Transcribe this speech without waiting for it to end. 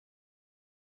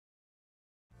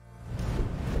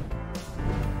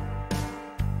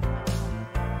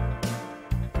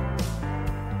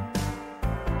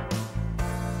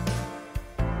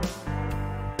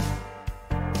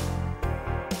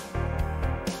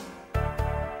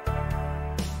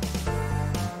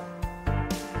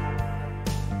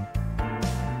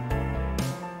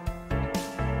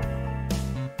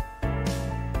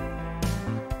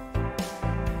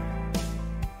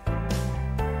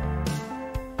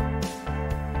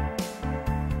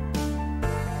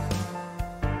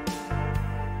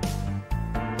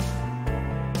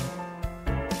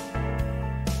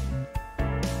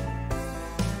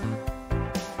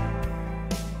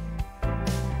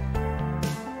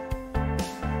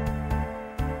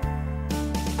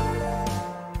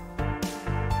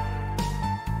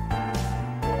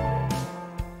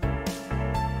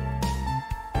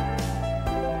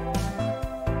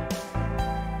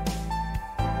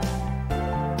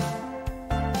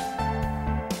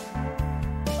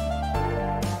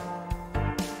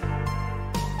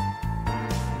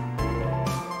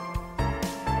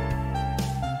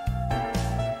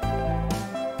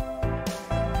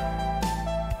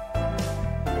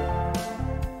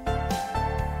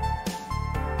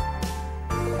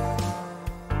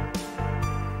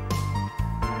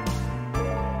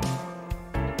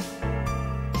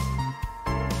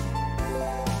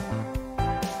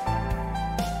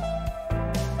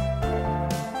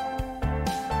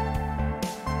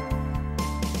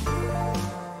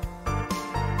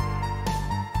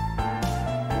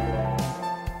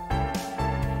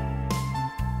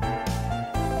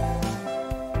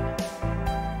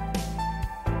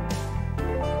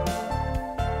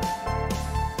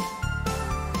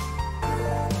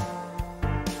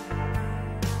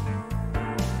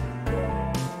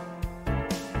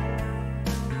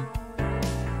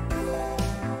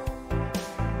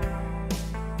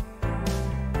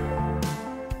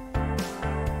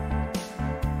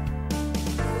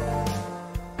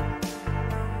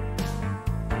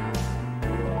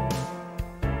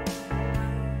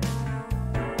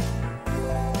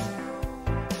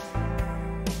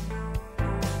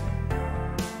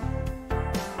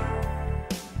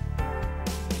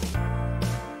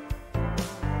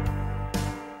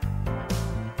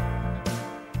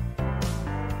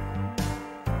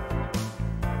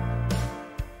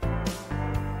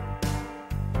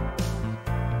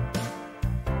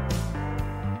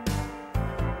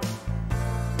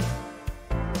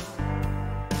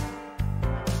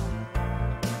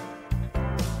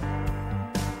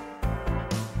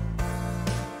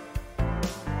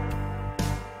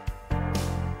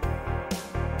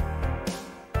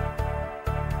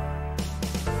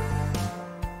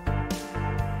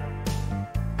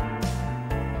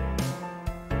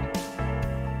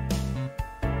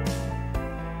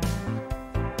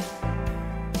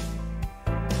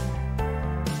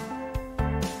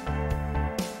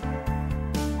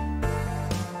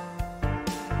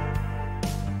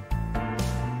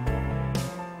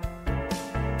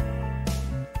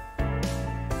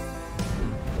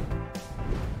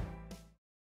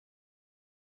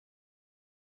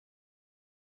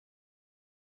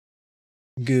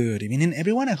Good evening,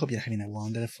 everyone. I hope you're having a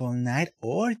wonderful night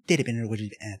or day, depending on where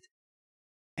you're at.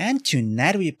 And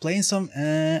tonight we'll be playing some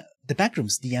the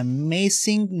Backrooms, the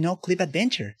amazing no-clip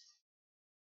adventure.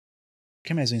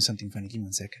 Camera is doing something funny. Give me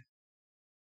 1 second.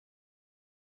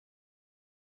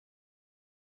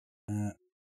 I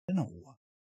don't know what.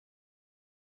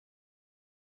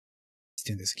 It's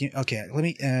doing this. Okay, let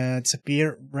me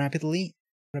disappear rapidly.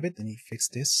 Let me fix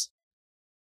this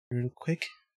real quick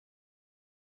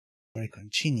before I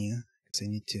continue, because I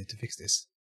need to fix this.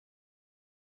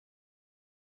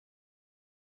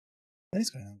 What is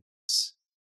going on with this?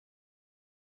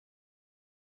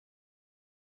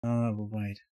 Oh,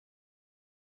 right.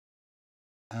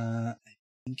 I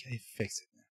think I fixed it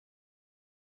now.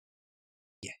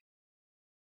 Yeah.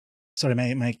 Sorry,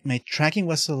 my tracking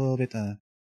was a little bit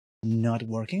not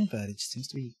working, but it seems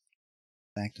to be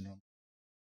back to normal.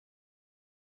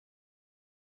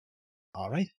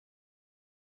 Alright.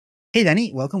 Hey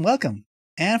Danny, welcome.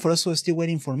 And for those who are still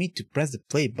waiting for me to press the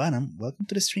play button, welcome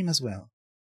to the stream as well.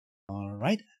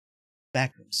 Alright.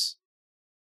 Backrooms.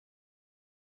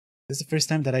 This is the first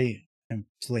time that I am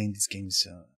playing this game,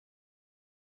 so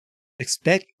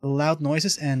expect loud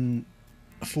noises and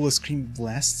full screen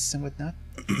blasts and whatnot.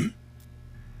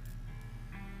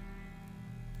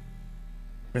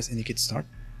 Press indicate start.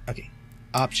 Okay.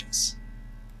 Options.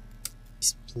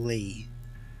 Display.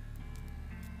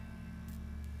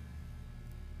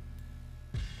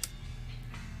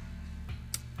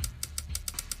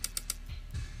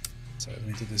 So let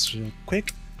me do this real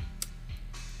quick.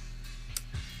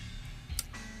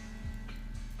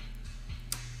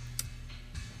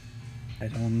 I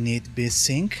don't need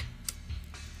VSync.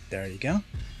 There you go.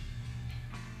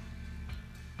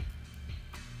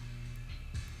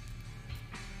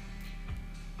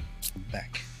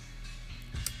 Back.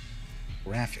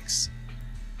 Graphics.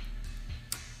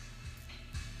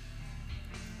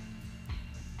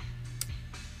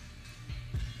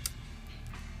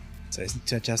 So I need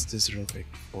to adjust this real quick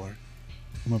before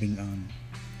moving on.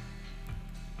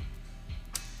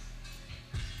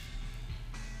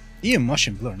 Ew,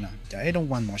 motion blur. No, I don't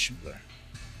want motion blur.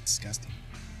 Disgusting.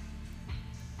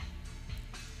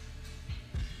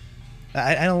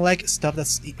 I don't like stuff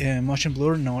that's motion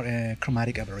blur nor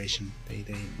chromatic aberration. They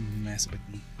mess with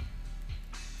me.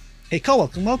 Hey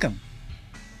Cole, welcome.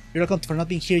 You're welcome for not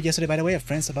being here yesterday, by the way. A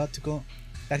friend's about to go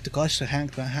back to college to hang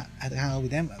out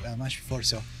with them much before,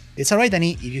 so it's alright,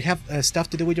 Danny. If you have stuff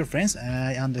to do with your friends,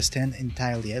 I understand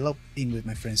entirely. I love being with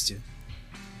my friends too.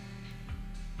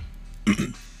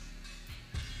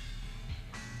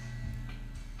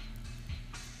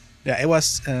 Yeah, it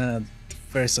was the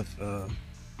first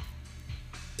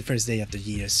day of the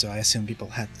year, so I assume people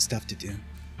had stuff to do.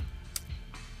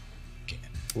 Okay,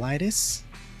 apply this.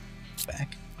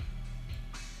 Back.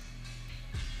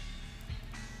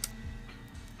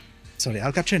 Sorry,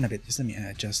 I'll capture in a bit. Just let me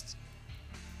adjust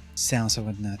sounds or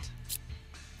whatnot.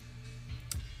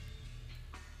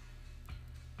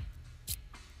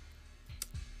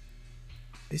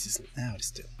 This is loud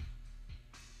still.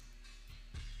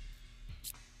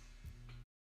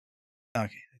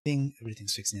 Okay, I think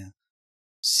everything's fixed now.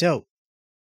 So,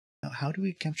 now how do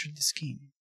we capture this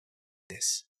game?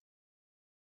 This.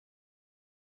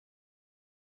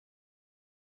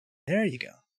 There you go.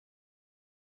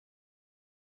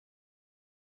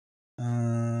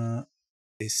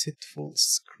 Is it full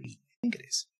screen? I think it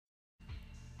is.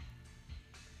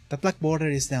 The black border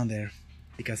is down there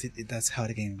because that's how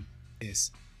the game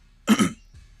is. The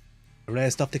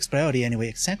rest of the priority anyway,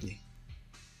 exactly.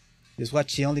 Just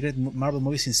watch the only great Marvel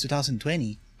movie since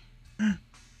 2020.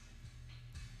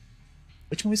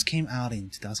 Which movies came out in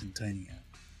 2020?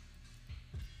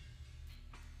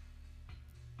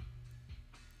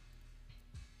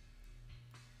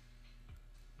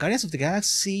 Guardians of the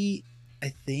Galaxy, I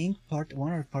think part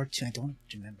 1 or part 2, I don't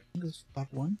remember. I think it was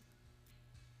part 1.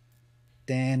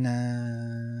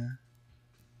 Then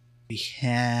we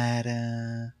had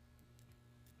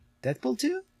Deadpool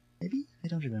 2, maybe? I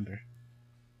don't remember.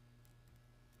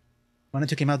 1 and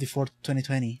 2 came out before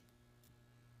 2020.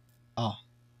 Oh,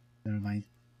 never mind.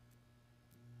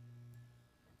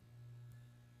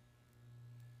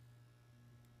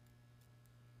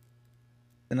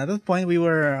 At that point we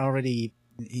were already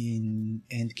in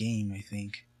Endgame, I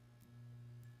think.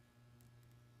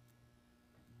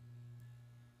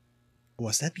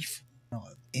 Was that before? No,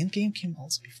 Endgame came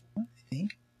also before, I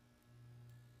think.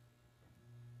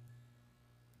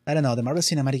 I don't know, the Marvel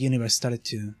Cinematic Universe started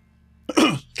to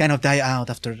kind of die out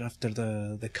after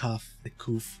the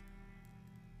coof.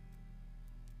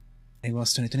 It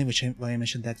was 2020, which why I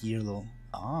mentioned that year though.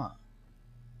 Ah.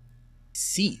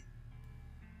 See.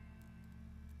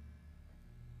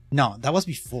 No, that was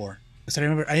before. Because I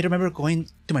remember going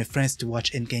to my friends to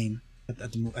watch Endgame at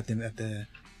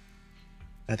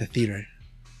the theater.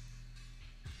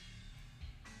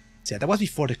 So yeah, that was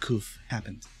before the coup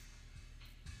happened.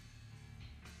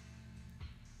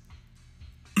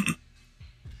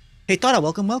 Hey Tora,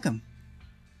 welcome, welcome.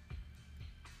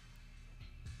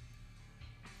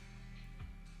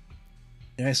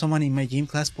 There is someone in my gym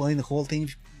class playing the whole thing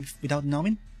without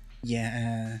knowing?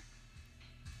 Yeah,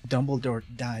 Dumbledore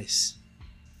dies.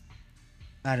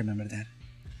 I remember that.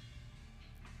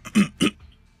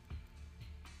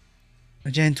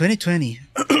 But yeah, in 2020,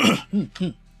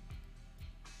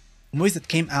 movies that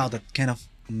came out that kind of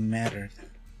mattered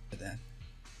for that.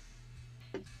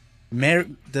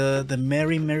 The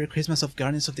Merry Christmas of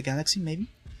Guardians of the Galaxy, maybe?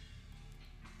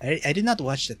 I did not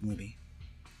watch that movie.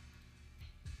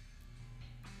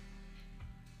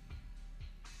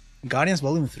 Guardians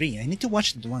Volume 3. I need to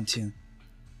watch that one too.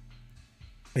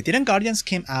 But didn't Guardians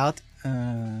came out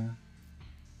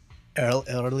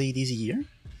early this year?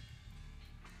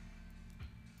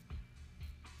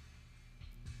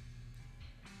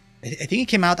 I think it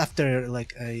came out after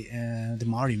like the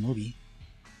Mario movie.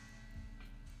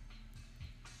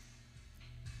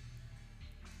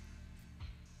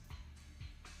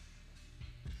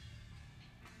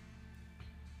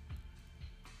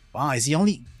 Wow, it's the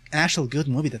only actual good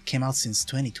movie that came out since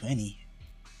 2020.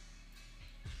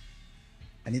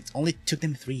 And it only took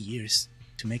them 3 years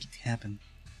to make it happen.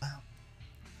 Wow.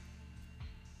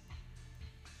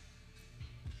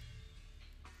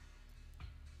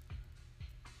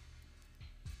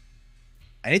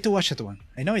 I need to watch that one.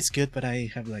 I know it's good, but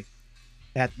I have like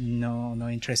had no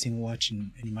interest in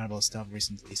watching any Marvel stuff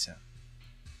recently, so.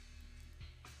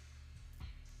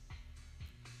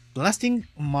 The last thing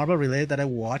Marvel related that I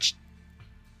watched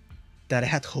that I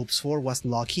had hopes for was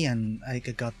Loki, and I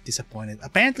got disappointed.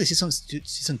 Apparently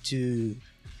season 2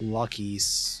 Loki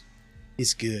is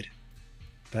good,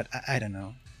 but I don't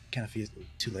know. Kind of feel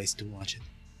too lazy to watch it.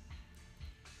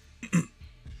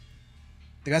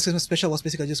 The guy's Christmas special was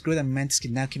basically just Groot and Mantis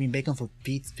kidnapped Kevin Bacon for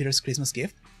Peter's Christmas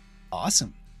gift.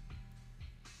 Awesome.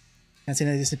 And seen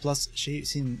a Disney Plus, she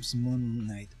seems Moon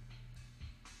Knight.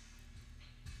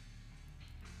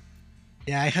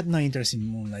 Yeah, I had no interest in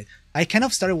Moonlight. I kind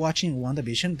of started watching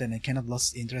WandaVision, then I kind of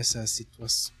lost interest as it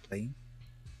was playing.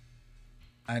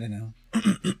 I don't know.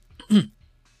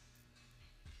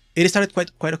 It started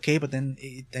quite okay, but then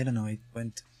I don't know, it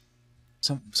went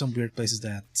some weird places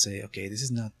that say, okay, this is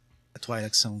not a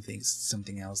Twilight Zone thing, it's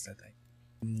something else that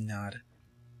I'm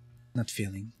not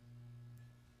feeling.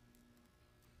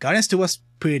 Guardians 2 was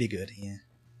pretty good, yeah.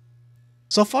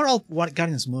 So far, all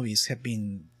Guardians movies have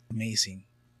been amazing.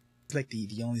 It's like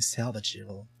the only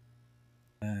salvageable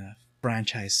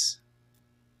franchise.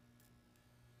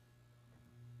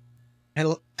 I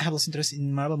have lost interest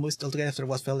in Marvel movies altogether after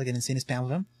what felt like an insane spam of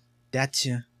them. That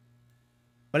too.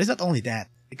 But it's not only that,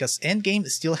 because Endgame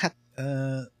still had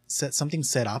something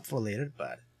set up for later,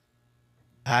 but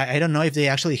I don't know if they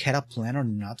actually had a plan or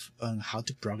not on how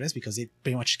to progress, because they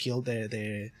pretty much killed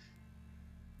the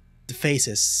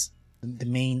faces, the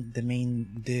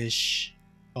main dish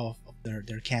of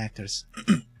their characters.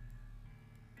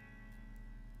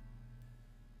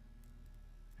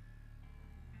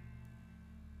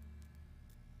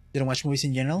 Didn't watch movies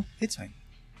in general? It's fine.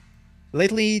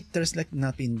 Lately, there's like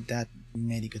not been that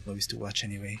many good movies to watch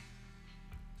anyway.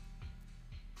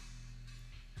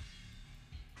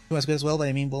 It was good as well, but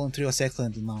I mean, Bowling 3 was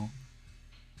excellent now.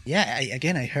 Yeah,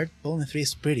 I heard Bowling 3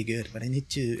 is pretty good, but I need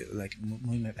to like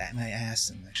move my ass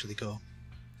and actually go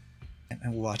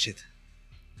and watch it.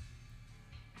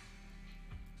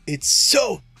 It's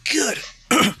so good!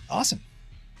 Awesome.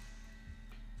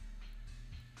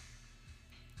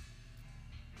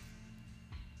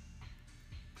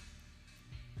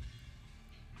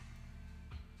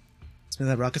 It's been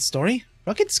a Rocket story?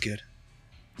 Rocket's good.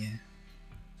 Yeah.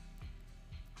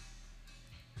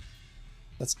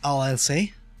 That's all I'll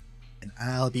say. And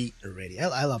I'll be ready.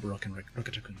 I love Rocket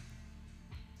Raccoon.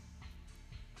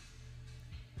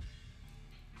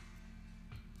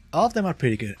 All of them are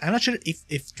pretty good. I'm not sure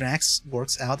if Drax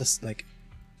works out as like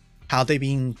how they've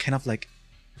been kind of like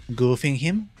goofing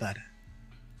him, but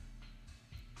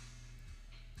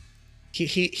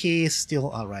he is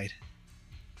still alright.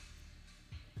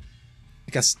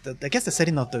 Because I guess the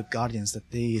setting of the Guardians that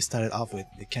they started off with,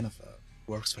 it kind of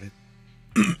works for it.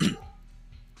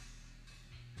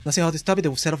 Let's see how this topic,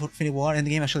 the setup for Infinity War,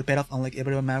 Endgame actually paid off unlike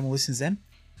every Marvel movie since then.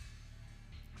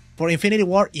 For Infinity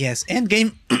War, yes,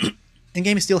 Endgame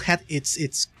still had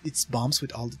its bombs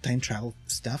with all the time travel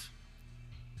stuff.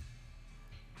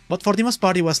 But for the most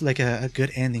part, it was like a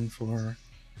good ending for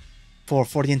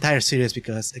for the entire series,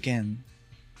 because again,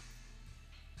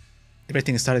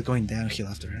 everything started going downhill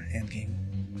after Endgame.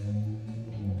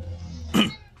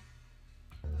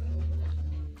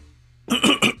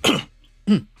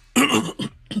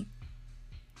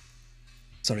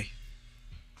 Sorry.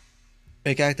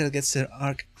 A character gets their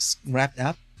arc wrapped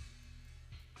up.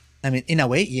 I mean, in a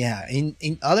way, yeah.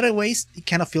 In other ways, it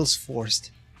kind of feels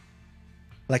forced.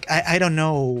 Like, I don't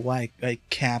know why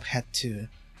Cap had to,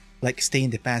 like, stay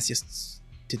in the past just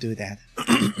to do that.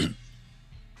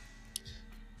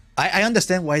 I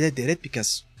understand why they did it,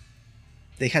 because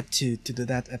they had to do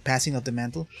that passing of the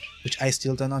mantle, which I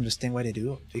still don't understand why they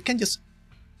do. You can just...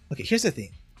 Okay, here's the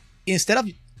thing. Instead of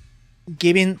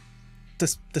giving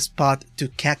the spot to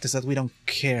characters that we don't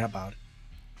care about,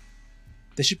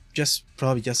 they should just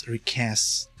probably just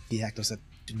recast the actors that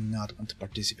do not want to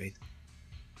participate.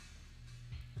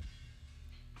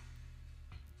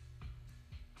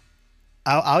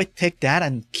 I would take that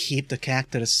and keep the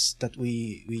characters that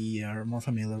we are more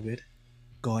familiar with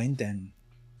going than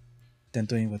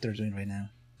doing what they're doing right now.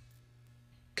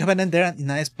 Covenant there in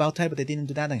nice bow tie, but they didn't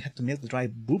do that and had to milk the dry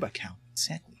booba cow.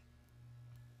 Exactly.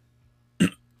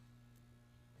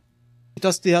 It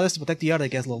was the others to protect the yard, I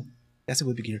guess, lol. That's a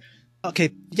good big gear.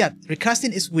 Okay, yeah,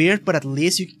 recasting is weird, but at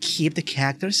least you keep the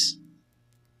characters.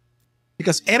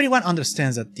 Because everyone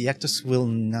understands that the actors will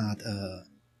not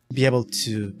be able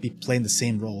to be playing the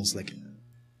same roles, like,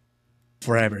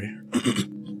 forever.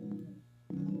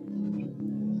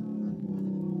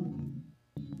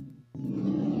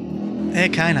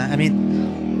 Kinda. I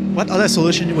mean, what other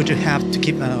solution would you have to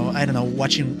keep, I don't know,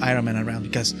 watching Iron Man around?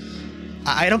 Because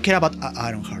I don't care about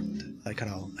Ironheart, like, at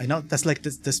all. I know that's like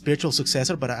the spiritual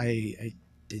successor, but I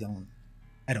don't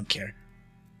care.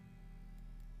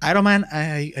 Iron Man,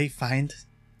 I find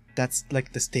that's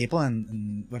like the staple,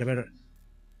 and whatever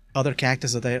other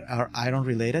characters that are Iron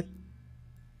related,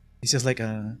 it's just like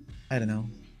a, I don't know,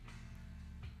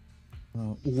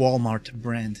 Walmart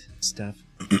brand stuff.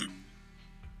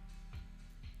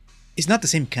 It's not the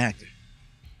same character.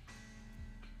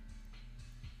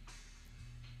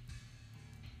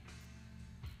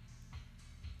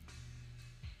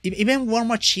 Even War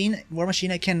Machine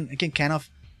I can kind of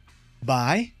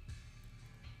buy,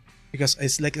 because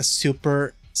it's like a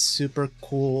super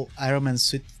cool Iron Man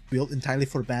suit built entirely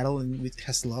for battle, and it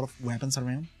has a lot of weapons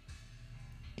around,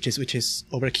 which is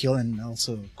overkill and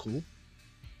also cool.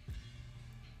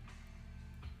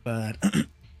 But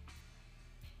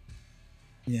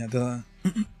yeah, the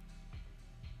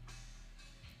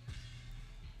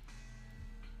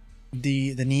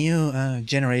new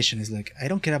generation is like, I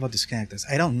don't care about these characters.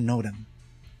 I don't know them.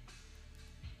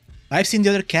 I've seen the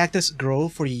other characters grow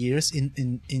for years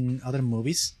in other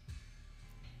movies,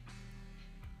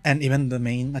 and even the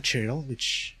main material,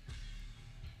 which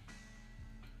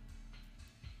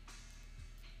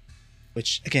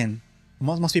again,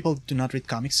 most people do not read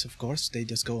comics, of course. They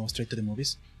just go straight to the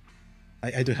movies.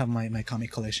 I do have my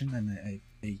comic collection, and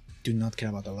I do not care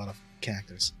about a lot of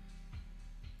characters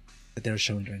that they're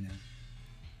showing right now.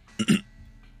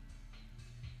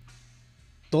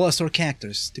 Dollar store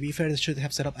characters. To be fair, they should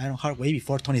have set up Ironheart way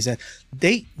before Tony said.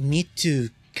 They need to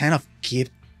kind of give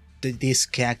these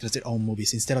characters their own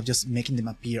movies, instead of just making them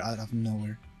appear out of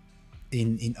nowhere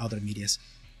in other medias.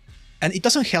 And it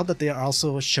doesn't help that they are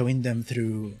also showing them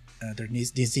through their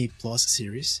Disney Plus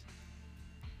series,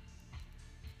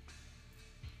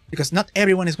 because not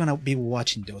everyone is gonna be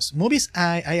watching those movies.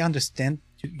 I understand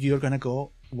you're gonna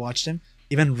go watch them,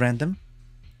 even rent them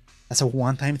as a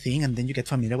one-time thing, and then you get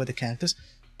familiar with the characters,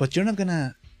 but you're not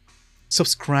gonna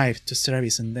subscribe to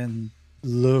service and then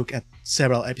look at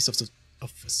several episodes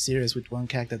of a series with one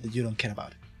character that you don't care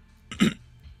about.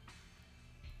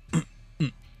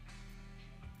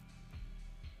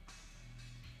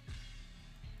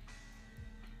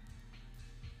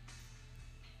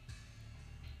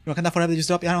 Wakanda Forever just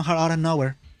dropped out of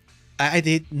nowhere. I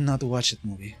did not watch that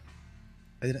movie.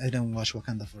 I didn't watch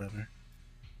Wakanda Forever.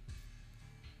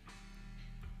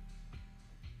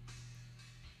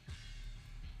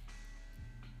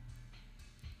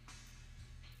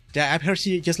 Yeah, I've heard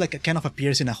she just like kind of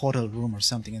appears in a hotel room or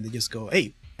something, and they just go,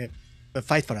 "Hey,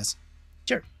 fight for us."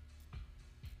 Sure.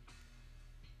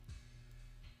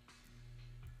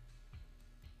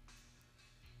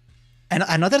 And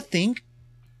another thing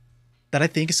that I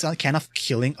think is kind of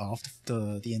killing off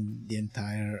the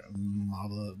entire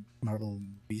Marvel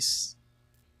movies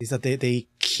is that they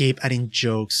keep adding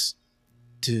jokes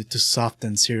to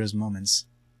soften serious moments.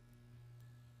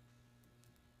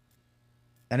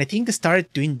 And I think they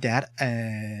started doing that.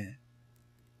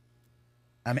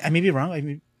 I may be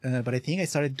wrong, but I think I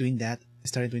started doing that.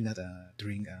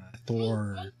 During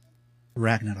Thor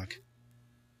Ragnarok,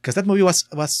 because that movie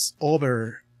was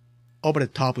over the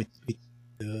top with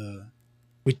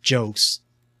jokes.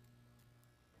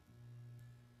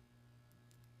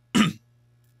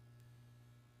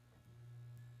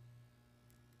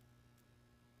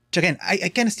 Which again, I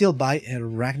can still buy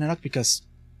Ragnarok because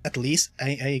at least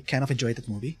I kind of enjoyed that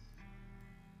movie.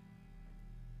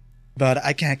 But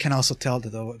I can also tell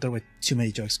that there were too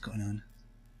many jokes going on.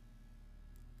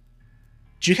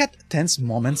 You had tense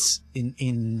moments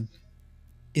in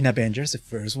Avengers, the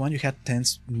first one. You had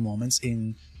tense moments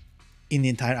in the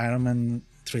entire Iron Man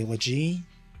trilogy.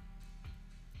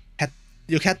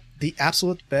 You had the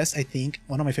absolute best. I think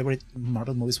one of my favorite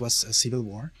Marvel movies was Civil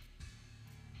War.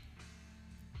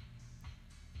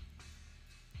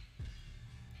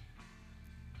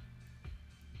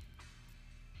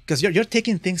 Because you're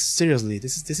taking things seriously.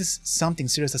 This is something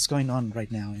serious that's going on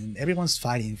right now, and everyone's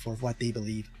fighting for what they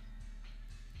believe.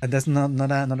 And that's not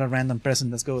a random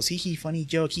person that goes, hee hee, funny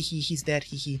joke, hee hee, he's dead,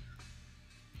 hee hee.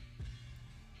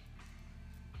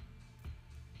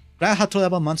 I had told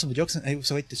about months of jokes, and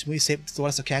so this movie saved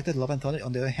towards the character. Love and Thunder,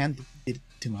 on the other hand, did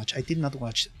too much. I did not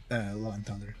watch Love and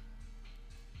Thunder.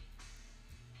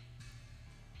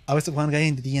 I was the one guy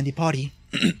in the D&D party.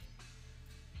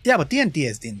 Yeah, but D&D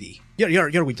is D&D.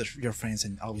 You're with your friends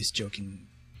and always joking.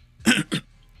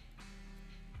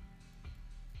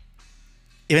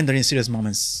 Even during serious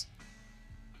moments.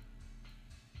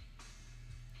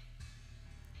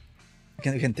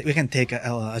 We can take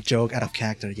a joke out of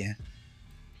character, yeah.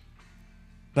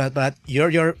 But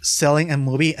you're selling a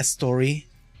movie, a story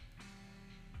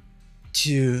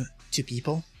to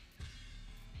people,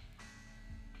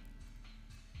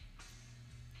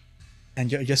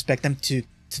 and you expect them to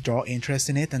draw interest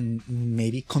in it and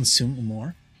maybe consume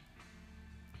more,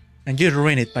 and you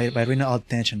ruin it by ruining all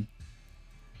tension.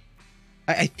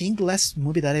 I think the last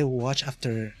movie that I watched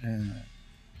after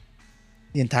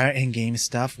the entire Endgame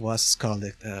stuff was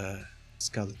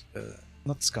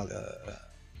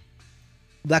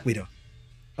Black Widow.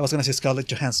 I was gonna say Scarlett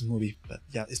Johansson movie, but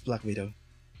yeah, it's Black Widow.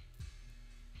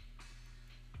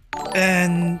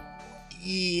 And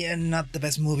yeah, not the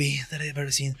best movie that I've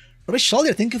ever seen. Robert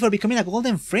Scholder, thank you for becoming a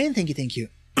golden friend. Thank you.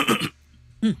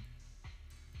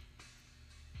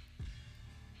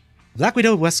 Black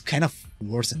Widow was kind of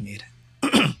worse than it.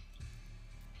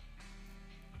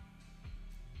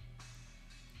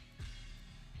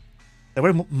 There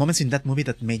were moments in that movie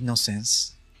that made no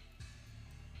sense.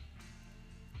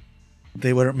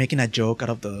 They were making a joke out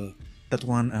of that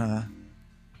one.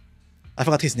 I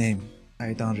forgot his name.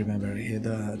 I don't remember.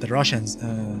 The Russian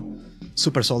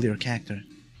super soldier character.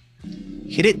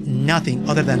 He did nothing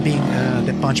other than being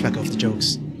the punchback of the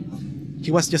jokes.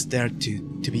 He was just there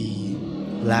to be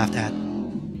laughed at.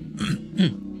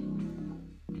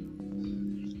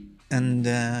 And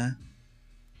the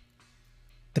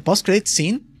post-credit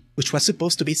scene, which was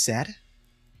supposed to be sad,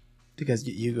 because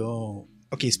you go,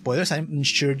 okay, spoilers. I'm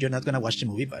sure you're not gonna watch the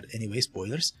movie, but anyway,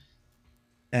 spoilers.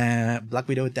 Black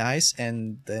Widow dies,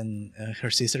 and then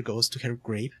her sister goes to her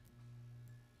grave.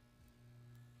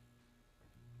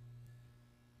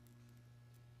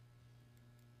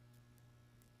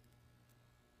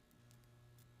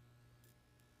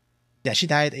 Yeah, she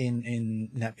died in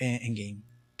game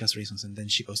because reasons, and then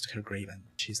she goes to her grave and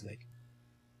she's like,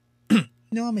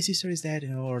 "No, my sister is dead,"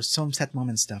 or some sad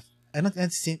moment stuff. I don't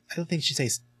think she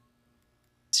says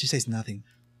nothing.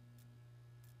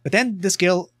 But then this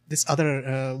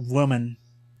other woman,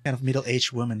 kind of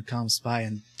middle-aged woman, comes by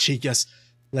and she just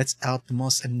lets out the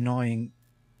most annoying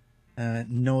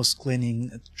nose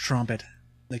cleaning trumpet,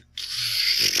 like.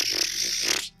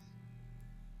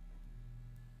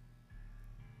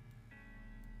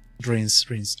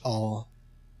 Drains all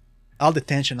the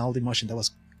tension, all the emotion that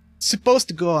was supposed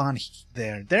to go on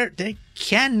there. They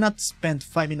cannot spend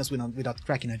 5 minutes without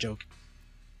cracking a joke.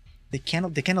 They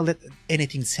cannot let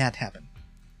anything sad happen.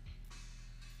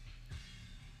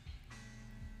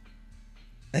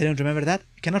 I don't remember that.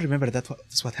 I cannot remember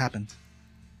that's what happened.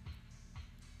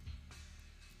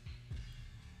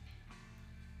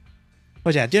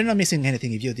 But yeah, you're not missing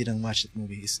anything if you didn't watch that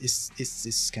movie.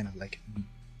 It's kind of like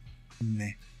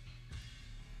meh.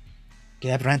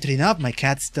 Okay, I've ranted enough. My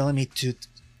cat's telling me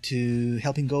to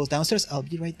help him go downstairs. I'll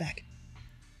be right back.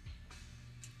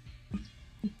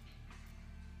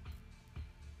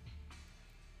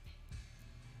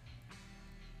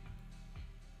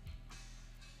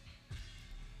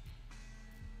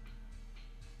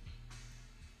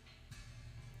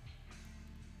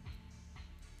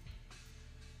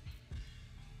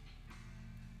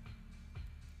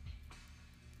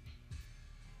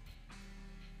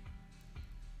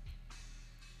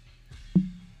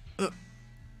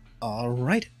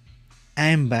 Alright,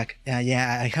 I'm back.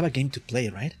 Yeah, I have a game to play,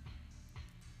 right?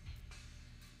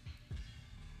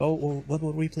 Oh, what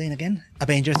were we playing again?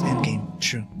 Avengers Endgame,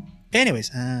 true. Anyways,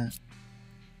 the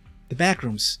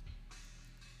Backrooms.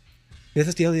 This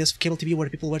is the earliest cable TV where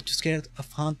people were too scared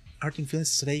of hurting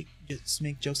feelings, so they just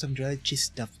make jokes and really cheesy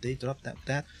stuff. They drop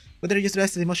that. But they're just the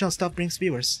rest of the emotional stuff brings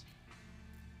viewers.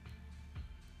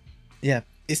 Yeah,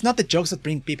 it's not the jokes that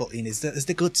bring people in, it's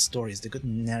the good stories, the good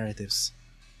narratives.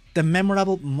 The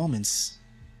memorable moments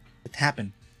that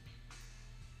happen.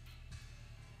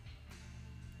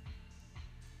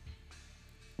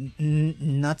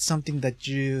 Not something that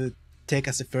you take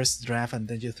as a first draft and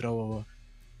then you throw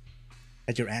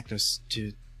at your actors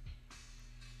to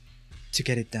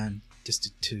get it done,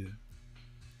 just to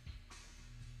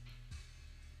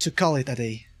call it a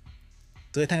day.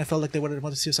 So the time I felt like they were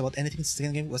more serious about anything, the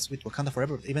second game was with Wakanda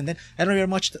Forever. Even then, I don't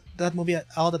remember much that movie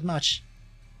all that much.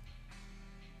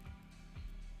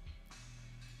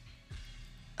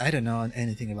 I don't know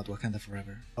anything about Wakanda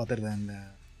Forever other than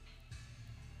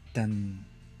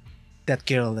that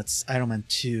girl that's Iron Man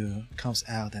 2 comes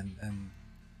out and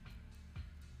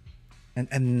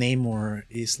Namor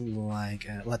is like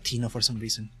Latino for some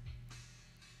reason.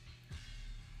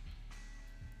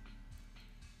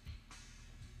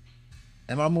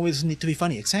 And more movies need to be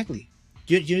funny, exactly.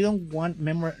 You don't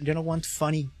want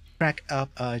funny crack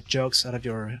up jokes out of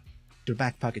your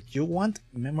back pocket. You want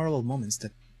memorable moments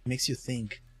that makes you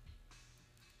think.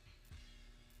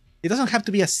 It doesn't have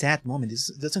to be a sad moment.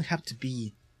 It doesn't have to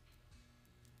be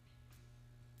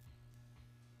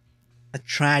a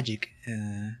tragic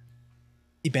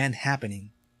event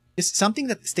happening. It's something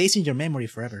that stays in your memory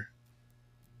forever.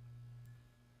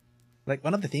 Like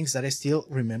one of the things that I still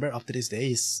remember up to this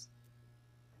day is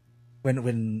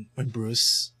when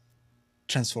Bruce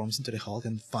transforms into the Hulk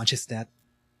and punches that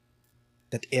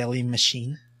alien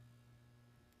machine.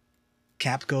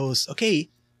 Cap goes, "Okay,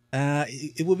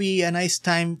 it will be a nice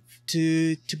time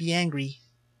to be angry,"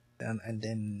 and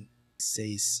then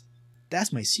says,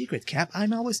 "That's my secret, Cap.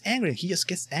 I'm always angry." And he just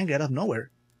gets angry out of nowhere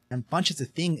and punches the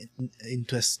thing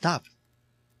into a stop.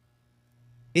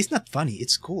 It's not funny.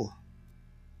 It's cool.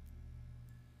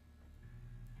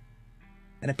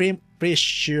 And I'm pretty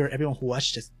sure everyone who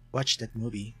watched that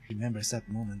movie remembers that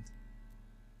moment.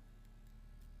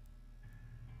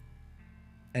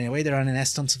 Anyway, there are an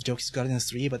tons of jokes in Guardians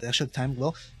 3, but the actual time,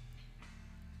 well,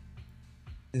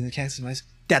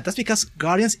 that's because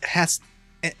Guardians has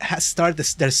started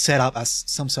their setup as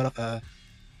some sort of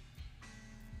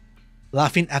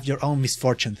laughing at your own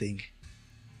misfortune thing.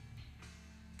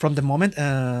 From the moment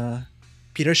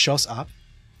Peter shows up,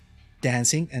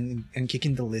 dancing and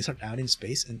kicking the lizard out in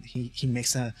space, and he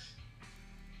makes a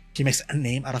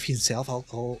name out of himself,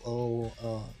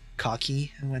 all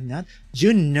cocky and whatnot.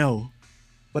 You know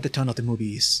what the tone of the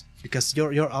movie is because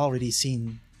you're already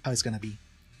seeing how it's gonna be.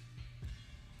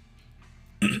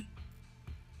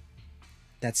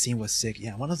 That scene was sick.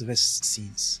 Yeah, one of the best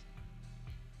scenes.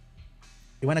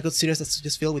 You want a good series that's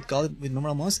just filled with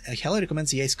memorable moments? I highly recommend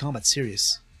the Ace Combat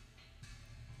series.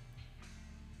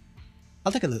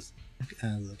 I'll take a look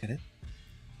at it.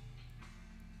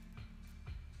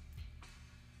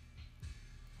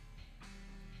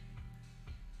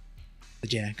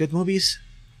 But yeah, good movies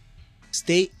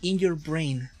stay in your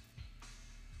brain.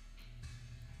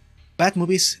 Bad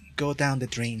movies go down the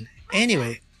drain.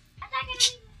 Anyway.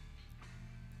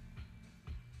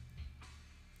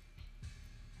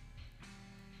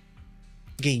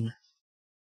 Game.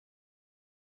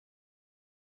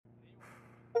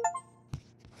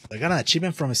 I got an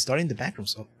achievement from starting the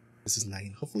Backrooms. Oh, this is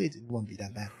lagging. Hopefully it won't be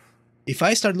that bad. If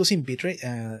I start losing bitrate,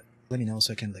 let me know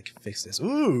so I can like fix this.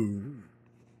 Ooh,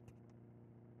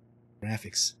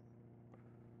 graphics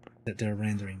that they're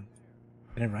rendering.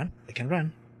 Can I run? I can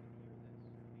run.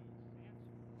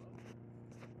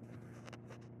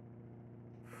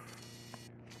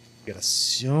 Got a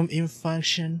zoom in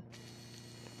function,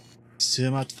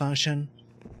 zoom out function,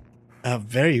 a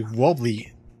very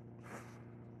wobbly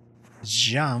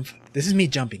jump. This is me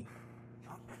jumping.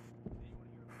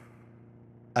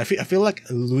 I feel like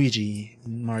Luigi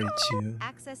in Mario 2.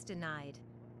 Access denied.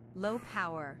 Low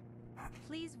power.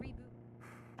 Please reboot.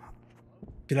 I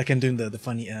feel like I'm doing the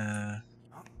funny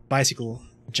bicycle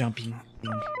jumping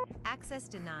thing. Access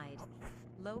denied.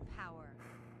 Low power.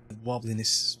 The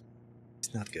wobbliness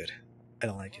is not good. I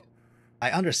don't like it.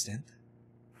 I understand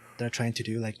they're trying to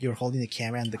do like you're holding the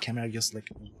camera and the camera just like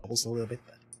wobbles a little bit,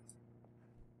 but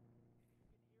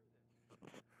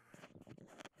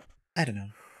I don't know.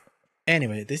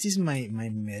 Anyway, this is my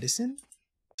medicine.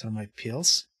 These are my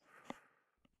pills.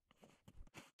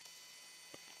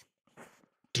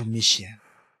 Dromitia.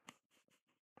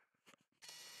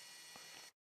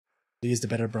 Lee is the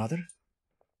better brother.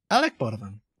 I like both of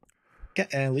them.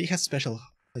 Lee has a special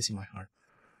place in my heart.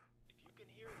 If you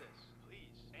can hear this, please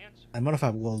answer. I'm more of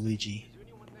a Waluigi Is there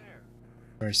anyone there?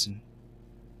 person.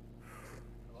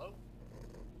 Hello?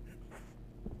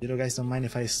 You guys don't mind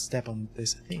if I step on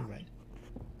this thing, right?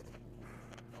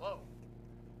 Hello?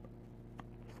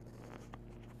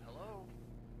 Hello?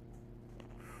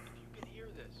 If you can hear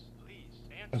this, please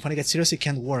answer. When funny gets serious, it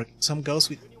can't work. Some goes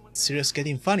with serious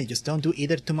getting funny. Just don't do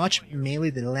either too much,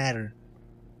 mainly the latter.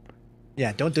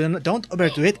 Yeah, don't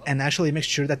overdo it, and actually make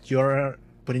sure that you're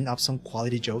putting up some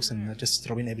quality jokes and not just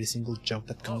throwing every single joke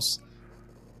that comes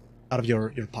out of your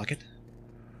pocket.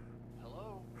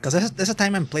 Hello? Because there's a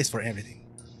time and place for everything.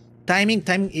 Timing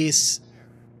is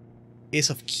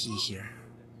of key here.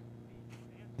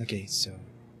 Okay, so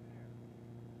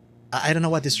I don't know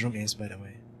what this room is, by the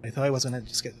way. I thought I was gonna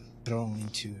just get thrown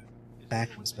into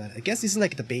Backrooms, but I guess this is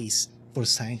like the base for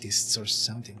scientists or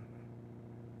something.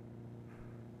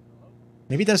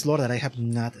 Maybe there's lore that I have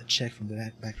not checked from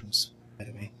the Backrooms, by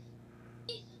the way.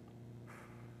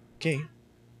 Okay. Do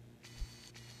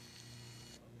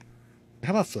I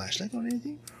have a flashlight or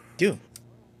anything? Do.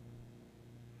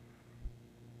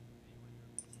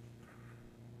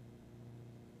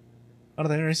 One of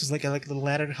the areas is like a little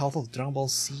ladder, half of Dragon Ball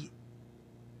Z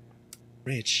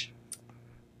bridge.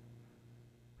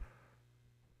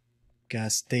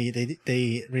 Because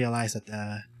they realize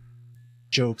that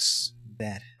jokes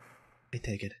bad. I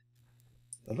take it.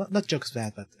 Well, not jokes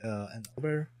bad, but an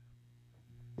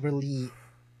overly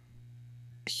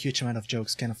huge amount of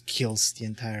jokes kind of kills the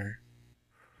entire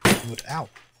mood. Ow!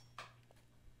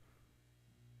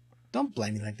 Don't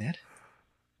blame me like that.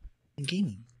 In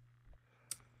gaming.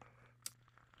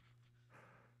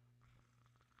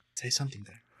 Say something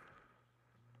there.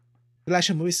 Real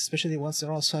action movies, especially ones that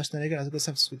are all such that as good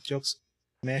stuff with jokes,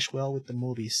 mesh well with the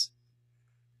movies.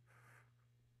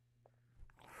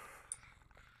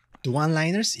 The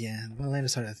one-liners? Yeah, the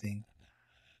one-liners are a thing.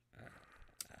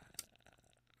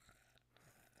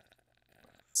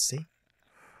 See?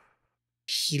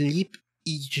 Hilip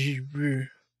Ijibur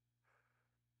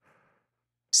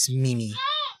Smimi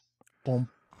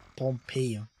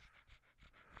Pompeo.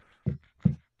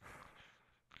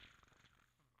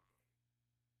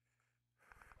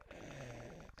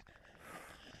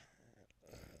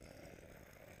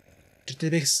 The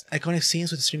biggest iconic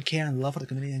scenes with extreme care and love for the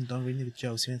community and don't really with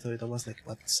jokes, even though it was like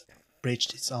what's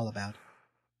Bridged it's all about.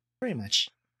 Pretty much.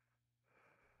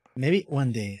 Maybe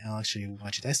one day I'll actually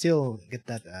watch it. I still get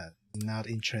that not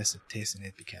interested taste in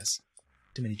it because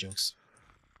too many jokes.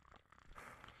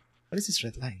 What is this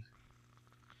red line?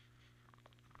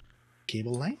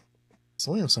 Cable line? It's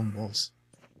only on some walls.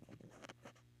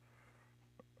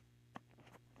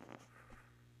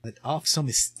 Let off some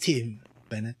steam,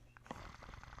 Bennett.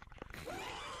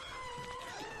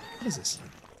 What is this?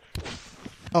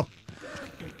 Oh,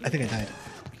 I think I died.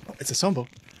 Oh, it's a Sombo.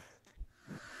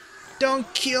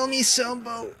 Don't kill me,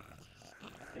 Sombo!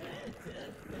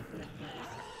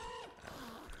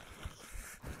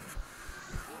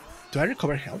 Do I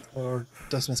recover health, or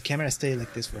does my camera stay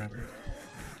like this forever?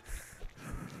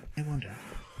 I wonder.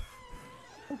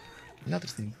 Oh, another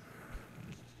thing.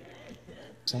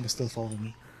 Sombo's still following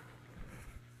me.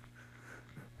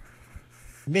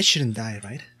 Maybe I shouldn't die,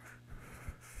 right?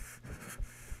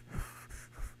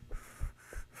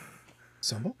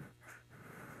 Sombo?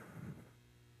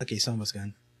 Okay, Sombo's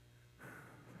gone.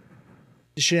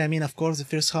 Sure, I mean, of course, the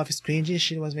first half is cringy.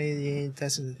 Shit was made in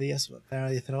test of the videos, but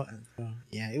apparently throw and throw.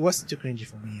 Yeah, it was too cringy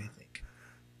for me, I think.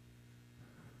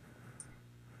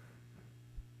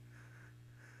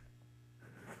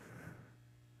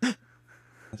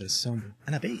 Another Sombo.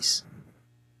 And a base.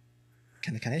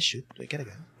 Can I shoot? Do I get a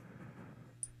gun?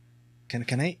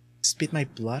 Can I spit my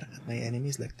blood at my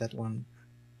enemies like that one?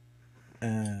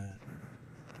 I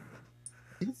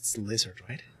think it's lizard,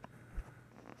 right?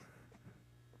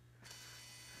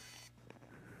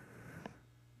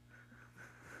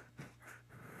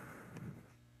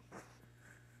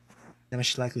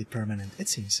 Damage likely permanent. It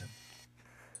seems so.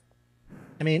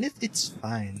 I mean, it's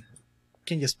fine. You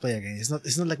can just play again.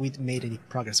 It's not like we made any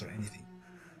progress or anything.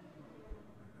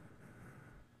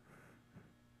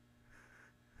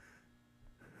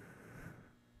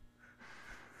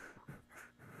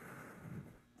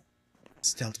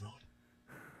 Stealth mode.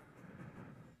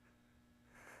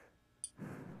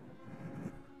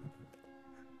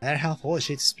 Air Health, holy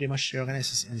shit, it's pretty much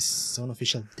reorganized in its own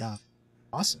official dub.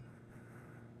 Awesome.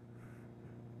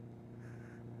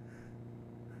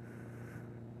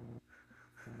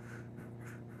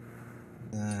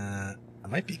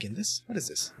 Am I picking this? What is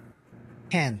this?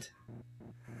 Hand.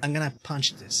 I'm gonna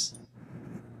punch this.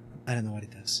 I don't know what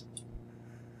it does.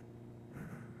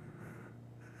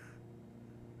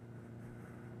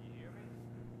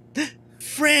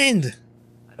 friend!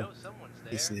 I know someone's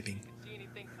there. He's sleeping. You can see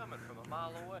anything coming from a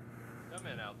mile away. Come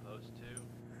in, Outpost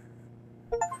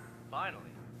 2.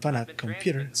 Finally. Found I've a been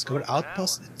computer. transmitting Discovered for over an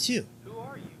Outpost hour. 2. Who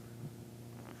are you?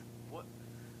 What?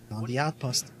 On what the do you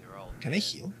outpost. mean they're all Can I dead?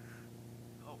 heal?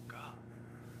 Oh God.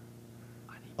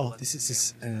 I need to Oh, let this the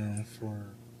is families know.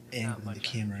 for There's not angling the much I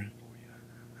can camera. do for you.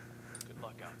 Good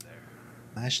luck out there.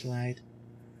 Flashlight.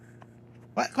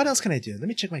 What else can I do? Let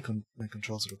me check my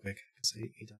controls real quick. I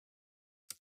don't.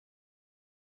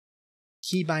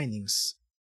 Key bindings.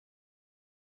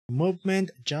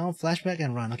 Movement, jump, flashback,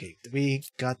 and run. Okay, we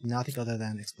got nothing other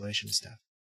than exploration stuff.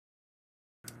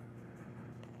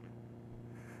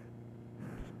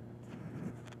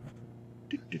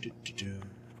 Can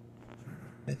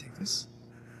I take this?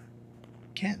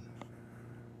 Can.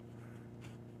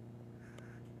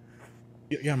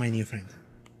 You're my new friend.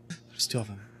 There's two of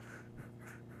them.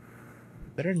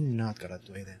 Better not go that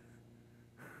way then.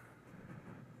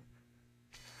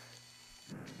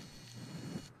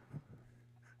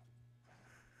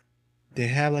 They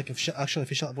have like actual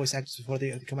official voice actors before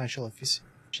they become actual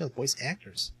official voice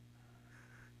actors.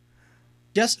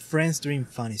 Just friends doing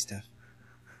funny stuff.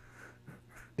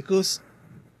 Because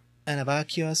an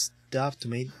vacuous stuff to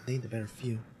make the better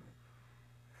few.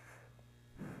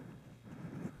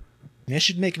 I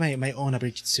should make my own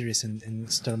abridged series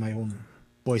and start my own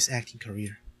voice acting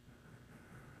career.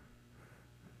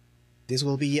 This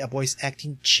will be a voice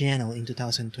acting channel in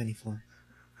 2024.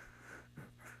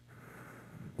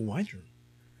 Wide room.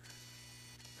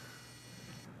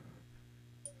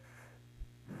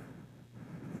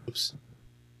 Oops.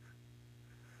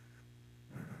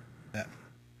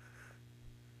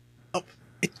 Oh,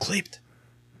 it clipped.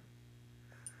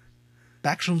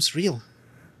 Backrooms real.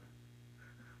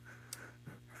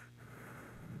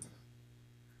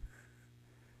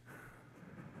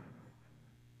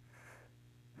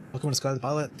 Pokemon Scarlet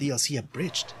Violet DLC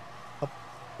abridged. Oh,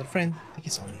 but friend, I think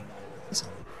it's on me. It's on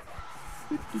me.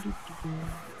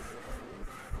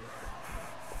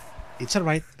 It's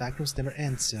alright, Backrooms never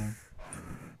ends, so...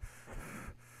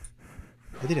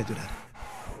 Why did I do that?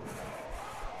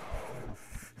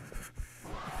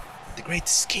 The Great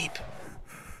Escape!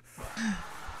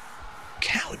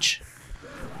 Couch!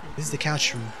 This is the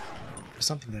couch room. There's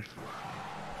something there.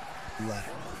 Blood.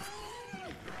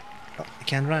 Oh, I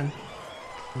can't run.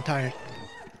 I'm tired.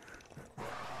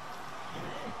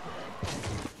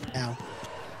 Ow.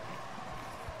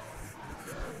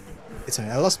 It's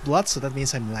alright, I lost blood, so that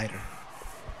means I'm lighter.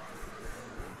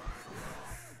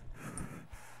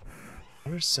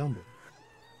 Where's Sombo?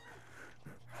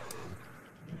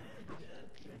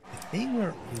 I think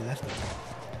we're left.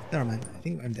 Never mind, I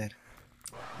think I'm dead.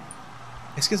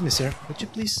 Excuse me, sir. Would you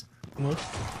please move?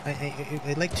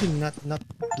 I'd like to not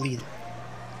bleed.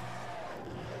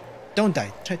 Don't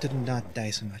die. Try to not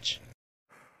die so much.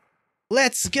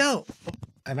 Let's go! Oh,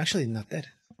 I'm actually not dead.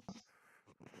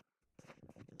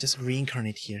 Just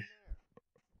reincarnate here.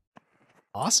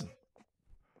 Awesome.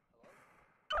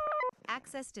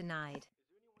 Access denied.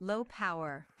 Low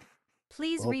power.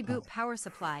 Please Low reboot power. power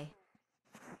supply.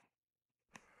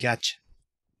 Gotcha.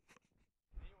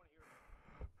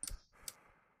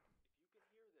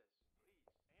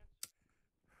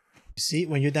 You see,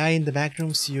 when you die in the back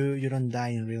rooms, you don't die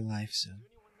in real life, so...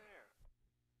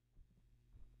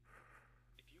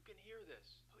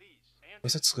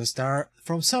 Was that supposed to start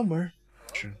from somewhere?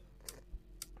 True.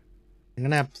 I'm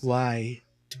gonna apply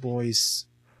to voice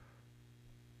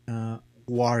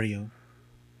Wario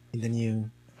in the new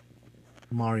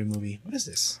Mario movie. What is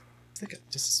this? It's like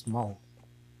just a small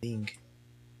thing.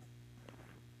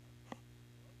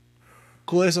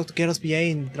 Coolest Octogeros PA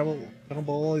in Dragon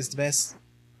Ball is the best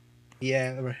PA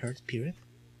I've ever heard, period.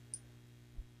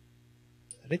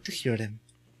 I'd like to hear them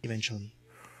eventually.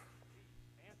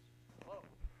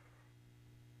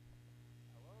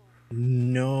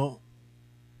 No.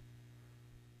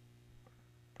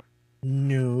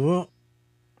 No.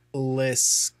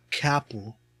 Les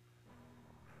Capo.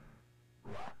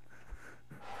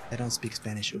 I don't speak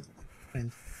Spanish. Ooh,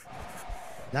 friend.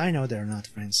 Now I know they're not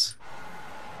friends.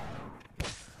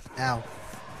 Ow.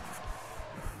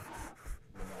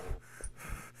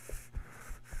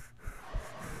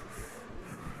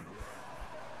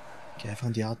 Okay, I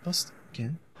found the outpost.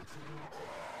 Again.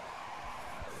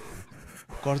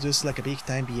 Gordo is like a big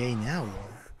time BA now.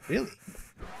 Really?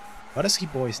 What is he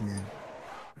boy's name?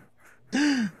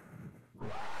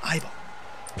 Eyeball.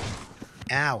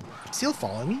 Ow. Still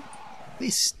following me?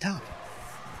 Please stop.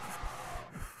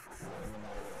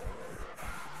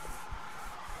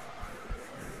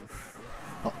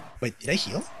 Oh, wait, did I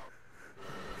heal?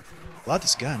 Blood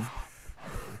is gone.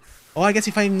 Oh, I guess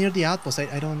if I'm near the outpost,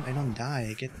 I don't die.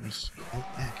 I get my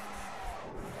health back.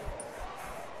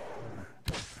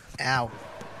 Ow.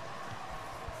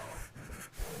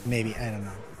 Maybe, I don't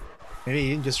know. Maybe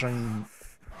you're just running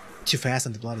too fast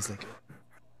and the blood is like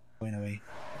going away.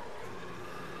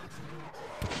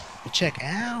 Check.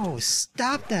 Ow!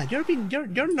 Stop that! You're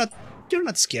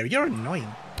not scary. You're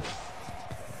annoying.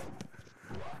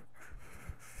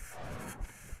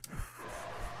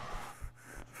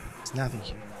 There's nothing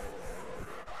here.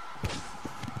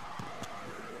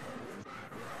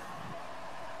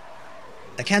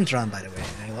 I can't run, by the way.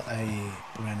 I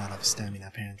ran out of stamina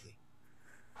apparently.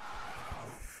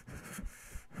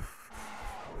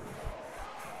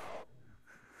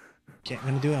 Okay, I'm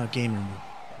gonna do a gamer move.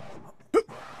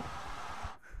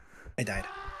 I died.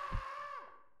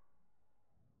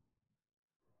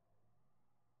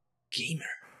 Gamer.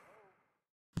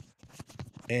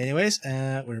 Anyways,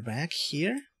 we're back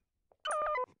here.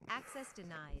 Access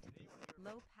denied.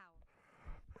 Low power.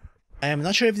 I am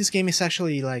not sure if this game is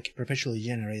actually like perpetually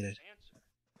generated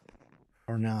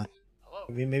or not. Hello?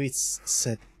 Maybe it's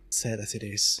set as it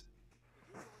is.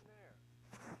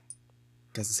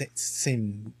 Because it's the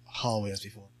same hallway as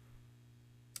before.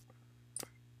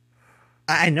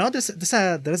 I know there's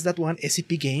that one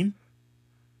SCP game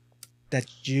that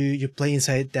you play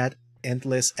inside that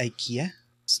endless IKEA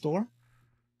store.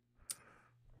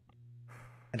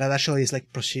 And that actually is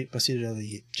like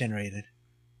procedurally generated.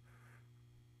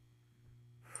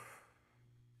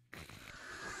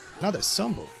 Another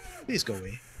Zombo. Please go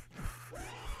away.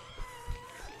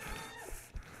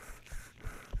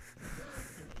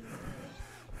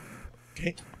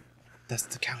 Okay, that's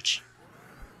the couch.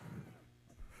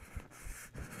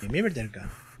 Okay, maybe they're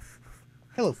gone.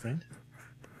 Hello, friend.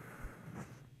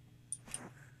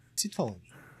 Is it following me?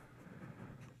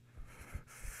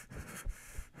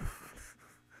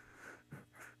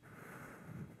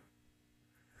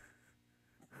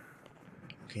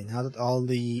 Okay, now that all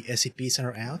the SCPs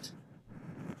are out.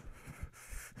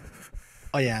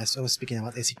 Oh yeah, so I was speaking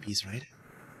about SCPs, right?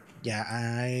 Yeah,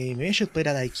 maybe I should play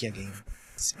that IKEA game.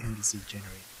 It's endlessly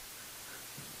generated.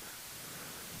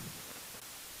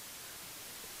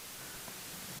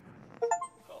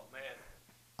 Oh man.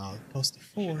 Outpost You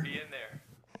 4. should be in there.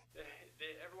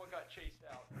 Everyone got chased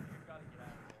out. You gotta get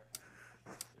out of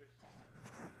there. There's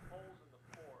holes in the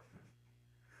floor.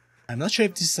 I'm not sure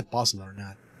if this is a puzzle or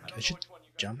not. I don't I know should which one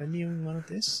you jump in you in one of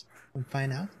this and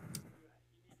find out. You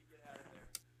need to get out of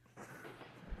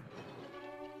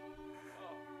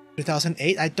there.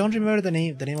 2008. I don't remember the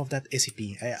name of that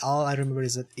SCP. All I remember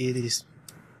is that it is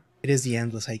the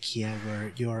endless IKEA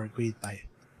where you are greeted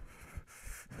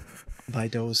by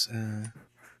those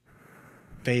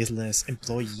faceless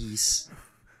employees,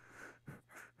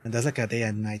 and that's like a day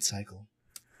and night cycle.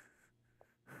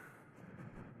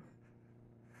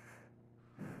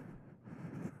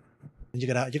 And you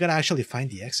gotta actually find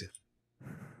the exit.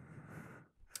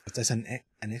 But there's an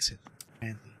exit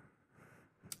apparently.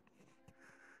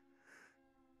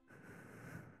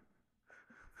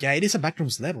 Yeah, it is a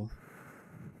backrooms level.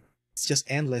 It's just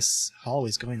endless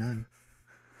hallways going on.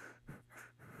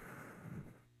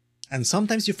 And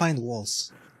sometimes you find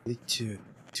walls lead to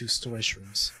storage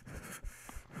rooms.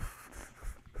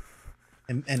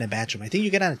 And a bathroom. I think you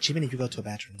get an achievement if you go to a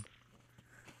bathroom.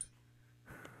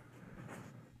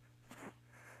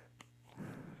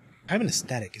 I have an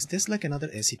static. Is this like another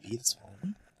SCP that's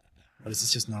following? Or is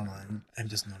this just normal? I'm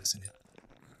just noticing it.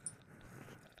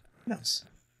 Who knows?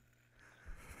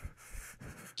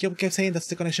 He kept saying that's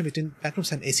the connection between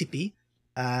backrooms and SCP.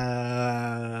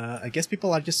 I guess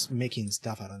people are just making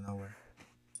stuff out of nowhere.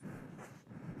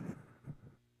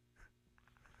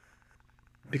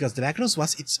 Because the backrooms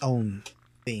was its own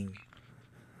thing.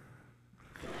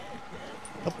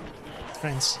 Oh,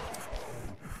 friends.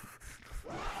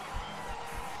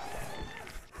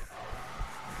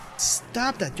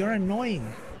 Stop that, you're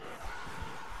annoying.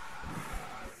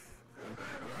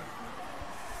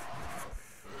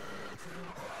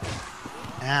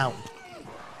 Ow.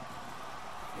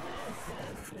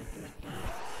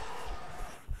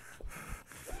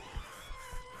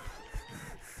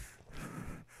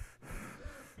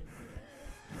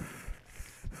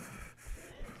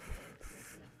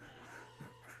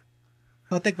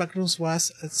 How Tech Backrooms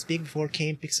was big before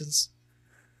came Pixels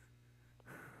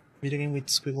video game with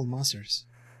squiggle monsters.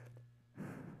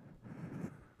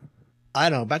 I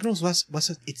don't know, Backrooms was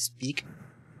at its peak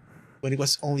when it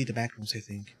was only the Backrooms, I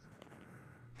think.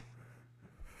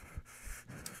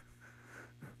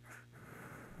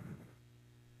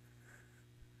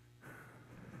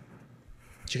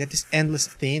 You get this endless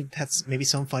thing that has maybe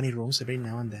some funny rooms every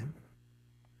now and then.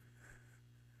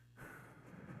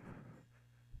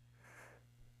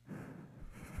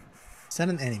 It's not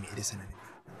an enemy, it is an enemy.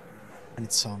 And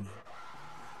it saw me.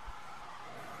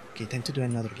 Okay, time to do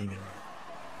another game.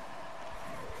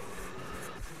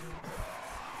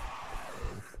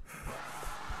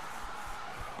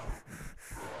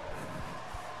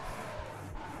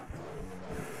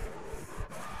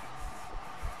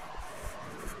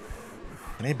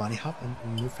 Can I bunny hop and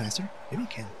move faster? Maybe I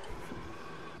can.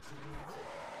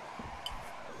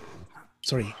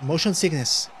 Sorry, motion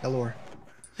sickness galore.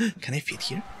 Can I fit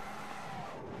here?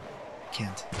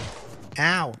 Can't.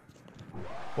 Ow!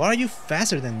 Why are you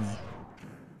faster than me?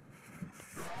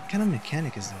 What kind of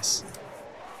mechanic is this?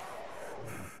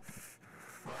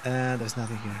 There's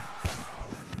nothing here.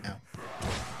 Ow.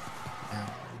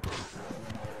 Ow.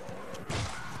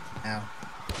 Ow.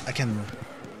 I can't move.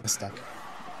 I'm stuck.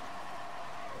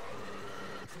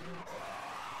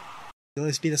 The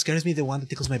only speed that scares me, the one that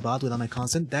tickles my butt without my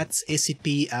consent, that's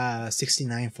ACP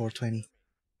 69420.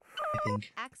 I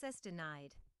think. Access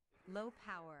denied. Low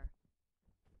power.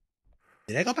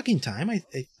 Did I go back in time? I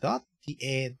thought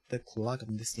the clock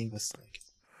on this thing was like...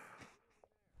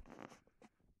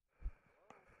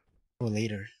 or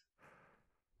later.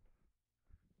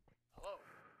 Hello?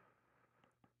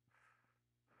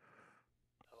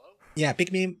 Hello? Yeah,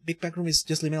 Big Backroom is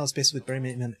just liminal space with very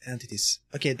many entities.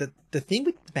 Okay, the thing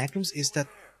with Backrooms is that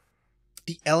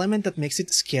the element that makes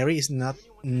it scary is not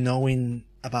knowing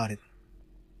about it.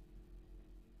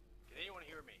 Can anyone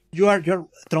hear me? You're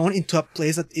thrown into a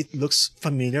place that it looks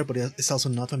familiar, but it's also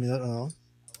not familiar at all.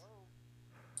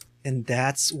 And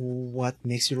that's what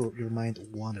makes your mind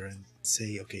wander and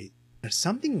say, okay, there's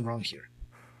something wrong here.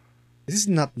 This is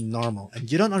not normal,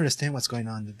 and you don't understand what's going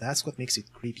on. That's what makes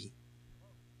it creepy.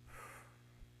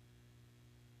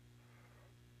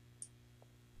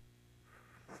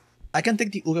 I can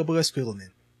take the Ooga Booga Squiggle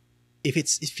Man if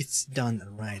it's done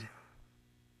right.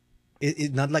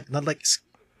 It not like I'm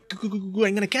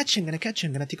gonna catch you,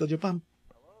 I'm gonna tickle your bum.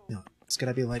 No, it's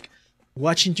gonna be like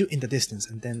watching you in the distance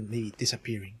and then maybe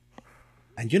disappearing,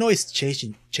 and you know it's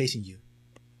chasing you.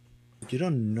 But you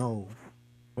don't know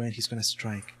when he's gonna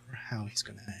strike or how he's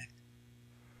gonna act.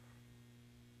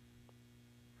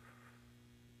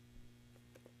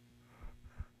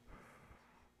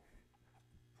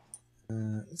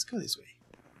 Let's go this way.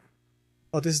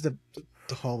 Oh, this is the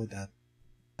hall with that.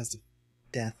 That's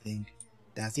that thing.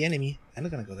 That's the enemy. I'm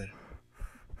not gonna go there.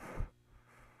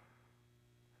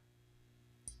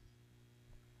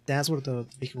 That's where the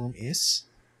big room is.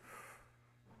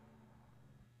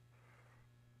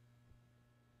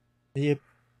 You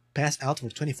pass out for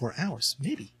 24 hours,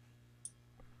 maybe.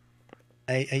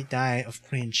 I die of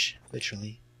cringe,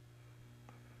 literally.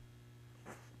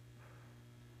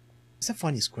 It's a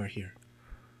funny square here.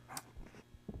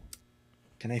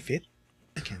 Can I fit?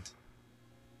 I can't.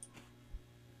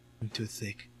 I'm too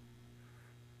thick.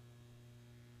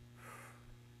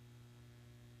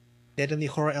 The only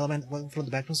horror element from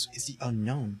the Backrooms is the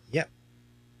unknown. Yep.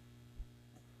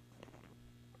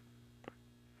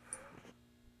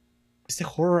 It's the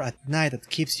horror at night that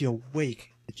keeps you awake,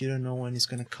 that you don't know when it's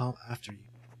gonna come after you.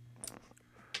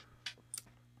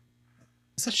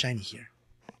 It's so shiny here.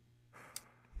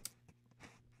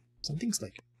 Something's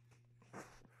like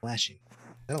flashing.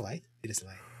 Is that a light? It is a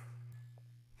light.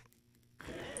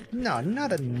 No,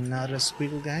 not another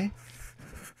squiggle guy.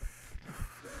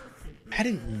 I had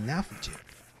enough of you.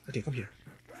 Okay, come here.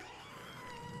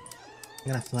 I'm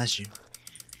gonna flash you.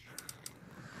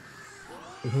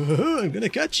 I'm gonna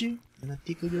catch you. I'm gonna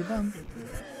tickle your bum.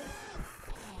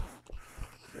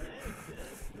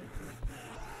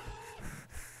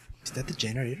 Is that the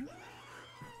generator?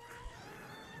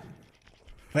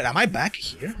 Wait, am I back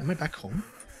here? Am I back home?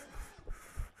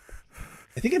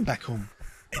 I think I'm back home.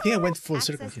 I think I went full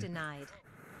circle Access here. denied.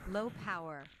 Low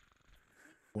power.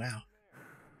 Wow.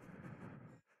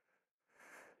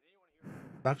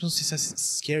 Backrooms is as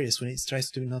scary as when it tries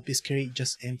to not be scary,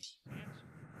 just empty.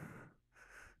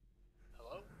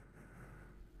 Hello?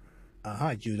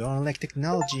 Aha, you don't like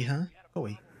technology, huh? Go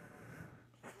away.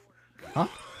 Huh?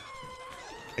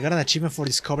 I got an achievement for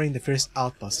discovering the first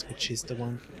outpost, which is the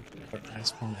one where I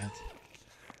spawned at.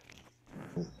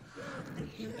 Cool.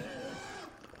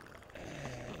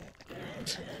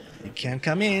 You can't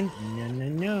come in. No, no,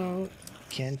 no.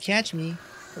 Can't catch me.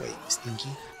 Wait, Stinky.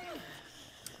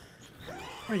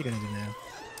 What are you gonna do now?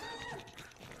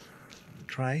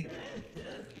 Try?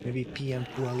 Maybe pee and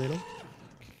poo a little?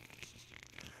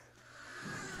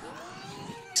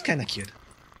 It's kinda cute.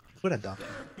 Would adopt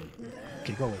him.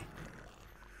 Okay, go away.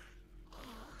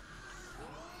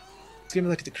 It's gonna be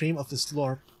like the cream of the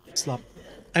slop.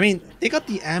 I mean, they got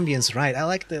the ambience right. I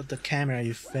like the camera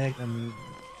effect and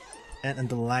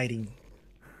the lighting.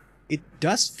 it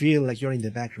does feel like you're in the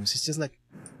backrooms. It's just like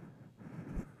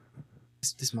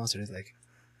this monster is like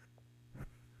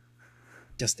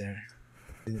just there,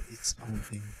 in its own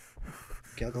thing.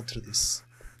 Okay, I'll go through this.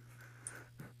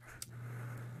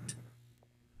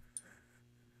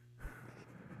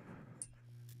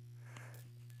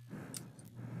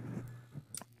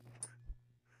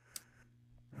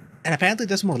 And apparently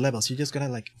there's more levels, you just gotta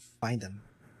like find them.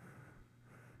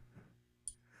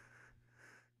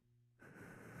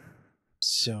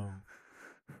 So...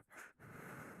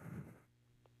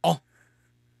 Oh!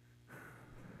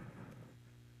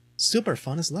 Super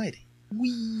fun sliding.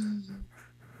 Whee!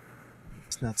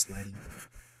 It's not sliding.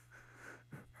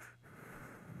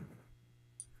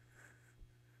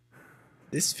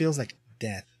 This feels like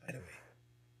death, by the way.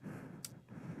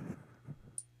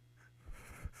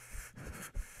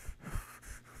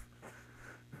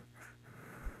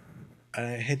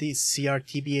 Heady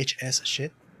CRTBHS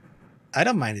shit. I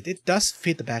don't mind it. It does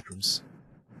fit the backrooms.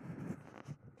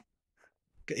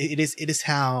 It is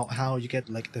how you get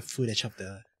like the footage of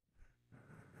the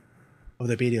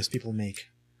videos people make.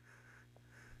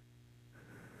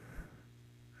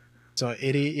 So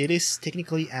it is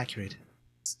technically accurate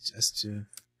as to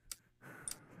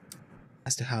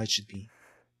how it should be.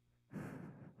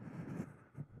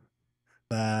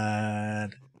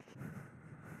 But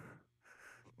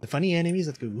the funny enemies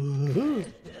that go woo-hoo-hoo,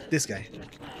 this guy.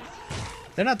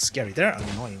 They're not scary, they're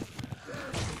annoying.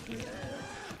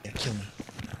 Yeah, kill me.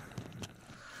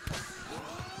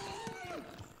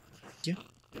 Yeah.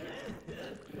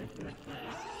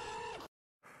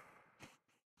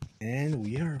 And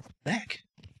we are back.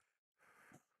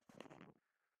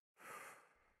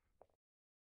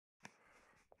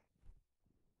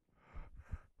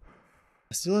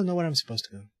 I still don't know where I'm supposed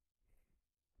to go.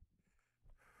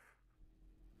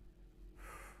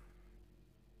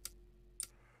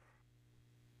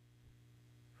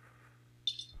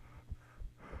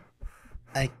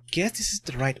 I guess this is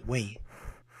the right way.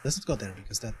 Let's not go there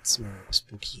because that's where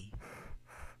spooky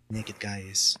naked guy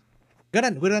is. We're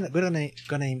gonna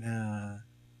name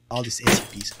all these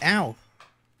SCPs. Ow!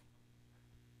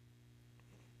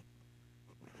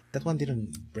 That one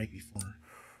didn't break before.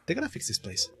 They're gonna fix this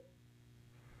place.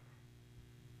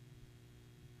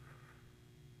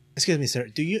 Excuse me, sir.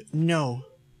 Do you know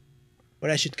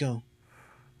where I should go?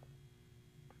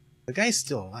 The guy's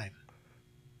still alive.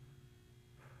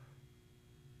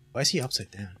 Why is he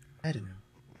upside down? I don't know.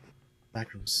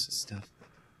 Backrooms stuff.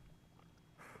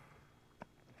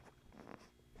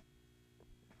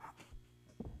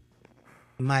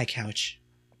 My couch.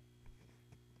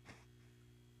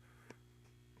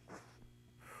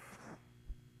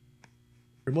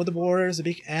 Remove the borders, a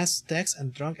big ass text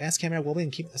and drunk ass camera wobbling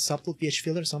and keep a subtle pH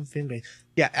filter, some film grade.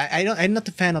 Yeah, I'm not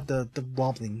a fan of the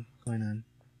wobbling going on.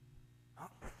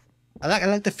 I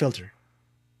like the filter.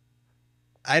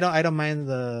 I don't mind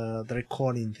the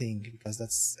recording thing because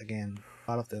that's again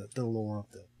part of the lore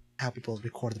of the how people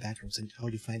record the backrooms and how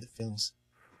you find the films.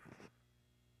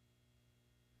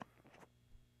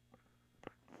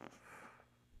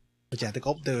 But yeah,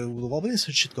 the wobbling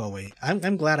should go away.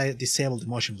 I'm glad I disabled the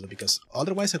motion blur because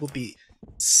otherwise I would be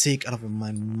sick out of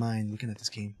my mind looking at this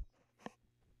game.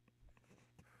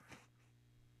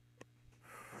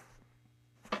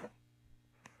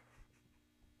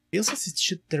 Feels as it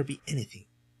should there be anything.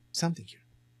 Something here.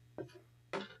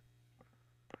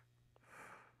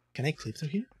 Can I clip through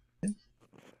here?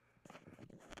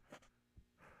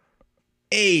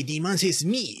 Hey, demons, it's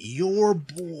me, your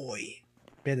boy.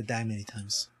 Better die many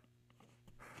times.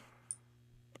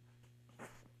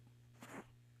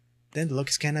 Then the look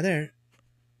is kinda there.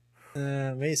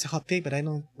 Maybe it's a hot take, but I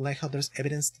don't like how there's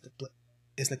evidence that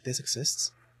it's like this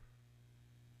exists.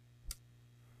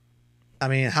 I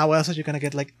mean, how else are you gonna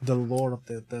get like the lore of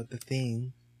the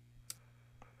thing?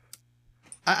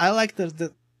 I like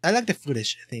I like the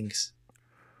footage things.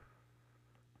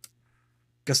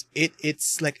 Because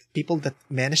it's like people that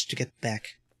manage to get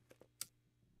back.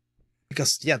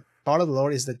 Because yeah, part of the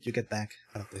lore is that you get back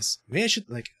out of this. Maybe I should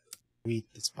like read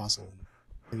this puzzle and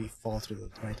maybe fall through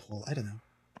the right hole. I don't know.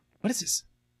 What is this?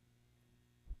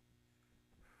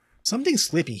 Something's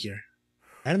clipping here.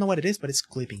 I don't know what it is, but it's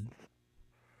clipping.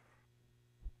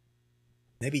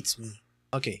 Maybe it's me.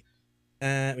 Okay.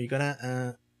 We're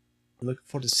gonna look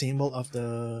for the symbol of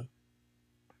the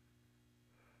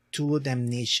Tulu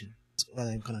damnation. That's what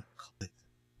I'm gonna call it.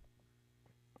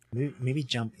 Maybe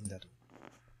jump in that one.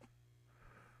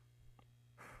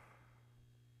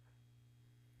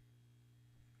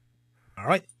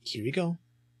 Alright, here we go.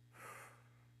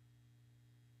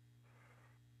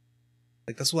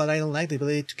 Like, that's what I don't like, the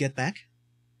ability to get back.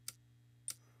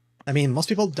 I mean, most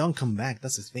people don't come back.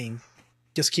 That's the thing.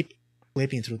 Just keep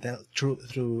flipping through that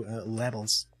through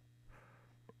levels.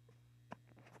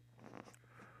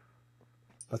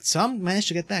 But some manage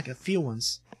to get back. A few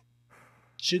ones.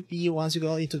 Should be once you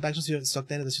go into the Backrooms, you're stuck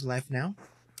there. That's your life now.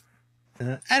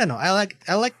 I don't know. I like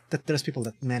that there's people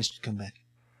that manage to come back.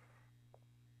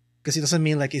 Because it doesn't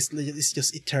mean like it's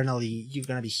just eternally you're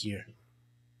gonna be here.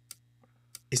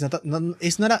 It's not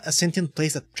a sentient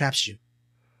place that traps you.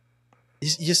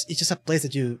 It's just a place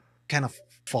that you kind of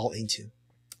fall into.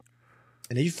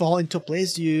 And if you fall into a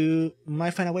place, you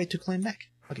might find a way to climb back.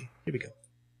 Okay, here we go.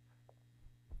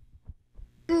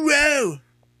 Whoa!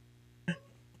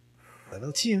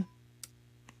 Level 2.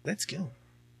 Let's go.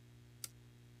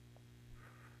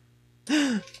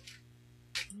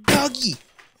 Doggy!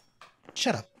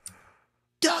 Shut up.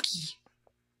 Doggy!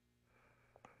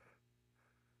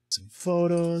 Some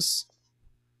photos.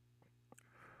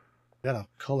 Got a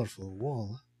colorful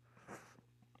wall.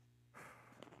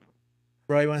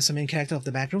 Bro, you want some main character of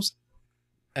the Backrooms?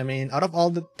 I mean, out of all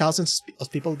the thousands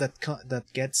of people that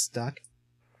get stuck,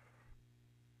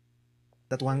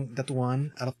 that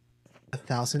one out of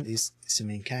 1,000 is the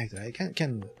main character. I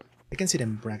can see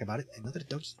them brag about it. Another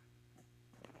doggy.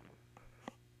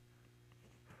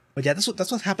 But yeah, that's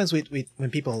what happens with when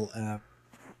people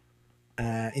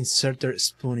insert their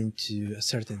spoon into a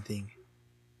certain thing.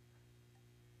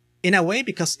 In a way,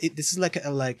 because this is like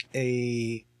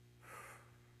a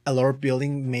lore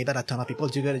building made by a ton of people.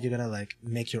 You gotta like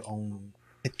make your own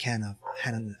headcanon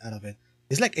out of it.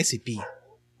 It's like SCP.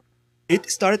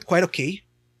 It started quite okay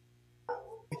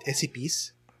with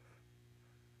SCPs,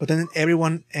 but then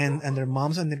everyone and their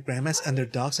moms and their grandmas and their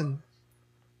dogs and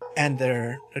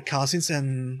their cousins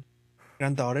and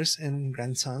granddaughters and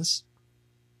grandsons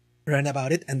ran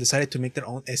about it and decided to make their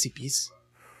own SCPs.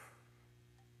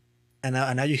 And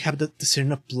now you have the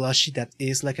certain of plushie that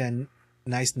is like a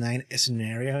nice 9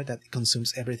 scenario that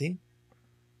consumes everything.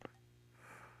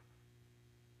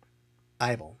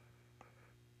 Eyeball.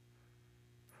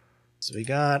 So we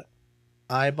got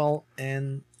eyeball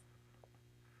and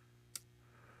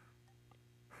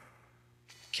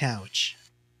couch.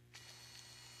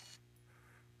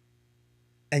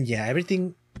 And yeah,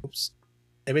 everything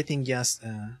just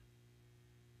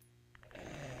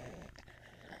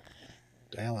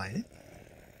do I align it?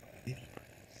 Maybe.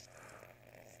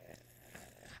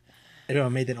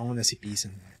 Everyone made their own SCPs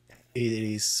and it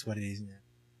is what it is now.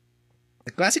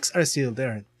 The classics are still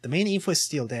there. The main info is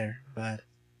still there, but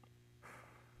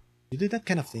you do that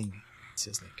kind of thing. It's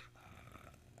just like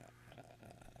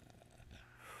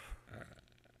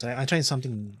so I'm trying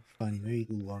something funny. Maybe it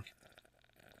will work.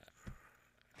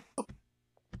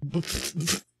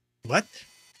 What?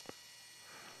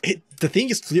 The thing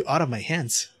just flew out of my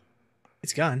hands.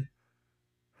 It's gone.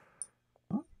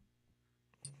 Huh?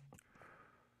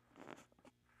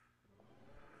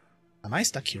 Am I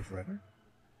stuck here forever?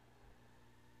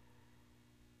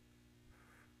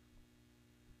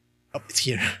 Oh, it's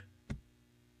here.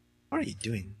 What are you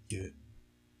doing, dude?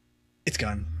 It's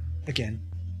gone. Again.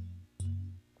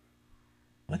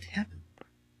 What happened?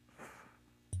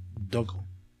 Doggo,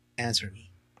 answer me.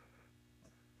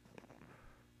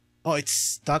 Oh, it's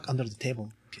stuck under the table.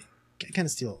 Okay. I can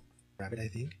still grab it, I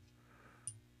think.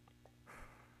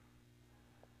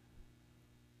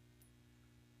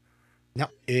 No,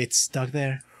 it's stuck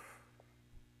there.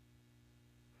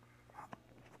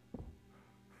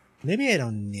 Maybe I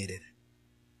don't need it.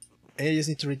 I just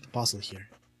need to read the puzzle here.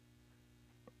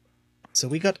 So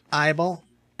we got eyeball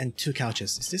and 2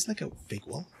 couches. Is this like a fake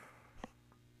wall?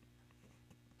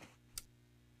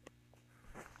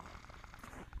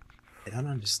 I don't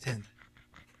understand.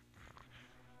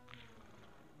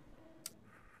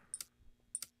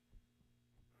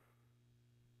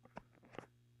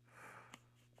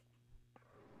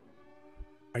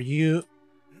 Are you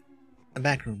a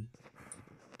back room?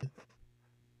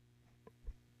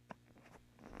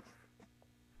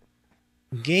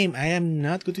 Game, I am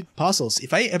not good with puzzles.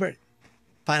 If I ever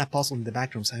find a puzzle in the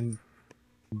Backrooms, I'm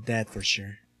dead for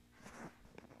sure.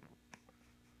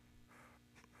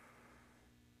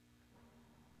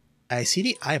 I see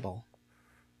the eyeball.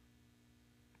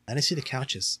 And I see the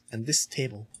couches and this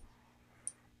table.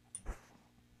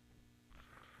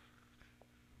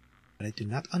 But I do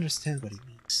not understand what it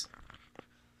means.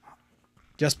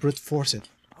 Just brute force it,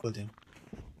 will do.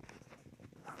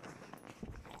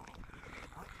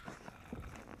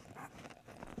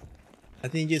 I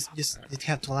think you just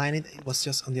have to align it. It was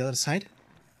just on the other side.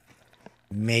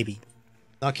 Maybe.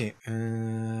 Okay.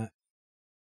 I'll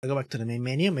go back to the main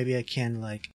menu. Maybe I can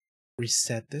like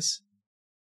reset this.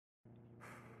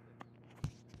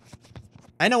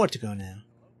 I know where to go now.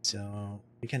 So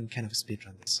We can kind of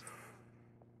speedrun this.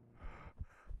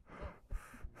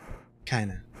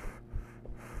 Kinda.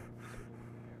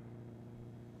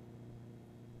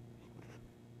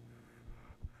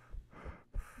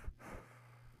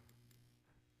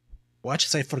 Watch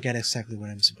as I forget exactly where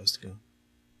I'm supposed to go.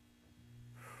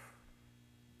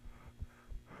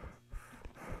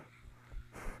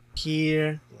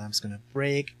 Here, the lamp's gonna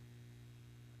break.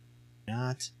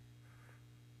 Not.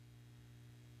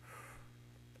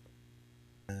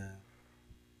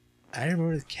 I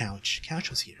remember the couch. Couch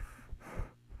was here.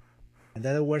 And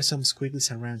there were some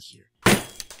squigglies around here.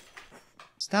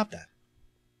 Stop that.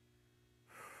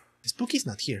 The spooky's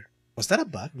not here. Was that a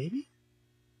bug, maybe?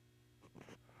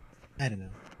 I don't know.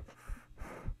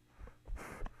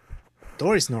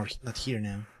 Door is not here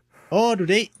now. Oh, do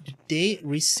they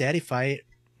reset if I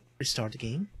restart the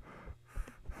game?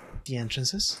 The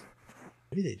entrances?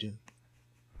 Maybe they do.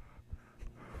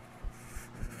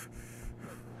 This is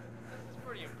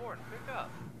pretty important. Pick up.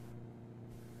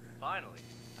 Finally,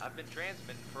 I've been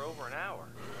transmitting for over an hour.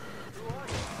 Who are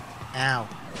you? Ow.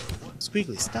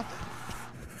 Squiggly, stop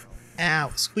that. Ow,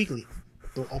 Squiggly.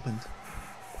 Door opened.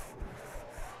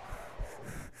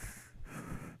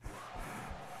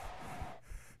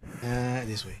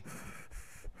 This way.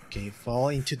 Okay, fall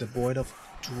into the void of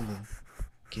Tulu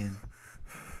again.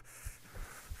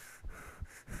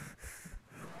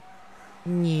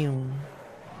 New.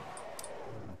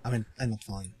 I'm not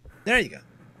falling. There you go.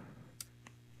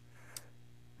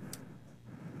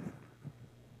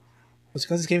 It's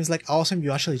because this game is like awesome,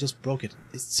 you actually just broke it.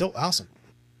 It's so awesome.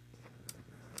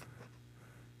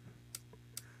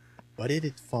 Why did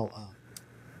it fall out?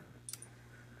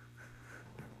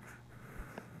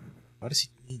 What does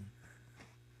it mean?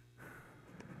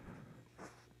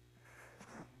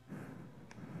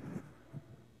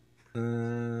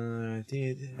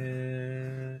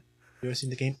 You're in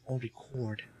the game on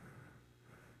record.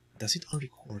 Does it on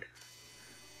record?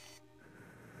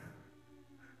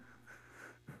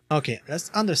 Okay,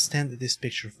 let's understand this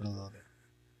picture for a little bit.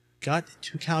 Got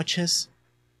 2 couches.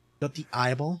 Got the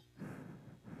eyeball.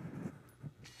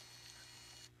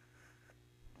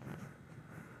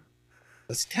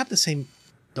 Does it have the same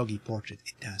doggy portrait?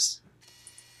 It does.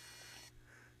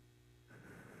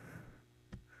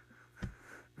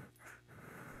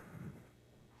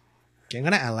 Okay, I'm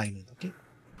gonna align it, okay?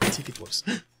 Let's see if it works.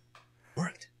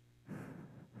 Worked.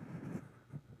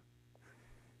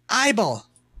 Eyeball!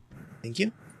 Thank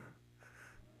you.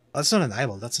 Oh, that's not an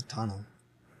eyeball, that's a tunnel.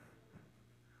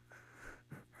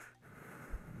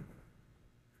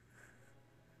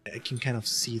 I can kind of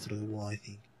see through the wall, I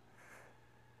think.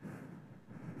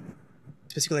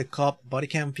 It's basically a cop body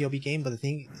cam POV game, but the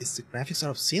thing is the graphics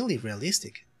are obscenely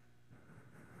realistic.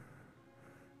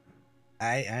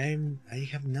 I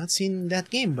have not seen that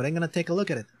game, but I'm gonna take a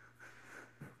look at it.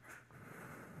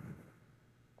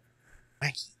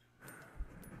 Wacky.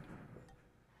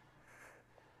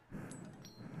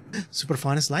 Super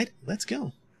fun slide? Let's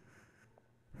go.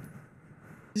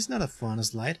 This is not a fun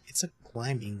slide, it's a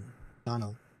climbing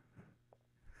tunnel.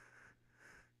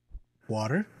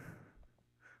 Water?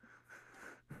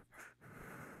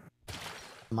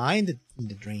 Am I in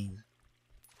the drain?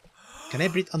 Can I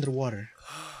breathe underwater?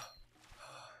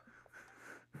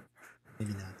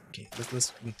 Maybe not. Okay,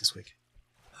 let's make this quick.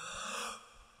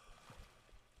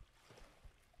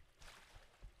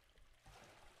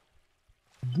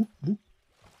 Boop, boop.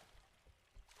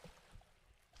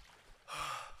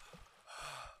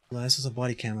 Well, this is a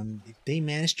body cam, and if they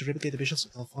manage to replicate the visuals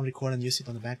of on record and use it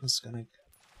on the background, it's gonna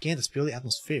again, that's purely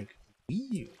atmospheric.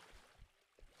 Ew.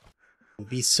 Would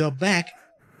be so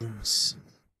Backrooms.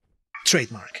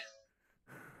 Trademark.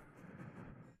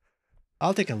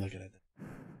 I'll take a look at it.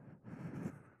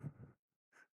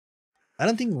 I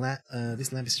don't think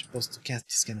this lamp is supposed to cast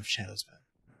this kind of shadows, but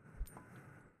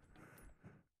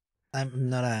I'm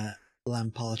not a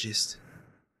lampologist.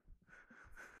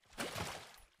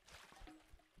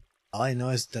 All I know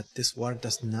is that this water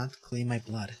does not clean my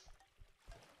blood.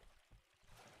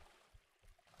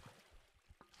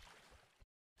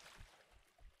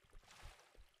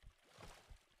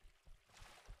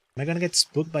 Am I gonna get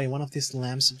spooked by one of these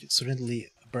lamps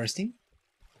suddenly bursting?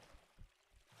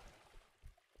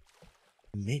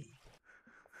 Maybe.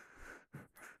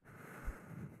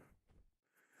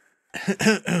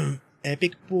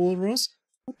 Epic pool rose?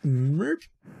 What merp?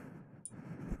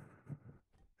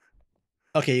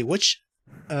 Okay, which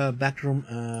backroom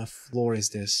floor is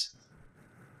this?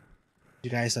 You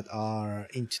guys that are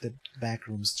into the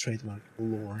backrooms trademark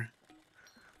lore.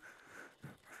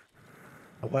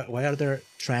 Why are there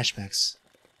trash bags?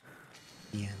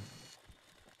 Yeah.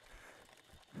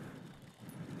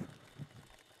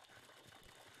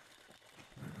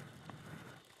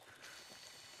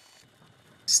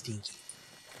 Stinky.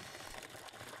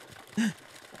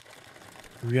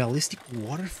 Realistic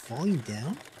water falling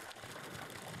down?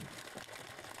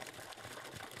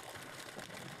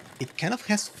 It kind of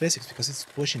has physics because it's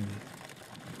pushing me.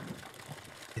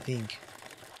 I think.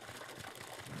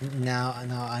 Now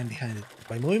I'm behind it.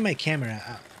 By moving my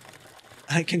camera,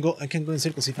 I can go in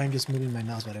circles if I'm just moving my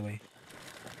mouse, by the way.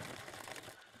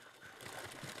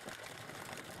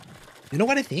 You know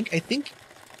what I think? I think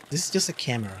this is just a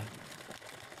camera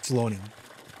floating.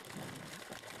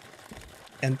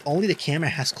 And only the camera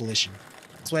has collision.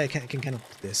 That's why I can kind of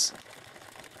do this.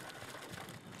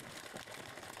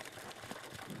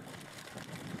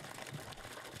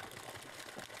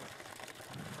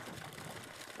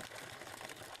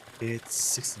 It's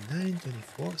 69,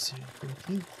 24,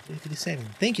 14, 37.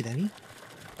 Thank you, Danny.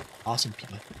 Awesome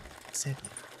people. Exactly.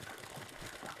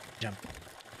 Jump.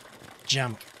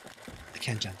 Jump. I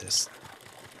can't jump this.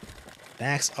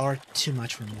 Backs are too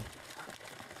much for me.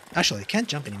 Actually, I can't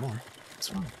jump anymore.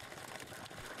 What's wrong?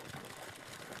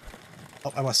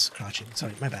 Oh, I was crouching.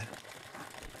 Sorry, my bad.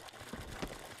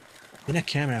 Being a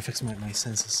camera affects my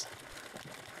senses.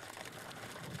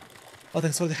 Oh,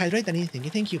 thanks for the hydrate, Danny.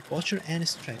 Thank you. Posture and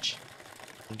stretch.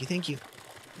 Thank you.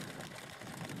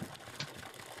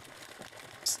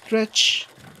 Stretch.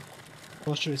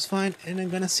 Posture is fine, and I'm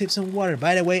gonna sip some water.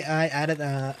 By the way, I added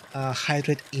a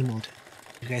hydrate emote.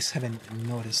 You guys haven't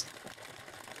noticed.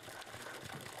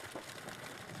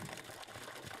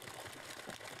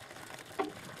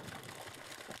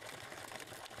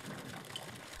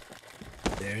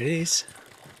 There it is.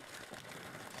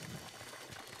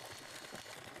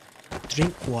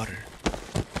 Drink water.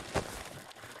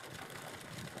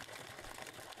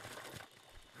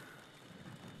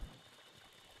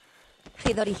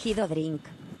 Jidori drink.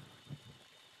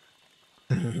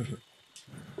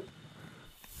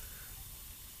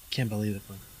 Can't believe it,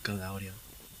 got audio.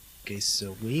 Okay,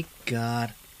 so we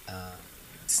got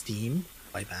Steam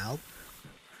by Valve.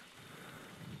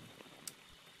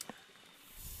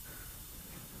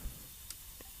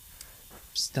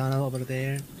 Stand over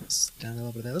there. Stand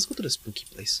over there. Let's go to the spooky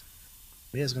place.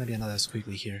 Maybe there's gonna be another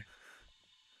Squiggly here.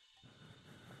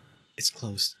 It's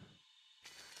closed.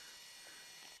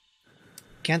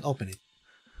 Can't open it.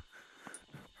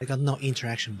 I got no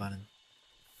interaction button.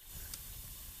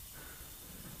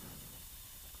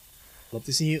 Love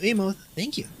to see you emote.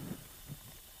 Thank you.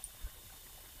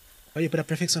 Why you put a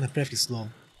prefix on a prefix, lol?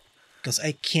 Because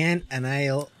I can and I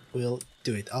will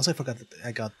do it. Also, I forgot that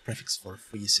I got prefix for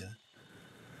free, so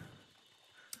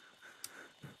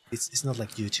it's not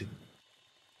like YouTube.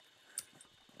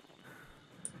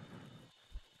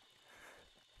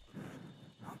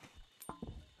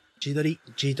 Jidori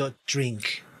Jido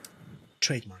drink.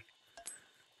 Trademark.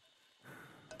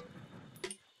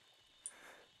 Can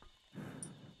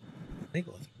I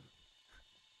go through?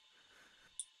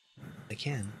 I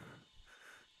can.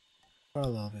 For a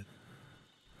little bit.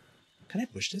 Can I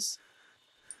push this?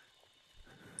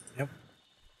 Yep.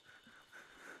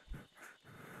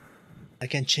 I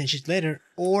can change it later,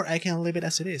 or I can leave it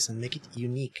as it is and make it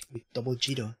unique with double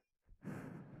Jido.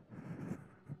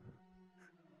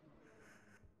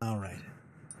 Alright.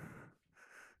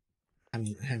 I'm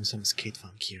having some skate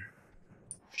funk here.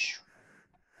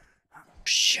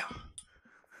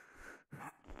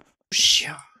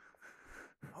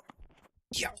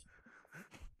 Yeah.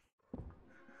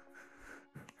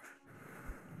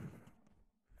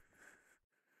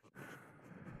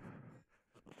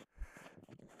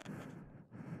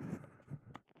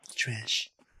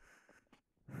 Trash.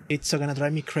 It's so gonna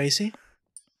drive me crazy.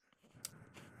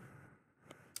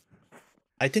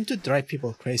 I tend to drive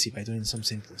people crazy by doing some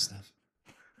simple stuff.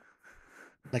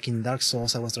 Like in Dark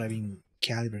Souls, I was driving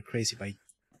Caliber crazy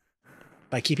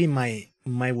by keeping my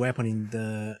weapon in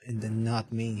the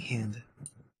not main hand.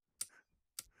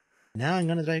 Now I'm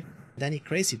gonna drive Danny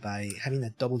crazy by having a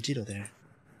double Jito there.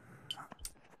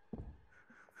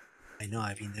 I know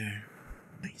I've been there.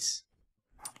 Nice.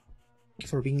 Thank you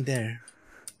for being there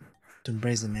to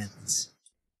embrace the madness.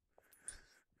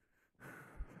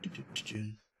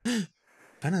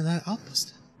 Found another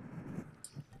outpost.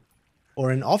 Or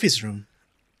an office room.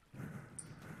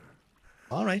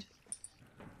 Alright.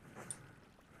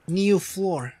 New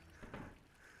floor.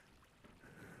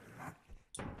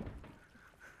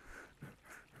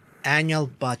 Annual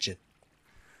budget.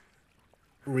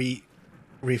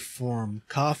 Reform.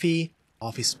 Coffee.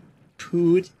 Office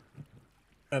food.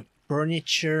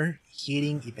 Furniture.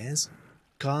 Heating. Events.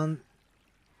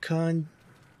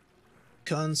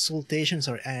 Consultation.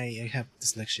 Sorry, I have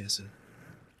dyslexia, so.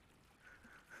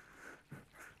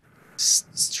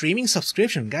 Streaming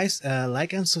subscription, guys.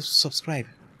 Like and subscribe.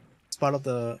 It's part of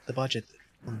the budget.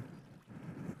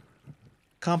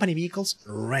 Company vehicles,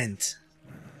 rent.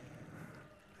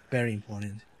 Very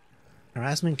important.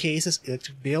 Harassment cases,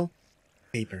 electric bill,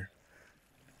 paper.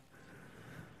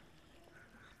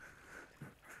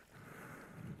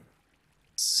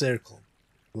 Circle.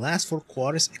 Last 4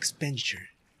 quarters expenditure.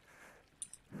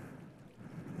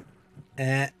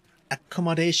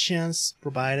 Accommodations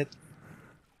provided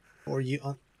for you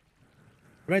on.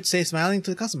 Red says smiling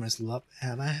to the customers. Love,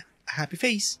 have a happy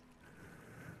face.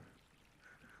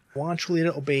 1 true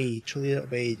leader obey. True leader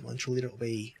obeyed. 1 true leader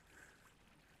obey.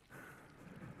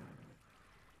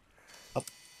 Oh,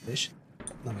 fish.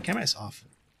 No, my camera is off.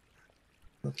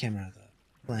 Not camera, the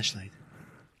flashlight.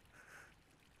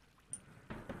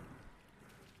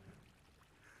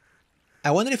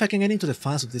 I wonder if I can get into the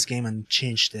files of this game and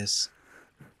change this.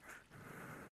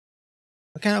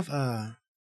 What kind of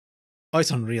oh,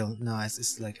 it's Unreal. No,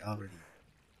 it's like already.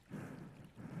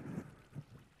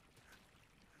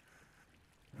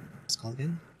 What's it called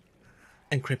again?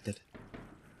 Encrypted.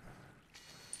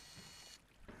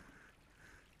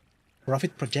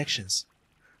 Profit projections.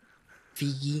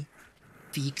 Figgy,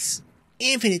 Feeks,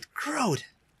 infinite growth.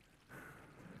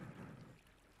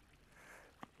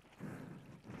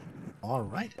 All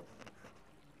right.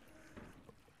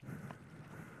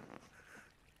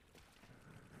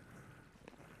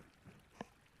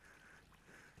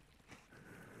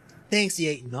 Thanks,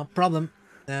 EA. No problem.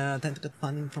 Time to get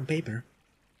funding from paper.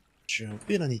 Sure,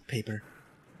 we don't need paper.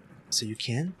 So you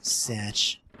can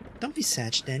Satch. Don't be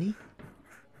Satch, Danny.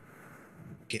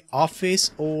 Okay,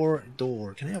 office or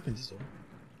door. Can I open this door?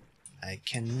 I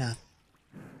cannot.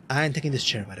 I'm taking this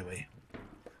chair, by the way.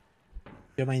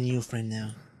 You're my new friend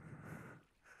now.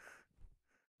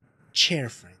 Chair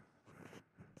friend.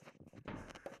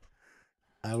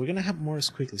 We're gonna have more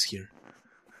squigglies here.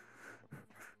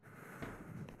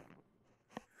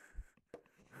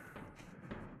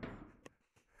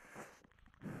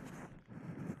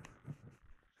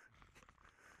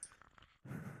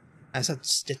 I said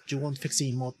that you won't fix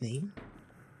the emote name.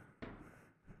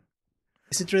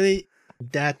 Is it really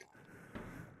that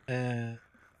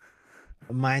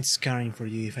mind scarring for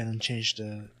you if I don't change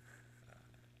the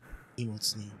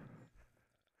emote's name?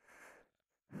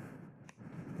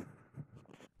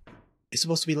 It's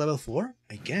supposed to be level 4,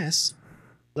 I guess.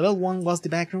 Level 1 was the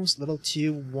backrooms, level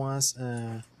 2 was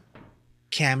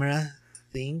camera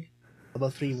thing, level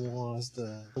 3 was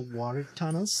the water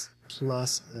tunnels,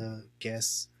 plus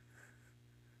guess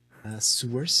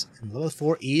sewers, and level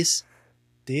 4 is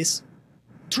this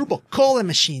turbo cola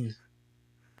machine.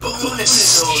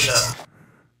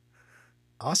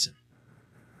 Awesome.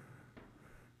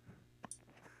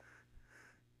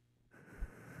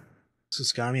 So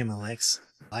scar me on my legs.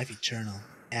 Life eternal.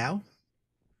 Ow.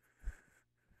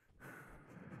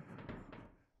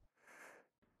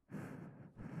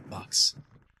 Box.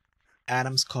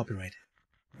 Adam's copyright.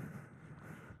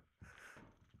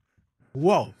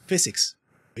 Whoa, physics.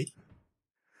 Wait.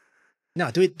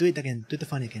 No, do it again. Do the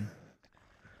funny again.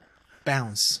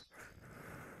 Bounce.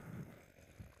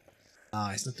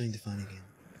 Ah, it's not doing the funny again.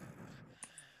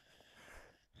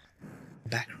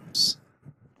 Backrooms.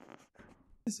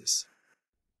 What is this?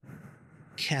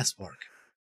 Cast work.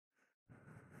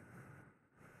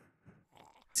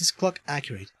 Is this clock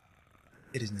accurate?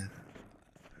 It is not.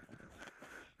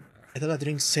 I thought a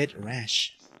drink said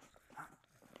rash.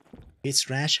 It's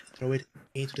rash, throw it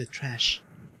into the trash.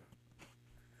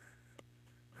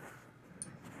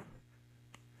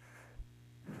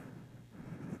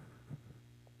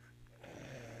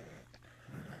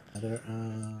 Another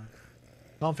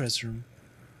conference room.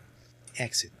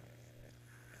 Exit.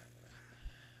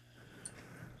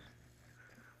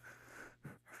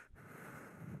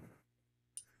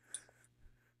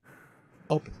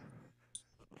 Open.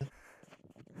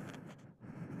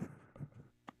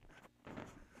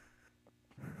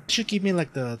 Should give me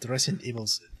like the Resident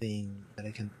Evil's thing that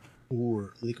I can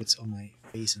pour liquids on my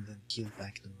face and then heal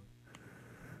back them.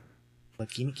 But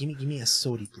give me a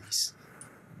soda, please.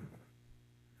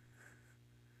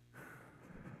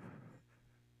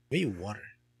 Where water?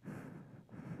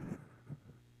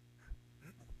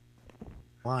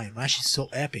 Why? Why is she so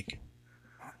epic?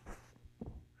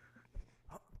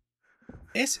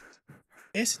 Is it?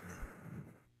 Is it?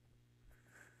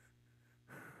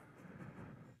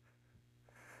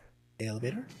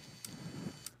 Elevator?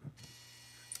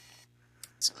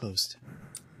 It's closed.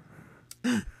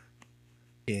 Okay,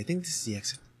 I think this is the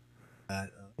exit.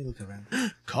 Let me look around.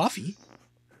 Coffee?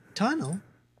 Tunnel?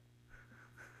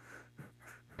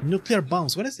 Nuclear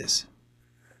bombs, what is this?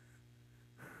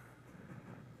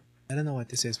 I don't know what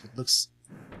this is, but it looks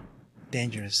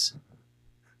dangerous.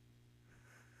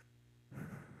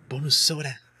 bonus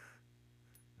soda.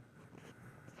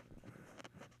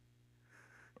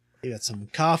 You got some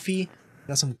coffee.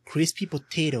 Got some crispy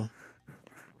potato.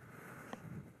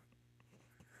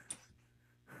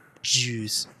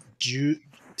 Juice.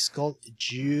 It's called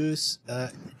juice.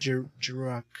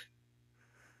 Jurak.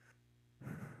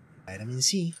 Vitamin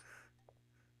C.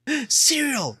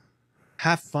 Cereal!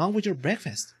 Have fun with your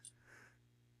breakfast.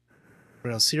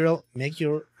 Real cereal, make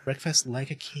your breakfast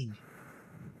like a king.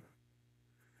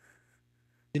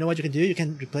 You know what you can do? You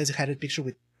can replace the hidden picture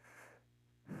with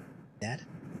that.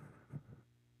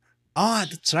 Ah,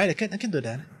 that's right. I can do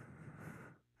that.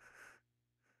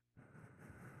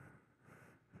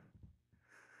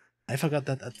 I forgot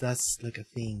that that's like a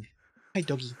thing. Hi,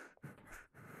 doggy.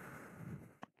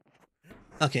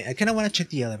 Okay, I kind of want to check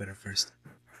the elevator first.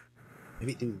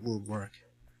 Maybe it will work.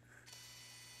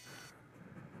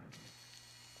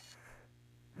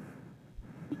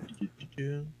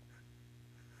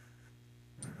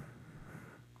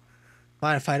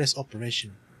 Firefighters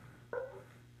operation.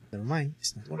 Never mind,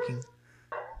 it's not working.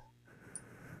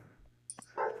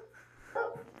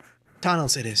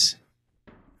 Tunnels it is.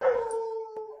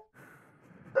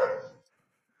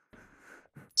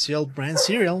 Cereal brand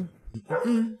cereal.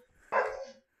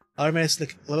 Armor is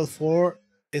like level 4.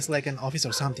 It's like an office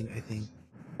or something, I think.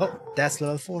 Oh, that's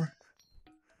level 4.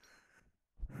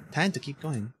 Time to keep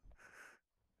going.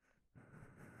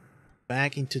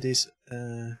 Back into this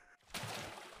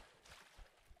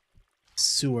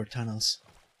sewer tunnels.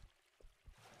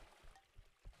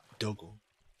 Doggo.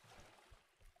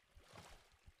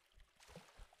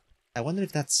 I wonder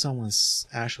if that's someone's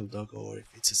actual doggo or if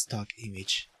it's a stock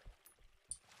image.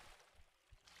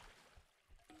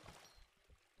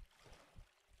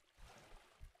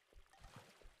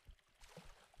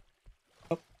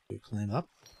 Oh, we climb up.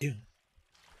 Ew.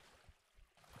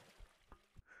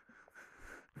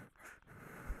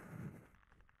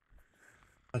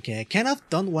 Okay, I kind of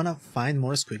don't want to find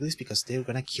more squigglies because they're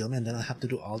gonna kill me and then I'll have to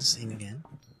do all this thing again.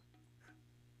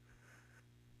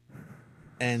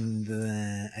 And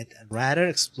I'd rather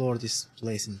explore this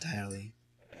place entirely.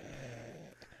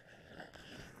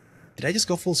 Did I just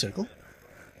go full circle?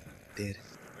 Did.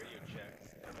 Radio check.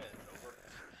 Come in, over.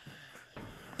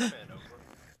 Come in,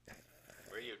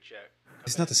 over. Radio check.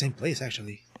 It's not the same place,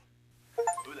 actually.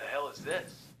 Who the hell is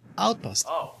this? Outpost.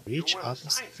 Oh, Reach you're one of the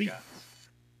Outpost science 3. guys.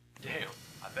 Damn,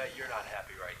 I bet you're not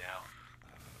happy right now.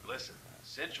 Listen,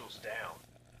 Central's down.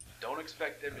 Don't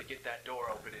expect them to get that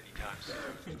door open anytime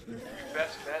soon. Your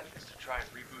best bet is to try and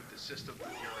reboot the system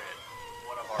from your end.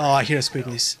 One of our Oh, I hear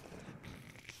squigglies.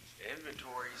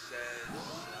 Inventory says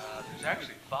there's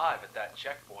actually 5 at that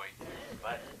checkpoint,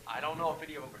 but I don't know if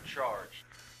any of them are charged.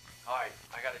 Alright,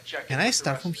 I gotta check. Can in I with the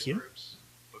start rest from of the here? groups.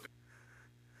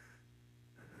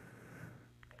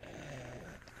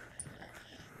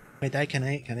 Wait, can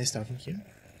I start from here?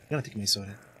 I'm gonna take my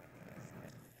soda.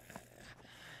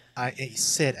 I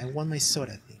said I want my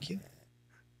soda, thank you.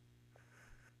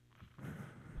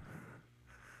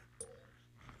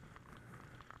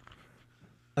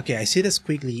 Okay, I see the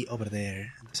squiggly over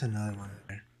there. There's another one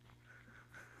there.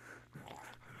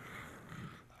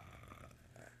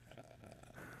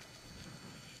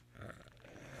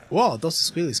 Whoa, those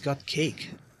squigglies got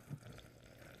cake.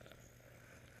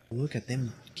 Look at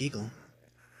them giggle.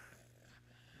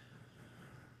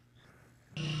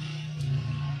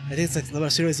 I think it's like level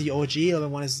 0 is the OG, level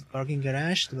 1 is parking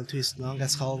garage, level 2 is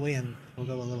longest hallway, and we'll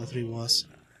go what level 3 was.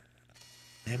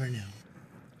 Never know.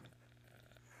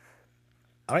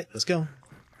 Alright, let's go.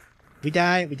 We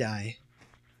die.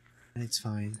 And it's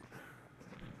fine.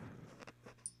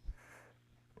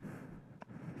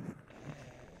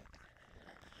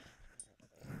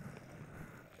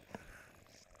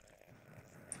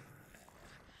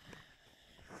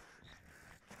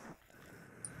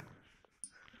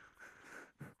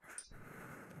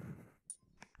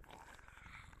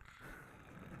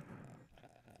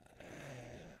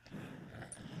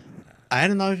 I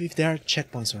don't know if there are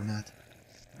checkpoints or not.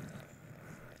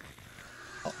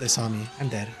 Oh, they saw me. I'm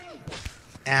dead.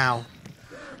 Ow.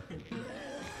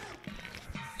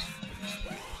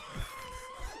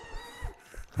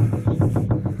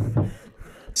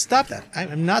 Stop that.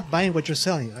 I'm not buying what you're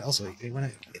selling. Also, I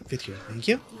want to fit here. Thank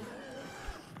you.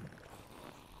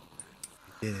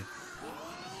 Did it.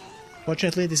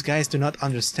 Fortunately, these guys do not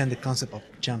understand the concept of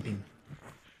jumping.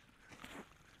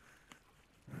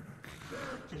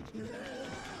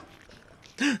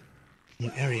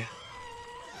 New area.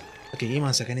 Okay, give me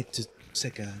 1 second. I need to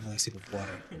take another sip of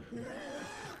water.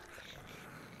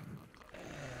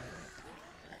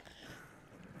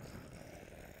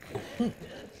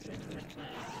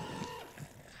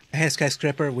 I had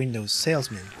skyscraper windows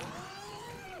salesman.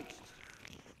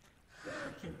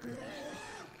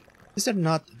 These are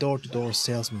not door-to-door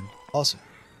salesmen. Also,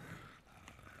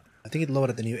 I think it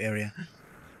loaded the new area.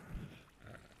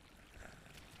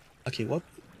 Okay,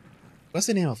 what's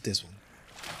the name of this one?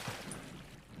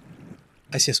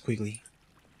 I see a squiggly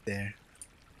there.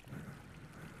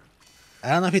 I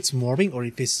don't know if it's morbing or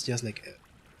if it's just like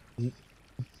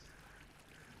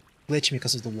glitching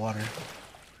because of the water.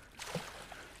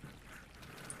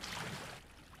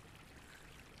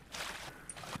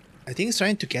 I think it's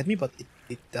trying to get me, but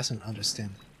it doesn't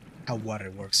understand how water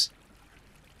works.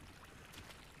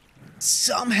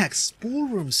 Some hacks, pool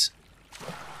rooms,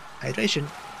 hydration.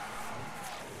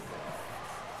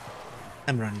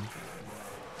 I'm running.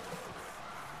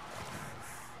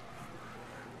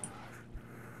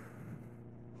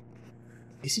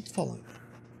 Is it following me?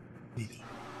 Maybe.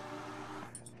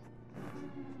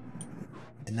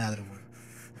 Another one.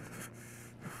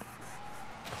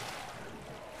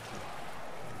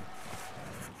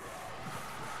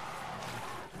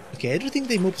 Okay, I do think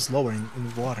they move slower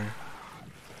in water.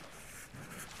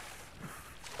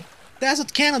 That's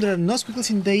not canon, there are no squiggles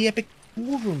in the epic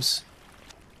pool rooms.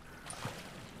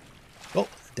 Oh,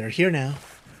 they're here now.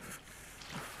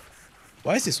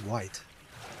 Why is this white?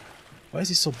 Why is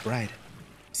this so bright?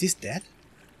 Is this dead?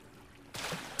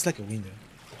 It's like a window.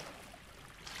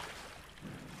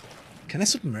 Can I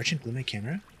submerge and include my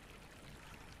camera?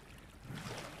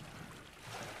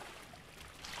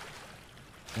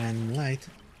 And light.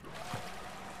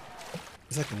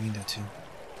 It's like a window too.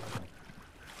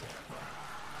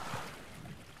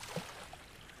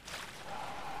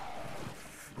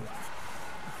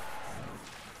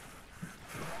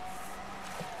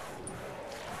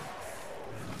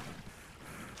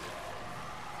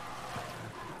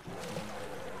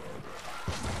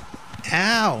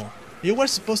 Ow! You were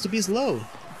supposed to be slow.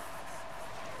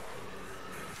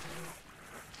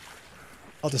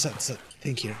 Oh, there's a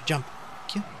thing here. Jump.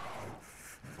 Okay.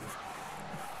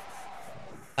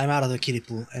 I'm out of the kiddie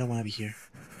pool. I don't want to be here.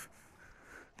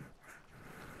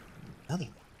 Another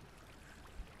one.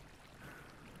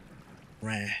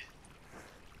 Right.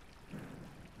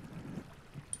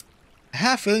 I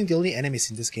have a feeling the only enemies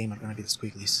in this game are gonna be the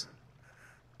squigglies.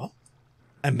 Oh,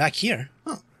 I'm back here.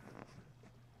 Huh.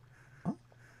 Huh?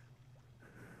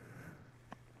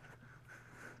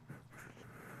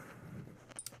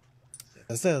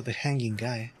 That's the hanging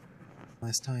guy.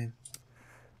 Last time.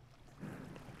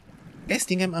 You guys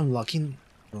think I'm unlocking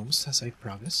rooms as I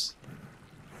progress?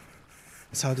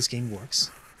 That's how this game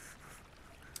works.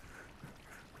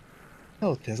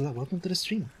 Oh, Tesla, welcome to the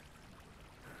stream.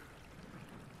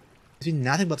 It's been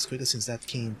nothing but squiggles since that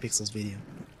King Pixels video.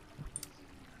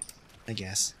 I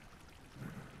guess.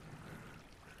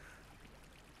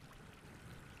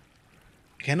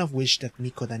 I kind of wish that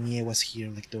Miko Danie was here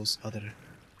like those other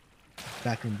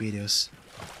backroom videos.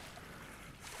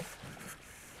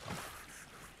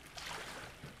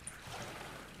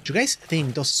 Do you guys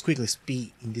think those squiggles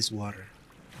be in this water?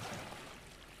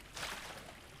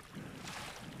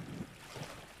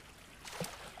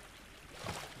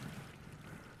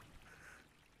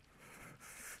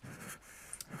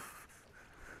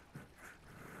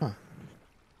 Huh.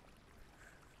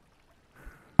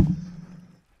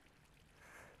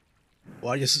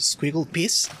 What, just a squiggle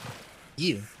piece?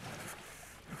 You.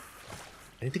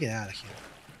 I need to get out of here.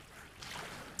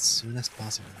 As soon as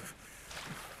possible.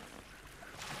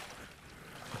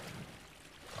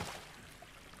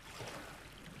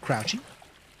 Crouching.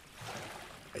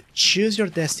 Choose your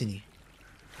destiny.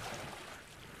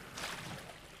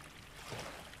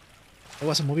 There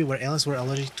was a movie where aliens were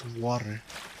allergic to water.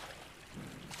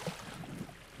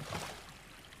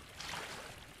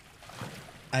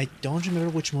 I don't remember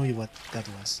which movie that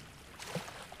was.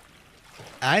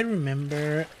 I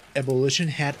remember Evolution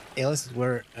had aliens that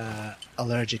were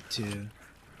allergic to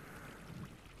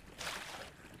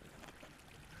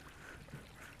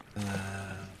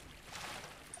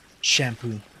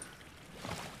shampoo.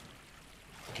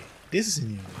 Okay, this is a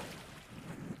new one.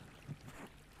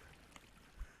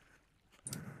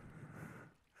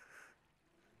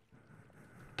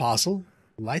 Puzzle?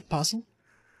 Light puzzle?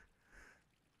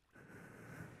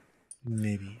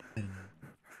 Maybe. I don't know.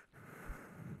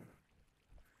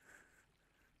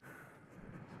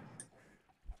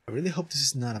 I really hope this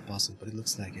is not a puzzle, but it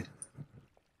looks like it.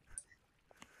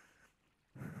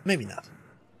 Maybe not.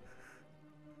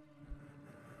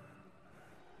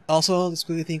 Also, the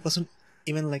Squiggly thing wasn't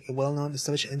even like a well-known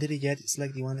established entity yet. It's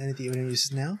like the one entity everyone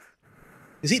uses now.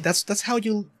 You see, that's how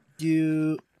you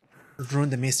ruin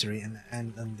the mystery and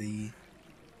the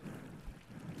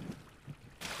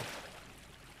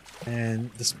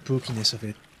spookiness of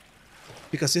it,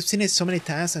 because you've seen it so many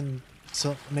times and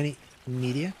so many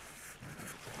media.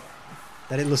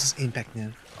 that it loses impact now.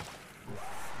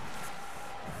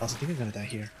 Also, I think I'm gonna die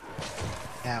here.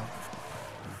 Ow.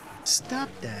 Stop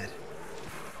that.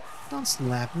 Don't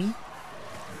slap me.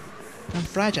 I'm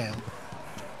fragile.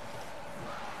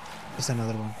 There's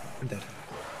another one. I'm dead.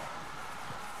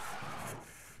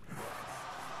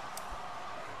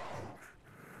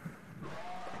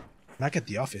 Back at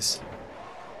the office.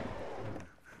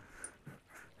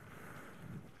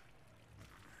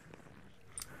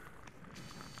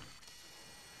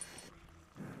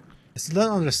 I still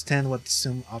don't understand what the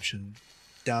zoom option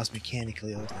does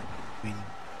mechanically all the time. Waiting.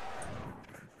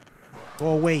 Go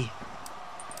away.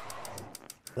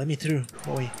 Let me through.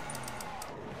 Go away.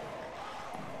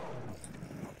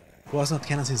 It was not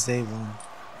canon since day one.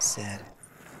 Sad.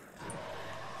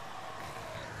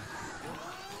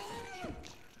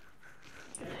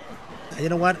 You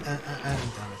know what? I'm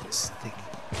done with this. Take me.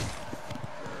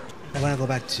 I want to go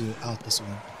back to Outpost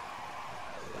 1.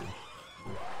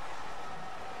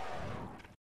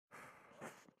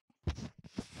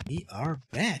 We are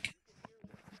back.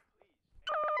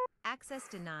 Access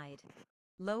denied.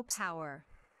 Low power.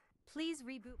 Please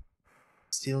reboot.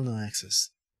 Still no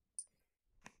access.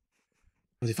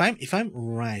 But if I'm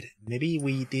right, maybe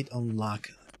we did unlock.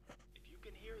 If you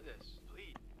can hear this,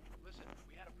 please listen.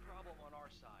 We had a problem on our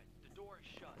side. The door is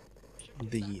shut.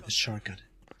 The shortcut.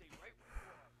 Stay right where you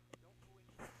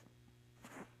are.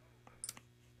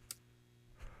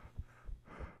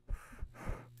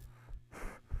 Don't go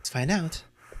in. Let's find out.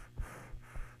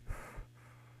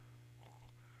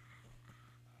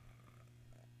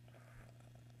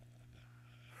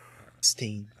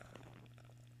 Stain.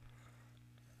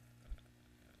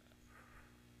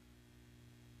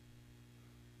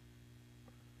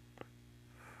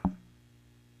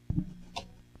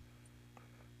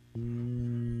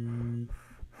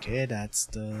 Okay, that's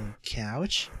the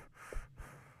couch.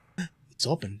 It's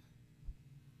open.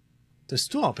 There's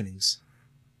two openings.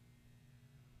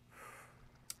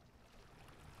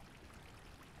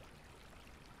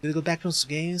 The good Backrooms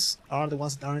games are the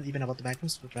ones that aren't even about the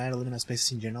Backrooms, but rather liminal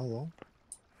spaces in general. Though.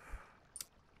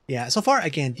 Yeah, so far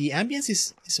again, the ambience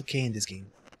is okay in this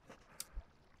game.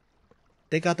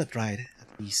 They got that right,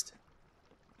 at least.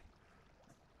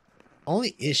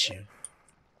 Only issue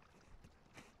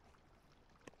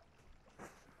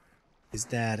is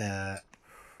that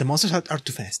the monsters are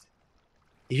too fast.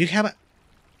 If you have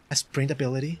a sprint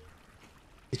ability,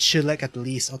 it should like at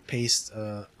least outpace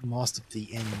most of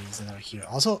the enemies that are here.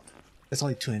 Also, there's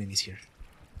only 2 enemies here.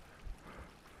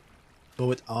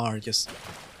 Both are just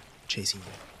chasing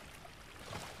you.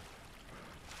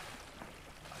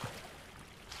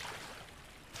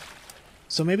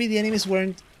 So maybe the enemies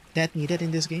weren't that needed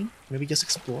in this game. Maybe just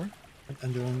explore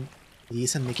on your own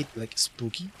lease and make it like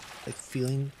spooky, like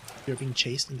feeling you're being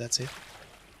chased, and that's it.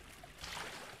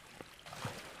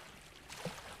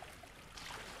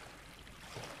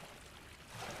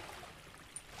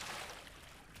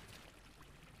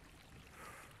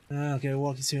 Okay,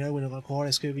 walking through that with a car,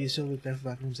 it's gonna be still with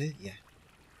Backrooms. Yeah,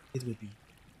 it would be.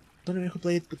 Don't remember who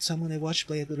played, but someone I watched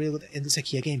play it really good in the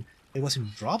Sekia game. It was in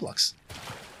Roblox.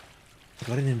 I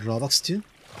got it in Roblox too.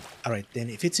 Alright, then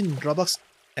if it's in Roblox,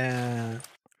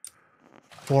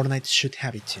 Fortnite should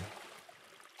have it too.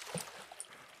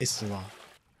 It's the law.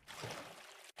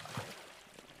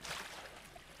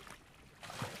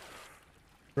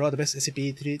 Bro, the best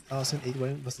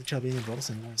SCP-3008 was the child being in Roblox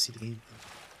and I want to see the game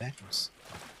in Backrooms.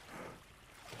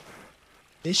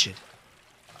 They should.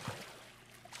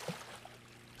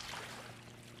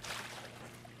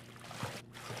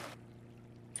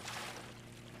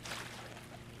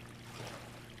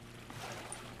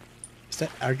 Is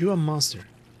that, are you a monster?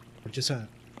 Or just a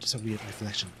weird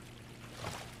reflection?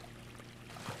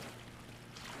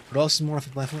 Roblox is more of a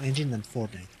platform engine than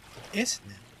Fortnite. Is it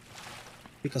now?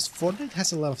 Because Fortnite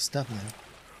has a lot of stuff now.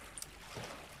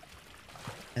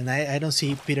 And I don't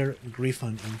see Peter Griffin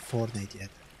in Fortnite yet.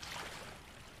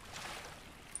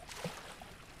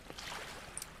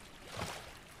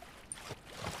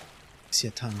 I see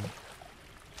a tunnel.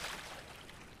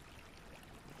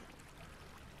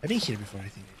 I've been here before, I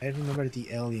think. I remember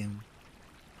the alien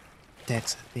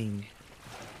text thing.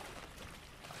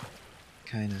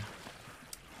 Kinda.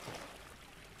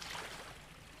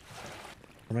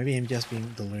 Or maybe I'm just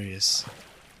being delirious.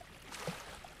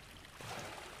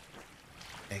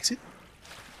 Exit?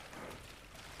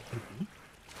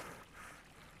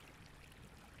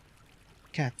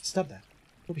 Cat, stop that.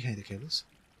 Go behind the cables.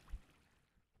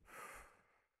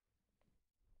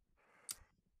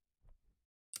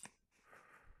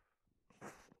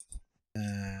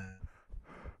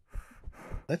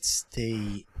 Let's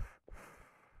stay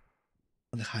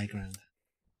on the high ground.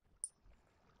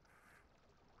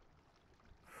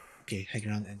 Okay, high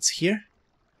ground ends here.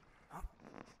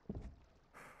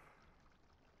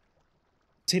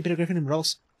 Same Peter Griffin and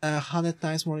Rose 100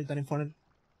 times more than in Fortnite,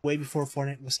 way before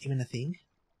Fortnite was even a thing.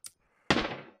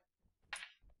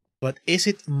 But is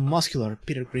it muscular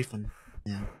Peter Griffin?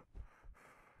 Yeah.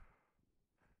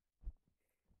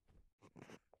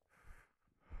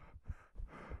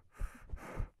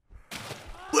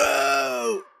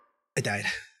 Whoa! I died.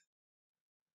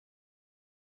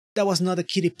 That was not a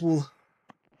kiddie pool.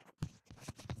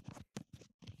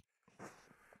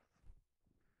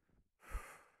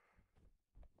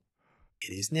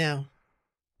 It is now.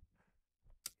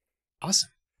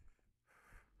 Awesome.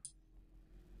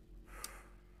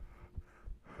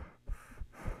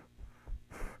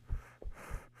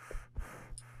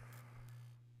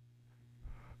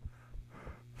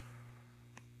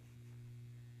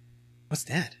 What's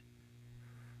that?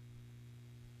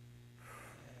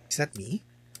 Is that me?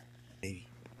 Maybe.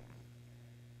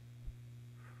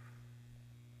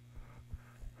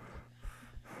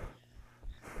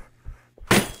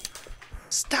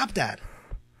 Stop that!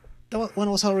 That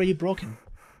one was already broken.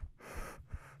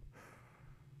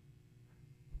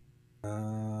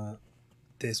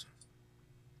 This.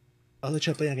 I'll let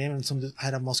you play a game and some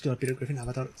had a muscular Peter Griffin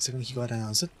avatar the second he got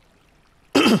announced.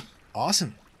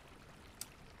 Awesome.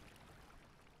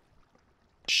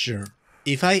 Sure.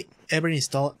 If I ever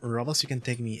install Roblox, you can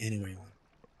take me anywhere you want.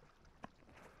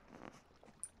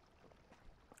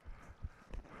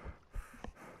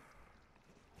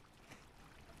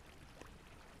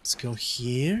 Let's go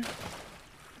here.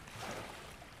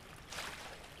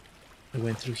 I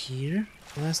went through here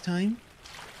last time.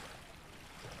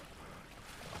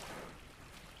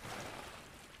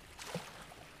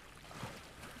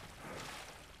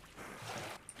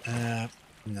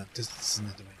 No, this is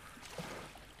not the way.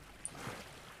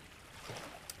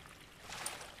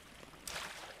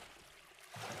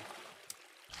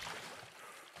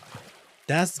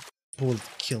 That will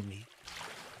kill me.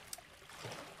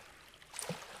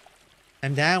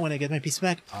 I'm down when I get my piece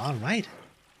back. Alright.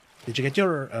 Did you get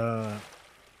your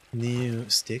new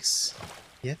sticks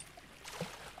yet?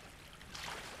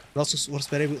 It also works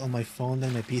better on my phone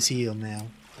than my PC now.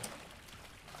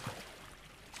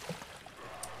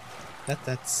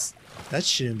 That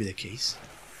shouldn't be the case.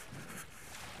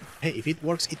 Hey, if it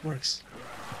works, it works.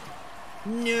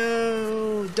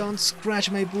 No! Don't scratch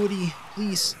my booty,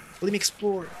 please. Let me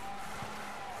explore.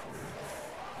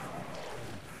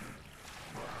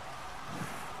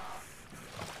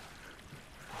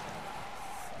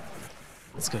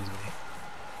 Let's go this way.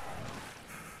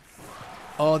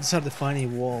 Oh, these are the funny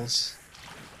walls.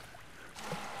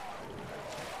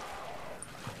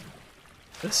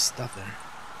 There's stuff there.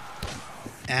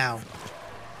 Ow.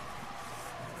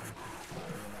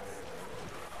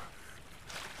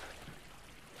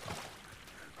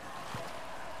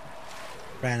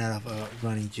 Ran out of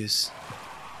running juice.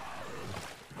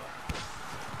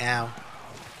 Ow.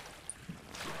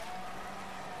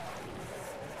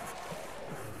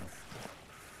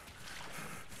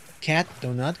 Cat,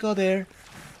 do not go there.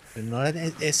 You're not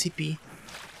an SCP.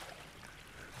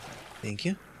 Thank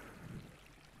you.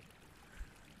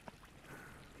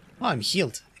 Oh, I'm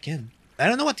healed again. I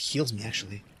don't know what heals me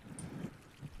actually.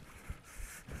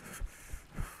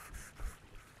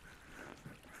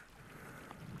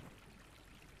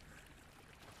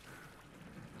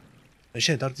 I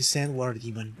should adopt the Sand Water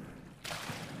Demon.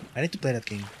 I need to play that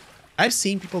game. I've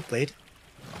seen people play it,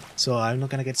 so I'm not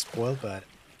gonna get spoiled, but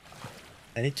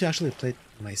I need to actually play it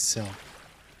myself.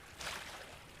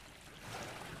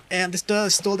 And this I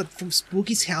stole that from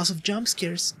Spooky's House of Jump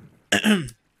Scares.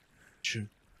 True.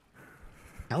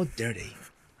 How dare they?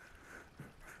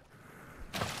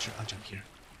 Sure, I'll jump here.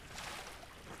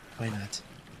 Why not?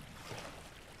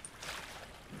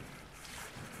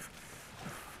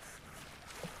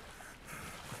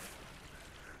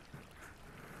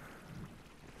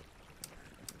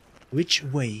 Which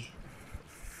way?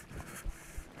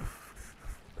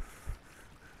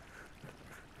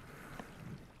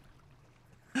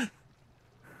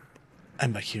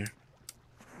 I'm back here,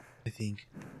 I think.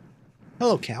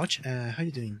 Hello, couch. How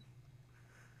you doing?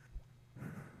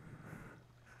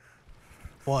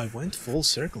 Oh, I went full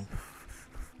circle.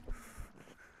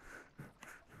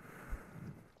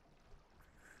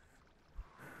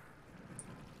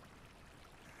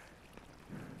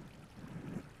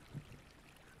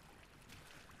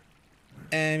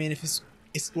 I mean, if it's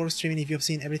worth streaming if you've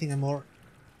seen everything and more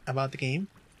about the game.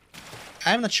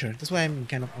 I'm not sure. That's why I'm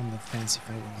kind of on the fence if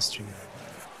I want to stream it.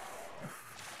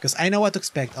 Because I know what to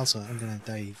expect. Also, I'm gonna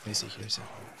die if I stay here. So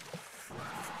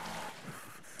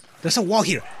there's a wall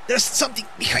here. There's something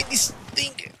behind this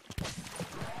thing.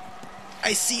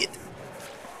 I see it.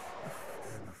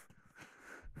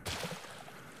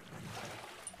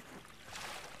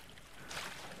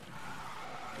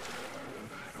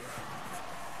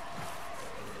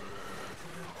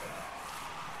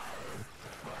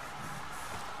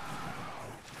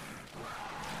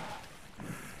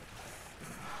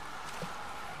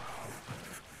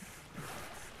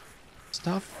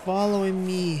 Stop following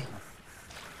me.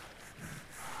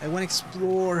 I want to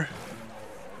explore.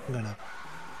 I'm going up.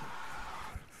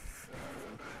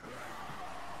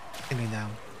 I'm going down.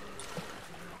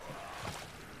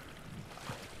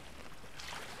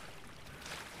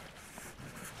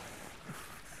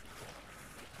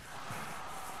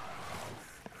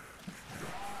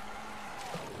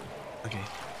 Okay,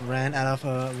 ran out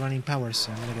of running power,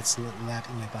 so I'm gonna get slapped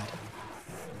in my butt.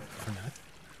 Or not.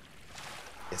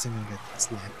 Yes, I'm gonna get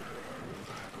slapped.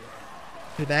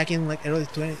 Back in like early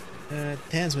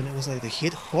 2010s when it was like the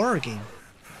hit horror game.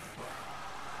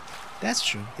 That's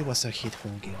true, it was a hit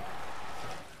horror game.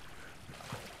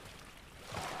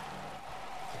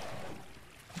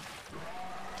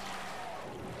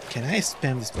 Can I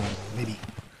spam this button? Maybe.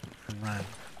 Run.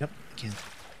 Nope, I can't.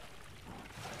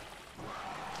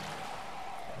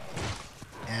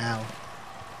 Ow.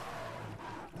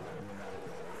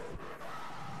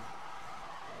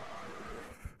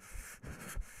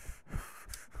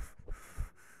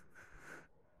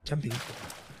 Jumping.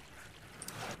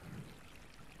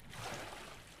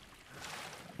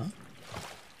 Huh?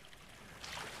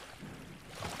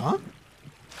 Huh?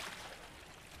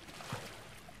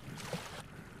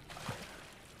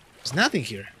 There's nothing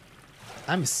here.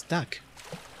 I'm stuck.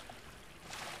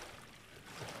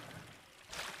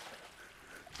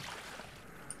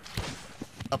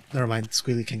 Oh, never mind.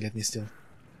 Squiggly can get me still.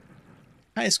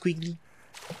 Hi, Squiggly.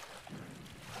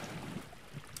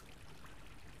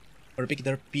 Or pick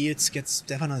their beards, get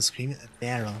Stefan on screaming at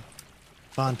barrel.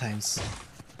 Fun times.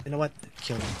 You know what?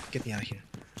 Kill me. Get me out of here.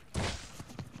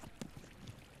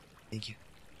 Thank you.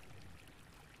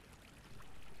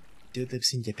 Dude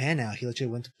lives in Japan now. He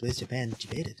literally went to place Japan.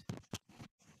 Debated.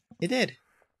 He did.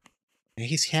 And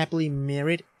he's happily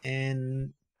married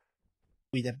and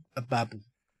with a babu.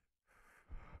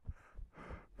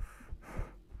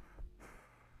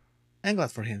 I'm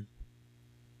glad for him.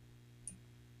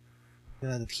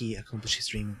 Glad that he accomplished his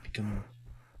dream of becoming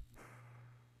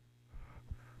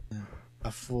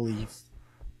a fully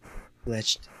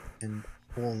fledged and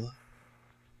whole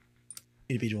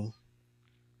individual.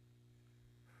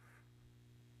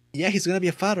 Yeah, he's gonna be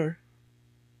a father.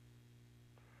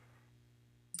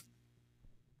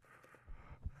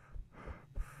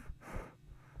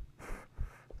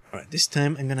 Alright, this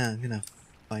time I'm gonna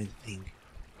find the thing.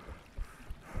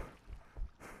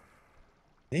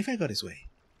 And if I got his way,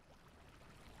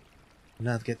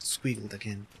 not get squiggled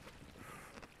again.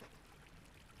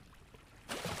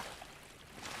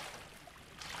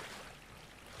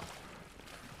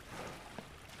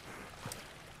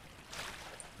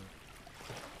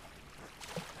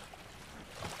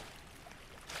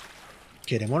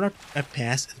 Okay, the more I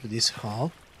pass through this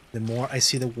hall, the more I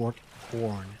see the word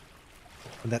born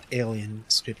on that alien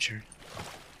scripture.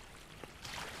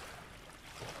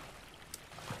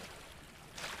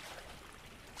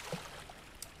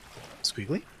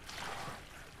 Squiggly?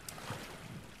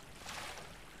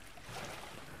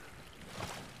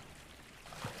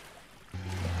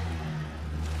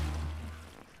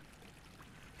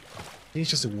 It's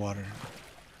just the water.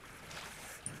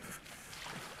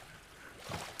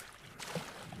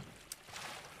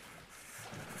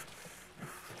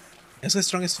 It's the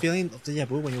strongest feeling of deja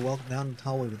vu when you walk down the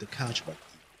hallway with the couch, but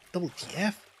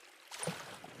WTF?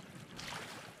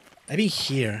 I've been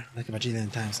here like a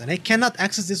bajillion times, and I cannot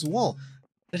access this wall.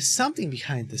 There's something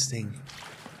behind this thing.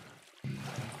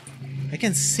 I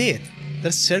can see it.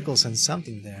 There's circles and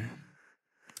something there.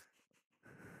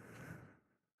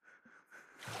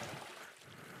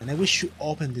 And I wish you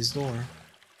open this door.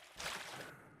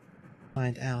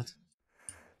 Find out.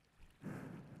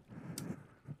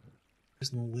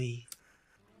 There's no way.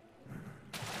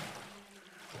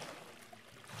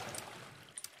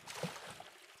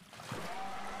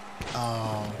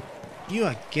 Oh, you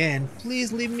again.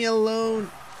 Please leave me alone.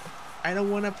 I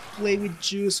don't want to play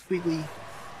with you, Squiggly.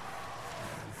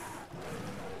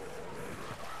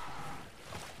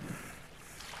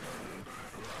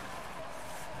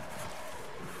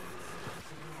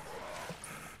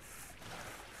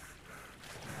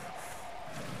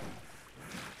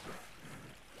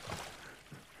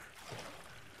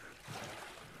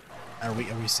 Are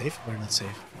we safe? We're not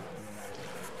safe.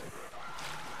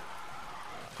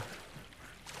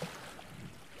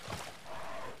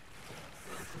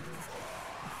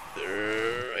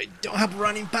 I don't have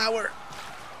running power.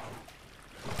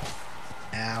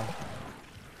 Ow.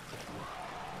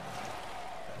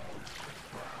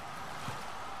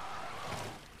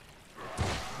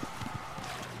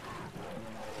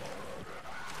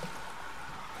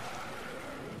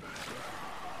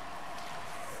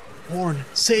 Horn,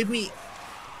 save me!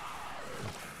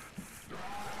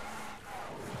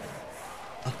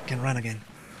 run again.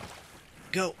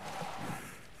 Go!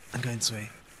 I'm going this way.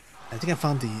 I think I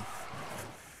found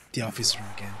the office room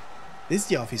again. This is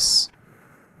the office.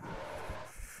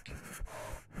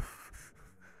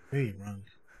 Very wrong.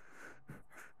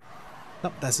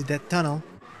 Nope, that's that tunnel.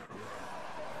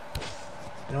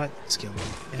 You know what? Let's kill me.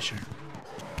 Yeah, sure.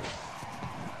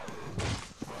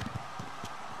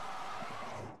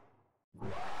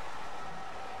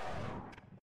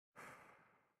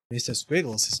 Mr.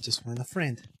 Squiggles is just one a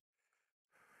friend.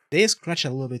 They scratch a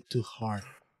little bit too hard.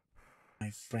 My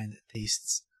friend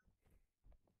tastes.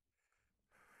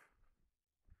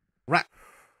 Right.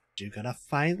 You gotta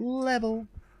find level.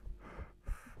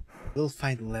 We'll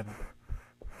find level.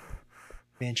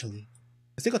 Eventually.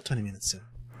 I still got 20 minutes, so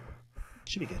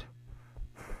should be good.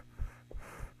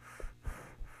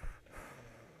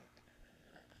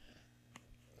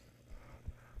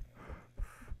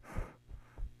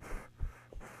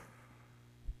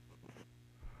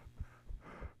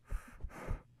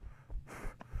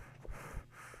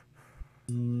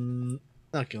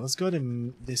 Okay, let's go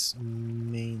to this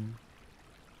main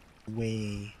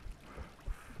way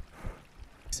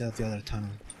instead of the other tunnel.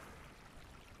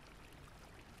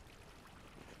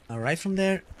 Alright, from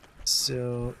there,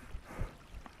 so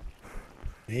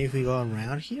maybe if we go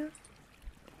around here?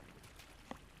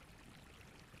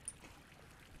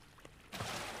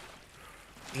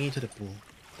 Into the pool.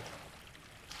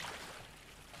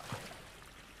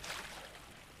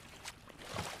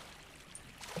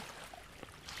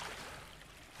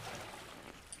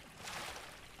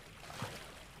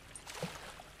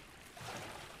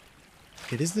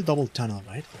 Okay, this is the double tunnel,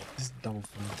 right? This is the double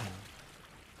front tunnel.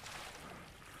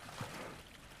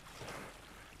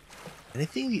 And I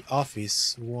think the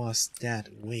office was that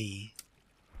way.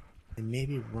 I may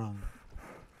be wrong.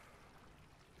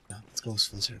 No, let's go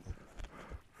full circle.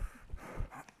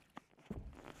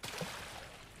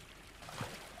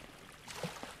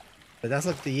 But that's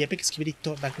like the epic Squiggly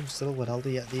Backrooms tunnel where all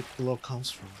the below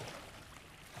comes from.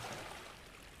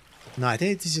 No, I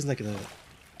think this is like the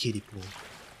kiddie pool.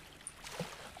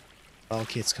 All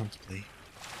kids come to play.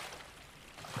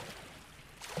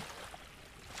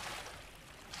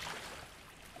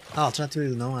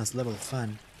 Alternatively known as level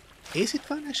fun. Is it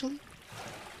fun actually?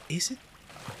 Is it?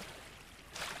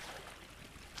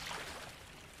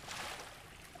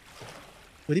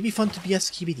 Would it be fun to be a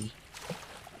Skibidi?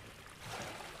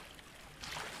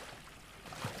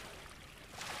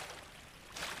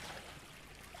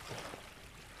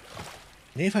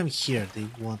 Maybe if I'm here, they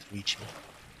won't reach me.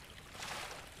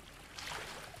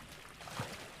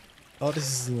 Oh, this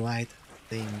is light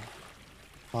thing.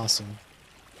 Awesome.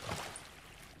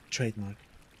 Trademark.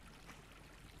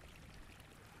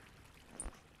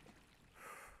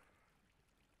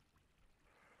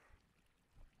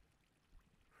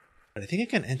 But I think I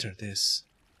can enter this.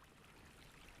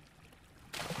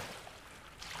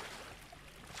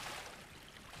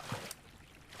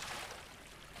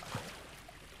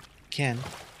 Can.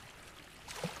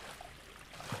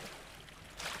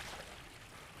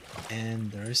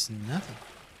 And there's nothing.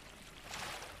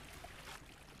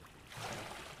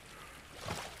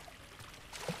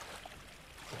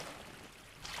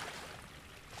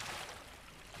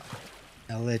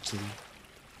 Allegedly.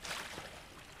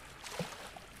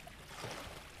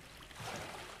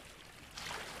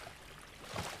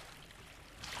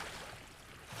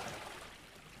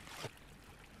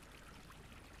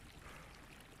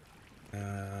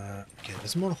 Okay,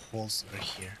 there's more holes over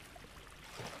here.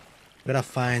 Gotta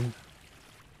find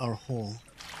our hole.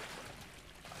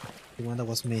 The one that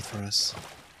was made for us.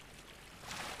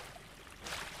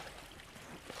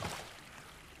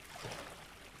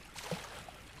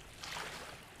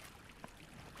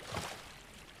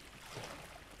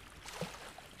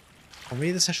 Or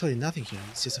maybe there's actually nothing here,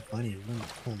 it's just a funny room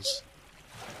with holes.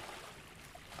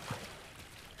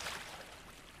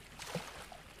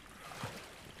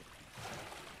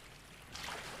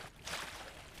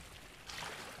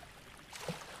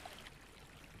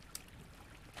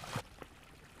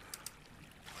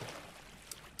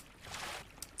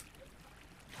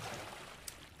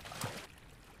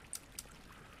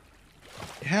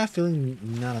 I have a feeling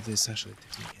none of this actually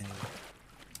takes me anywhere.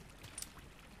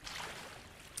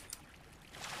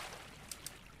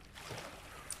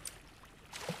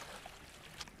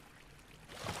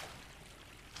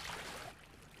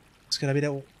 It's gonna be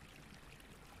that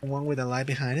one with a light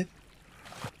behind it.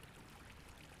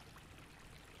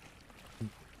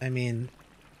 I mean,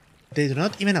 they do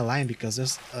not even align because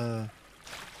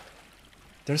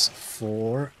there's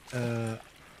 4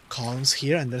 columns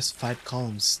here and there's 5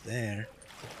 columns there.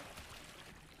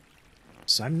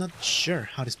 So I'm not sure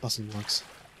how this puzzle works.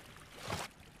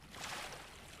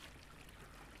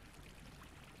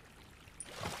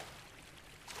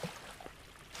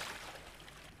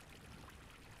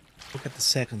 Look at the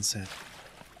second set.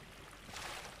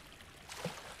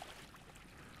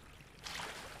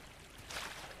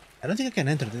 I don't think I can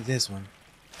enter this one.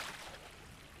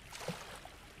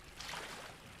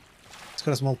 It's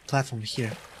got a small platform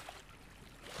here.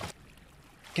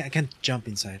 I can't jump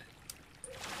inside.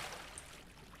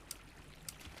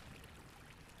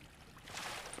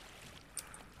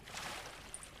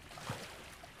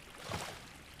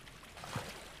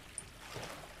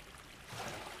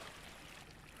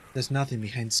 There's nothing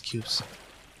behind these cubes.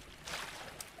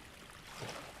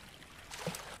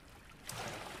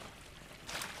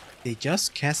 They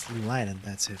just cast light and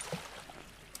that's it.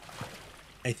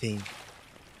 I think.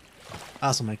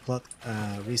 Also, my clock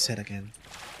reset again.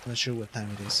 Not sure what time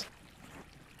it is.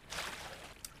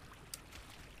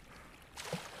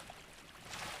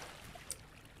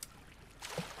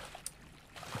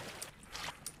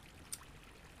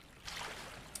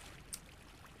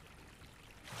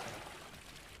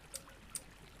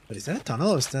 But is that a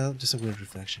tunnel or is that just a weird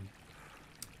reflection?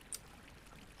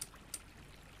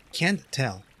 Can't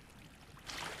tell.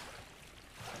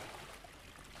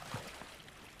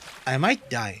 I might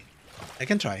die. I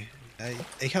can try. I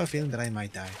have a feeling that I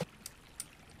might die.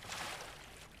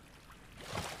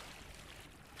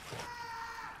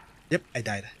 Yep, I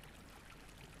died.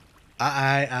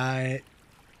 I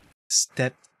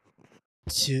stepped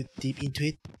too deep into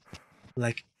it,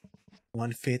 like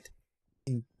 1 feet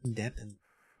in depth, and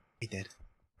I did.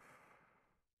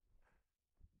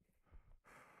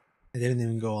 I didn't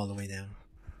even go all the way down.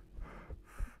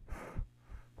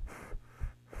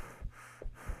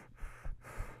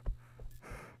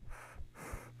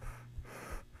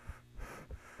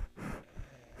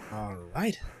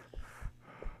 Alright.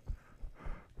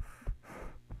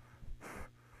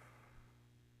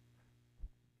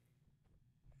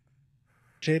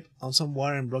 Trip on some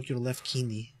water and broke your left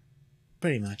kidney.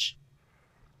 Pretty much.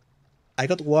 I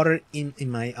got water in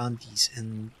my aunties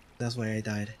and that's why I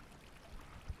died.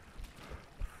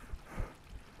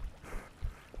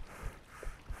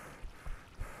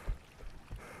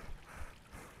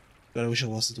 But I wish it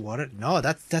wasn't water. No,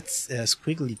 that's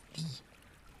Squiggly tea.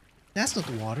 That's not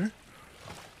water.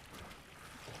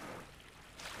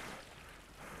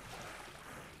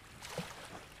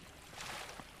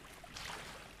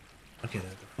 Okay, the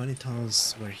funny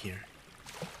tunnels were here.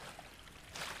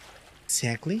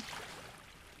 Exactly?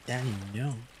 Danny,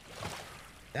 no.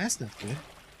 That's not good.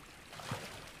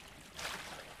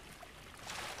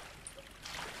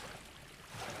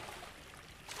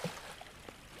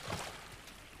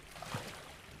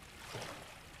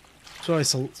 So I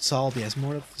Salvia is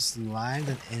more of slime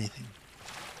than anything.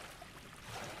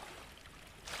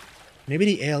 Maybe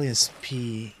the aliens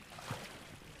pee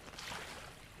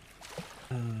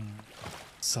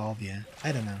Salvia.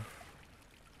 I don't know.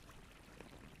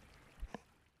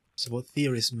 So both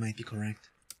theories might be correct.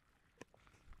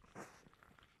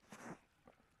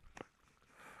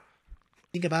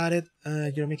 Think about it.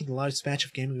 You're making a large batch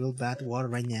of game with bad water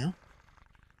right now.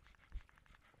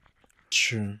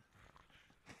 True.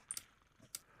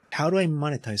 How do I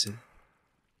monetize it?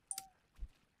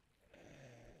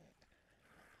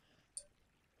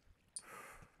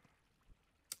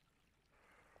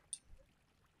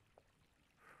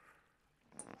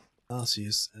 I'll see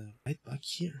you right back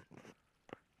here.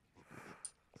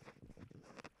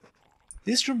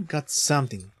 This room got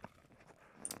something,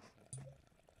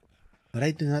 but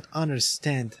I do not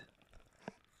understand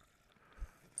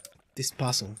this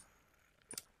puzzle.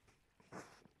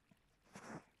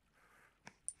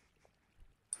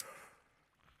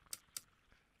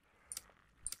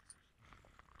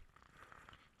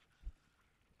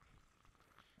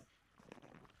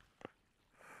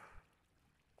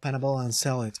 Find a bowl and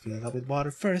sell it. Fill it up with water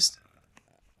first.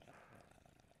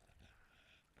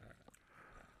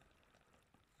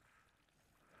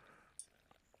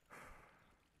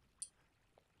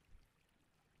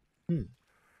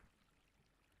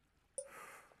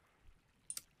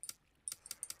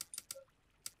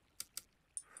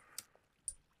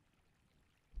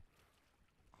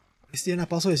 Is there a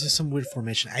puzzle or is it some weird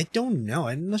formation? I don't know.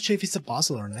 I'm not sure if it's a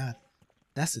puzzle or not.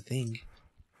 That's the thing.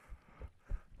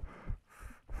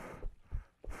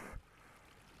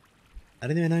 I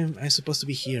don't even know I'm supposed to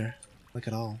be here. Like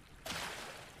at all.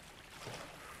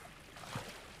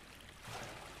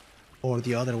 Or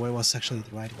the other way was actually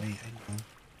the right way. I don't know.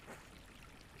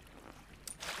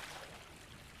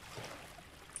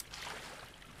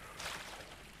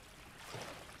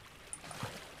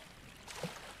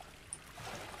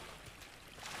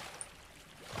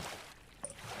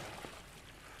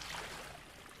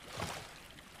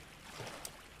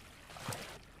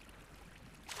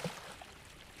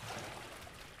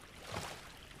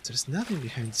 There's nothing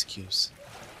behind these cubes.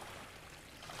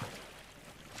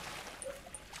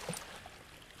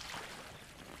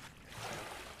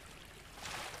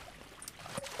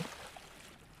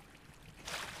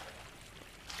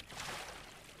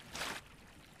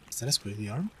 Is that a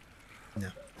squiggly arm? No.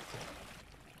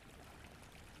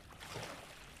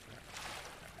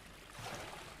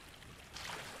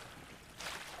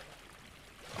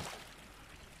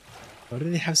 Why do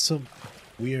they have some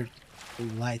weird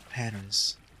light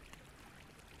patterns?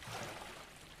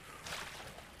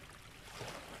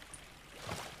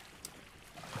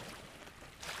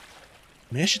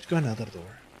 Maybe I should go another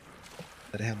door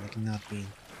that I have like not been.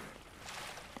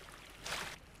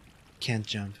 Can't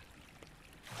jump.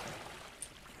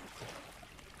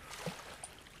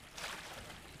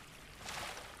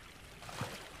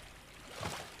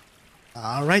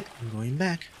 Alright, I'm going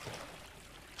back.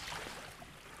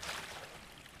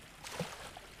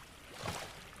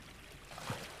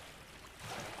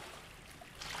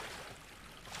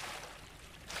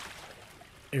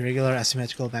 Irregular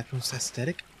asymmetrical backrooms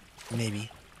aesthetic?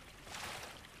 Maybe.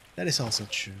 That is also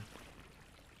true.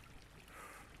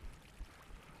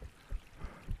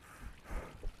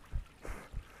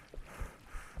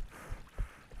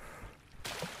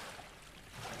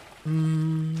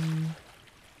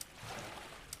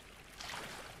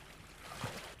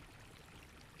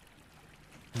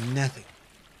 Nothing.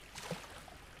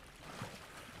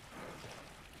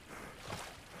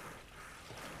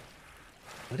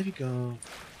 What if you go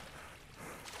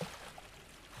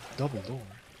double door?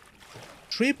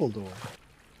 Triple door?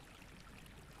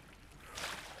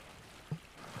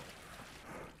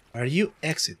 Are you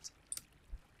exit?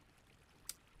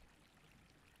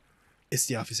 It's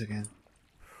the office again.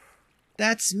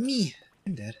 That's me!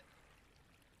 I'm dead.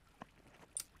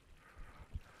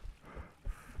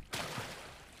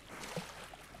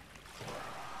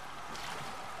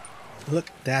 Look,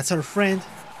 that's our friend.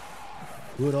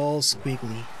 Good old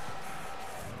Squiggly.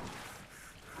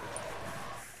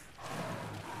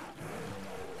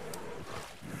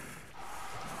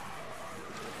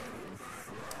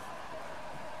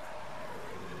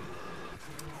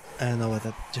 I don't know what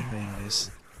that generator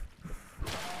is.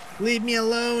 Leave me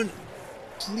alone!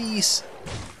 Please!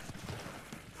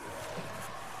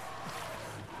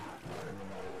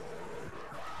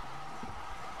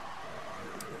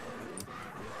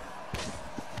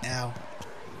 Ow.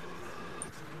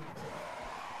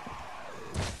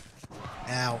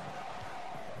 Ow.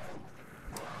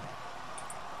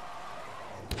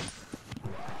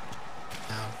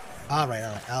 Ow.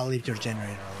 Alright, I'll leave your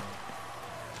generator alone.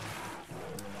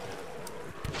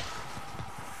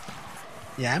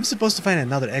 Yeah, I'm supposed to find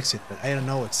another exit, but I don't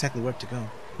know exactly where to go.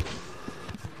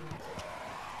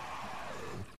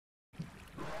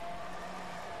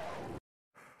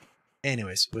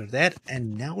 Anyways, we're dead,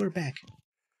 and now we're back.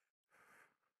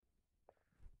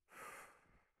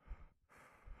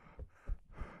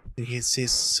 He's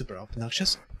super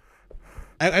obnoxious.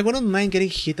 I wouldn't mind getting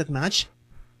hit that much,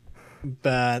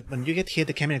 but when you get hit,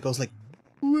 the camera goes like,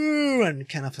 woo, and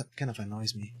kind of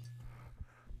annoys me.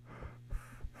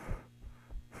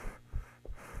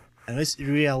 I know it's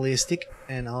realistic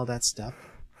and all that stuff.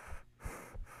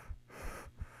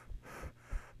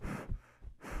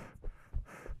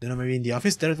 You know, maybe in the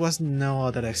office? There was no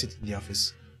other exit in the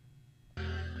office.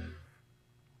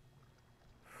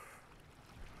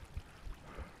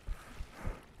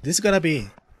 This gotta be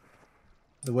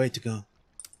the way to go.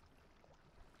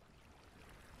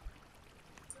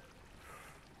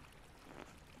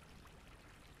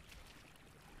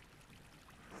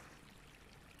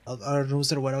 Our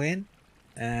rooms are what again?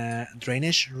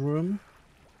 Drainage room.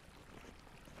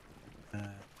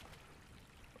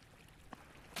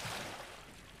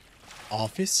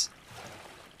 Office.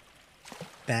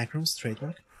 Backrooms,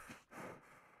 trademark.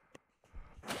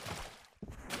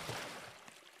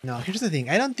 Now, here's the thing.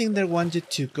 I don't think they want you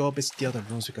to go visit the other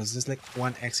rooms because there's like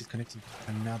one exit connecting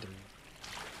to another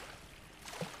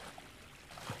room.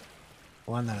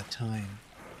 One at a time.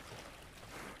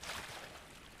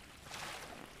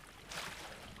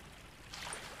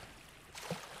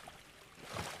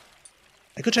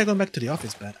 I could try going back to the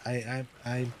office, but I'm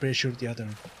pretty sure the other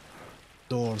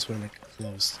doors were like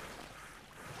closed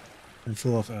and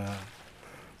full of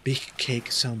big cake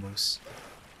zombos.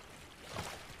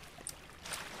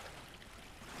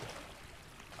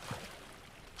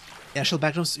 Actual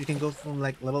backrooms, you can go from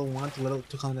like level 1 to level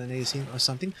 218 or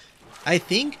something. I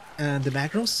think the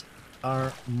backrooms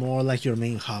are more like your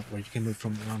main hub where you can move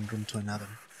from one room to another.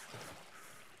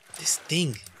 This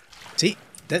thing. See,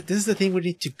 this is the thing we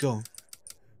need to go.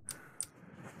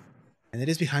 And it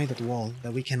is behind that wall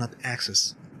that we cannot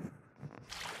access.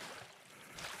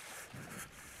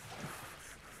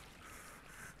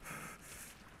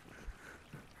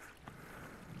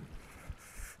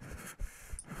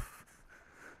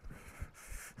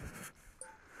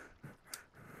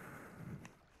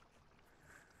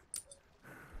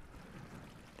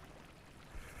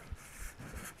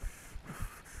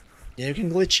 Yeah, you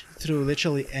can glitch through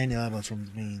literally any level from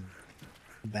the main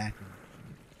back room.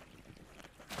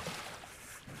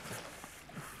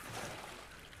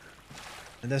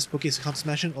 And there's Spooky's House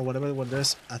Mansion or whatever, where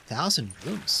there's 1,000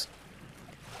 rooms.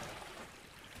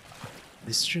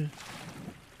 It's true.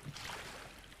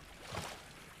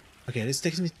 Okay, this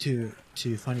takes me to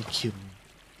Funny Cube,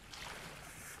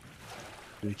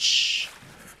 which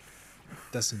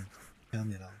doesn't tell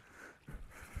me at all.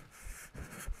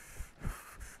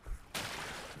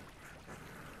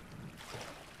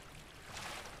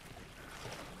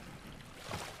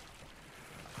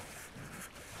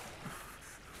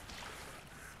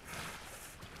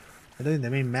 I think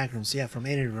the main Backrooms, yeah, from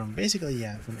any room. Basically,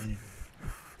 yeah, from any room.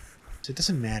 So it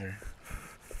doesn't matter.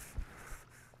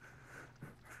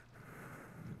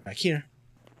 Back here.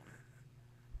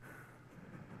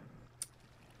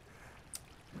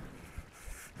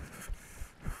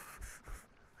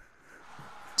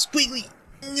 Squiggly!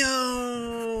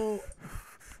 No!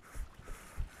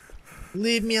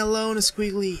 Leave me alone,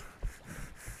 Squiggly!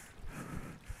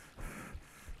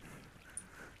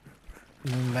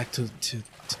 Moving back to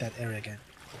that area again.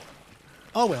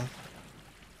 Oh well.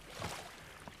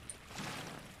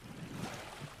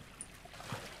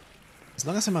 As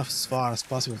long as I'm as far as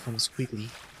possible from Squiggly,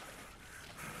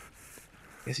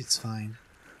 I guess it's fine.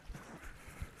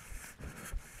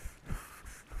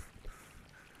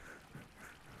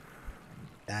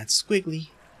 That's Squiggly.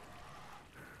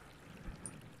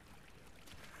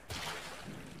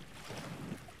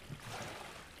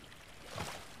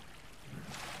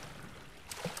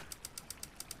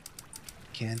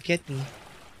 Can't get me.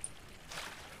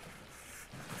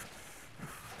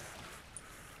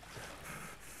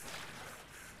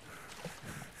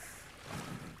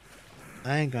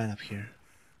 I ain't going up here.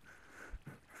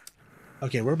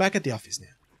 Okay, we're back at the office now.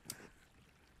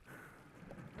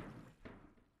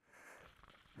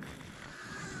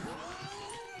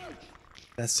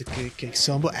 That's the kick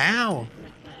Sombo. Ow!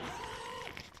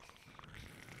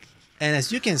 And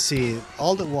as you can see,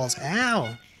 all the walls.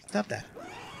 Ow! Stop that.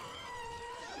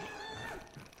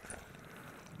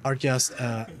 Are just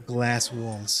glass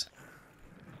walls.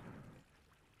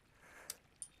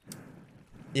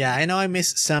 Yeah, I know I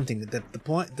missed something.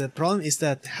 The problem is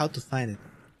that how to find it.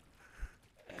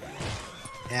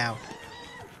 Ow.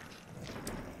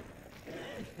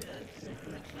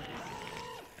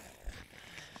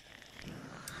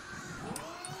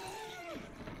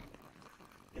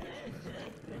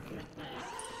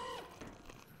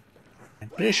 I'm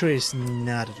pretty sure it's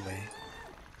not that way.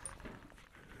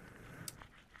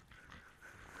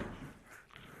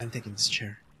 I'm taking this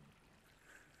chair.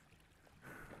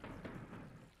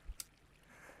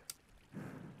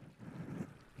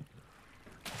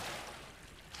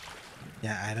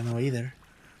 Yeah, I don't know either.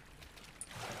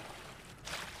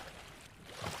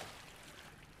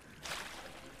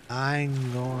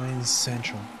 I'm going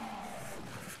central.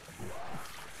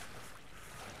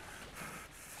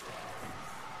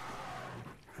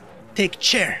 Take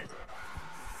chair!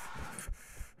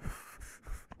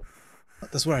 Oh,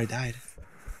 that's where I died.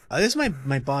 This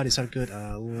my bodies are good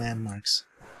landmarks.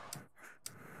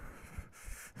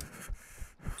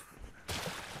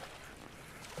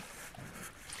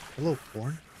 Hello,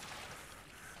 porn.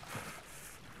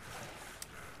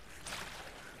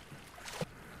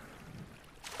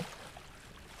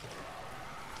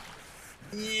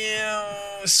 Yeah,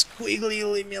 Squiggly,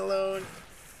 leave me alone.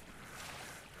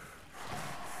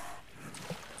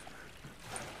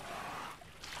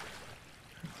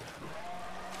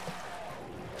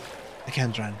 I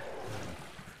can't run.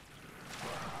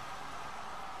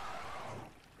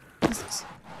 What is this?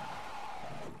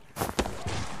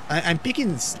 I'm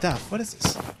picking stuff. What is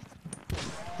this?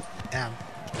 Ow.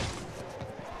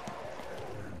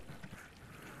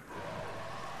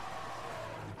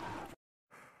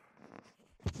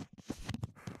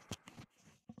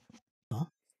 Huh?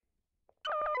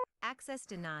 Access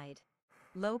denied.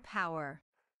 Low power.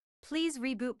 Please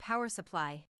reboot power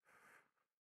supply.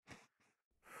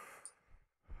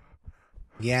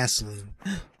 Gasoline.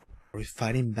 Are we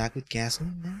fighting back with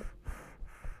gasoline now?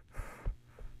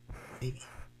 Maybe.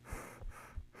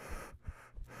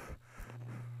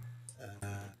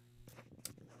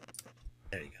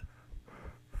 There you go.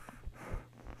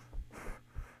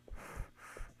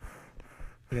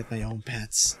 Look at my own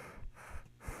pets.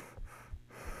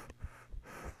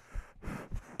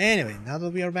 Anyway, now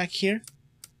that we are back here,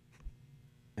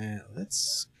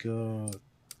 let's go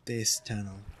this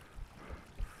tunnel.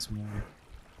 It's more.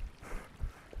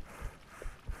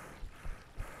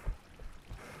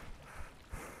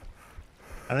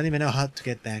 I don't even know how to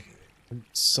get back. I'm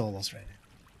so lost right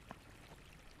now.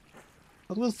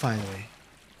 But we'll find a way.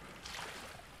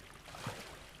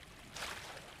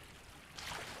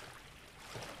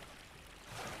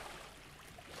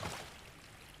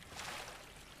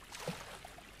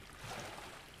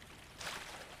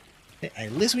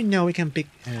 At least we know we can pick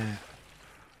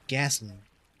gasoline.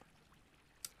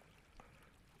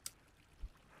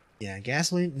 Yeah,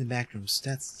 gasoline in the back rooms.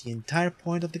 That's the entire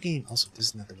point of the game. Also, this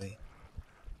is not the way.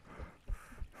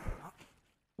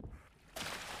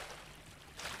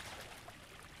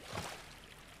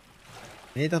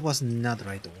 Maybe that was not the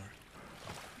right door.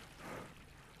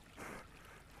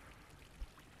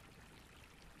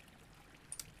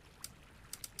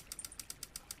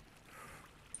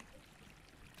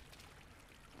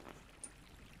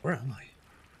 Where am I?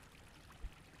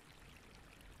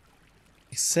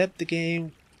 Except the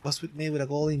game was made with a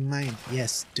goal in mind.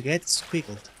 Yes, to get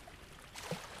squiggled.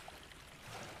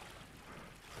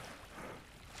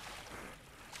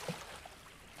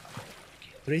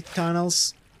 Okay, 3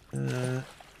 tunnels.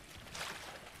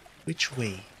 Which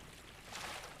way?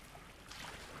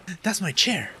 That's my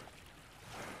chair.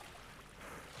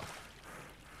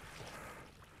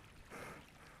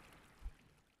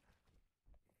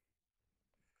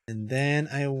 And then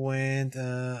I went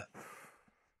that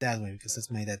way because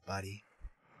that's my dead body.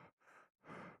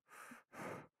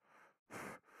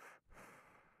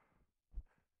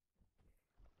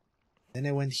 Then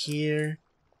I went here.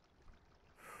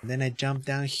 And then I jumped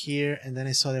down here, and then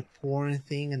I saw the porn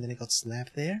thing, and then I got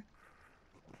slapped there.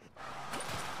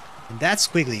 And that's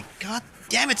Squiggly. God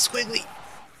damn it, Squiggly!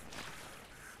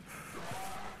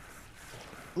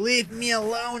 Leave me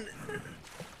alone!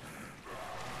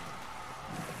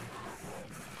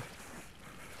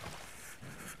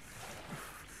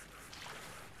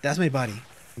 That's my body.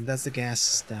 And that's the gas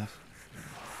stuff.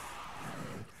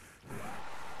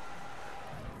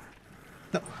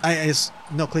 No, I just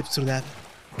no clips through that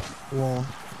wall.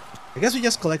 I guess we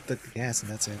just collect the gas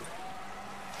and that's it.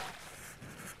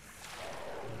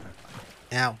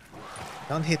 Ow.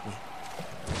 Don't hit me.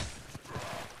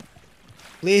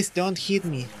 Please don't hit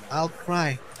me. I'll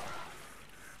cry.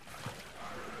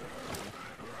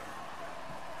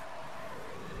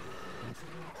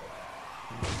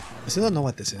 I still don't know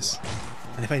what this is.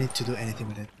 And if I need to do anything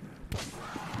with it.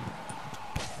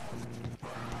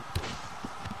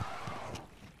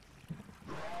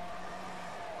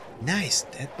 Nice,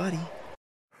 dead body.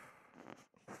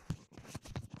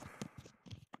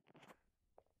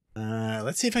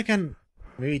 Let's see if I can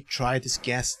maybe try this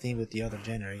gas thing with the other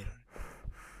generator.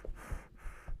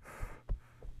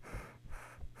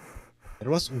 There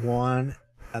was one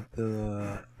at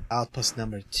the outpost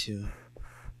number 2.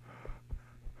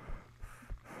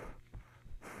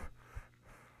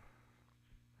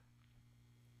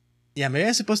 Yeah, maybe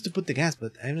I'm supposed to put the gas,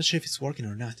 but I'm not sure if it's working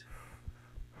or not.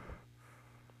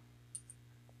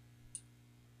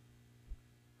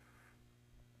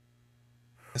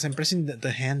 Because I'm pressing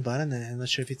the hand button and I'm not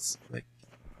sure if it's like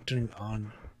turning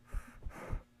on.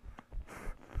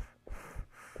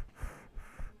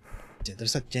 Yeah,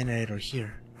 there's a generator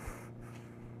here.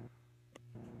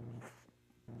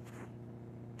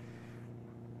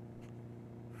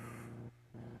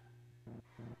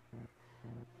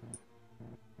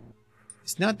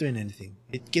 It's not doing anything.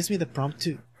 It gives me the prompt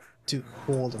to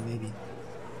hold or maybe.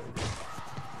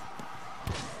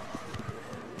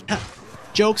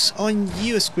 Joke's on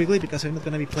you, Squiggly, because I'm not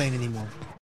gonna be playing anymore.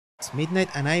 It's midnight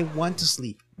and I want to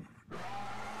sleep.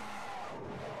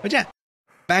 But yeah,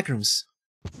 Backrooms.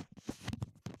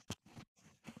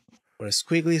 Where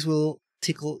Squigglies will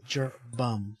tickle your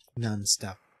bum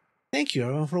non-stop. Thank you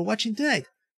everyone for watching tonight.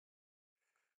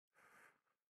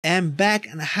 I'm back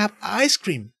and I have ice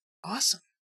cream. Awesome.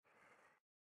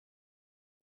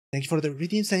 Thank you for the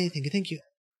redeems, Danny. Thank you.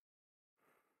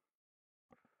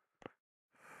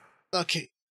 Okay.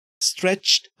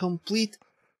 Stretched, complete.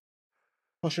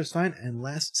 Posture's fine, and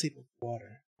last sip of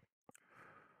water.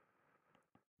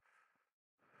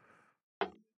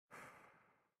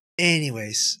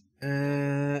 Anyways,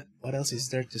 what else is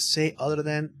there to say other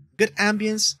than good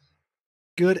ambience,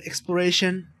 good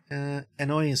exploration,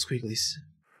 annoying squigglies.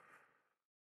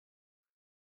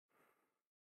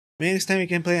 Maybe next time we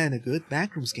can play a good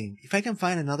Backrooms game. If I can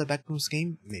find another Backrooms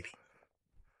game, maybe.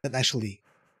 That actually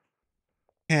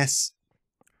has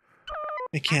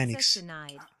mechanics. Access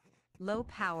denied. Low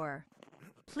power.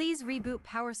 Please reboot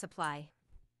power supply.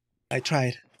 I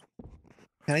tried.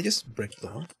 Can I just break the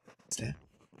door? What's that?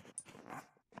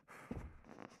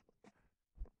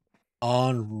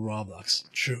 On Roblox.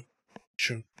 True.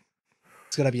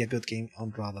 It's gonna be a good game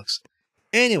on Roblox.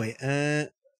 Anyway,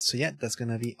 so yeah, that's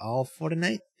gonna be all for the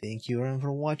night. Thank you everyone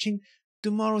for watching.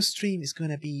 Tomorrow's stream is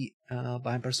gonna be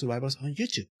Vampire Survivors on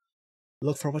YouTube.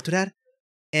 Look forward to that.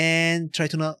 And try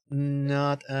to not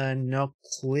no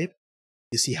clip.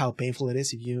 You see how painful it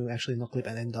is if you actually no clip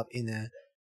and end up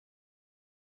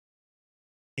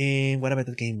in whatever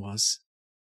the game was.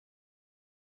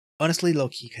 Honestly,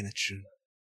 low-key kinda true.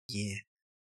 Yeah.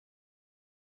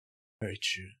 Very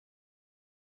true.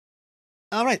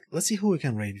 Alright, let's see who we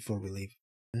can raid before we leave.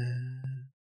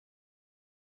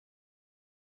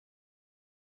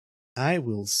 I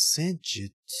will send you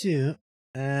to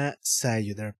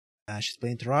Sayu there. She's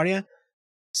playing Terraria.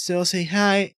 So say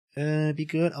hi, be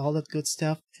good, all that good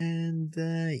stuff, and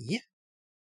yeah.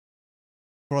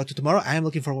 Forward to tomorrow. I am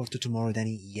looking forward to tomorrow,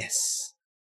 Danny. Yes.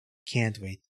 Can't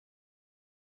wait.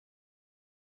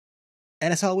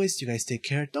 And as always, you guys take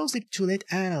care, don't sleep too late,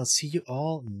 and I'll see you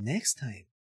all next time.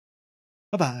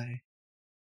 Bye bye.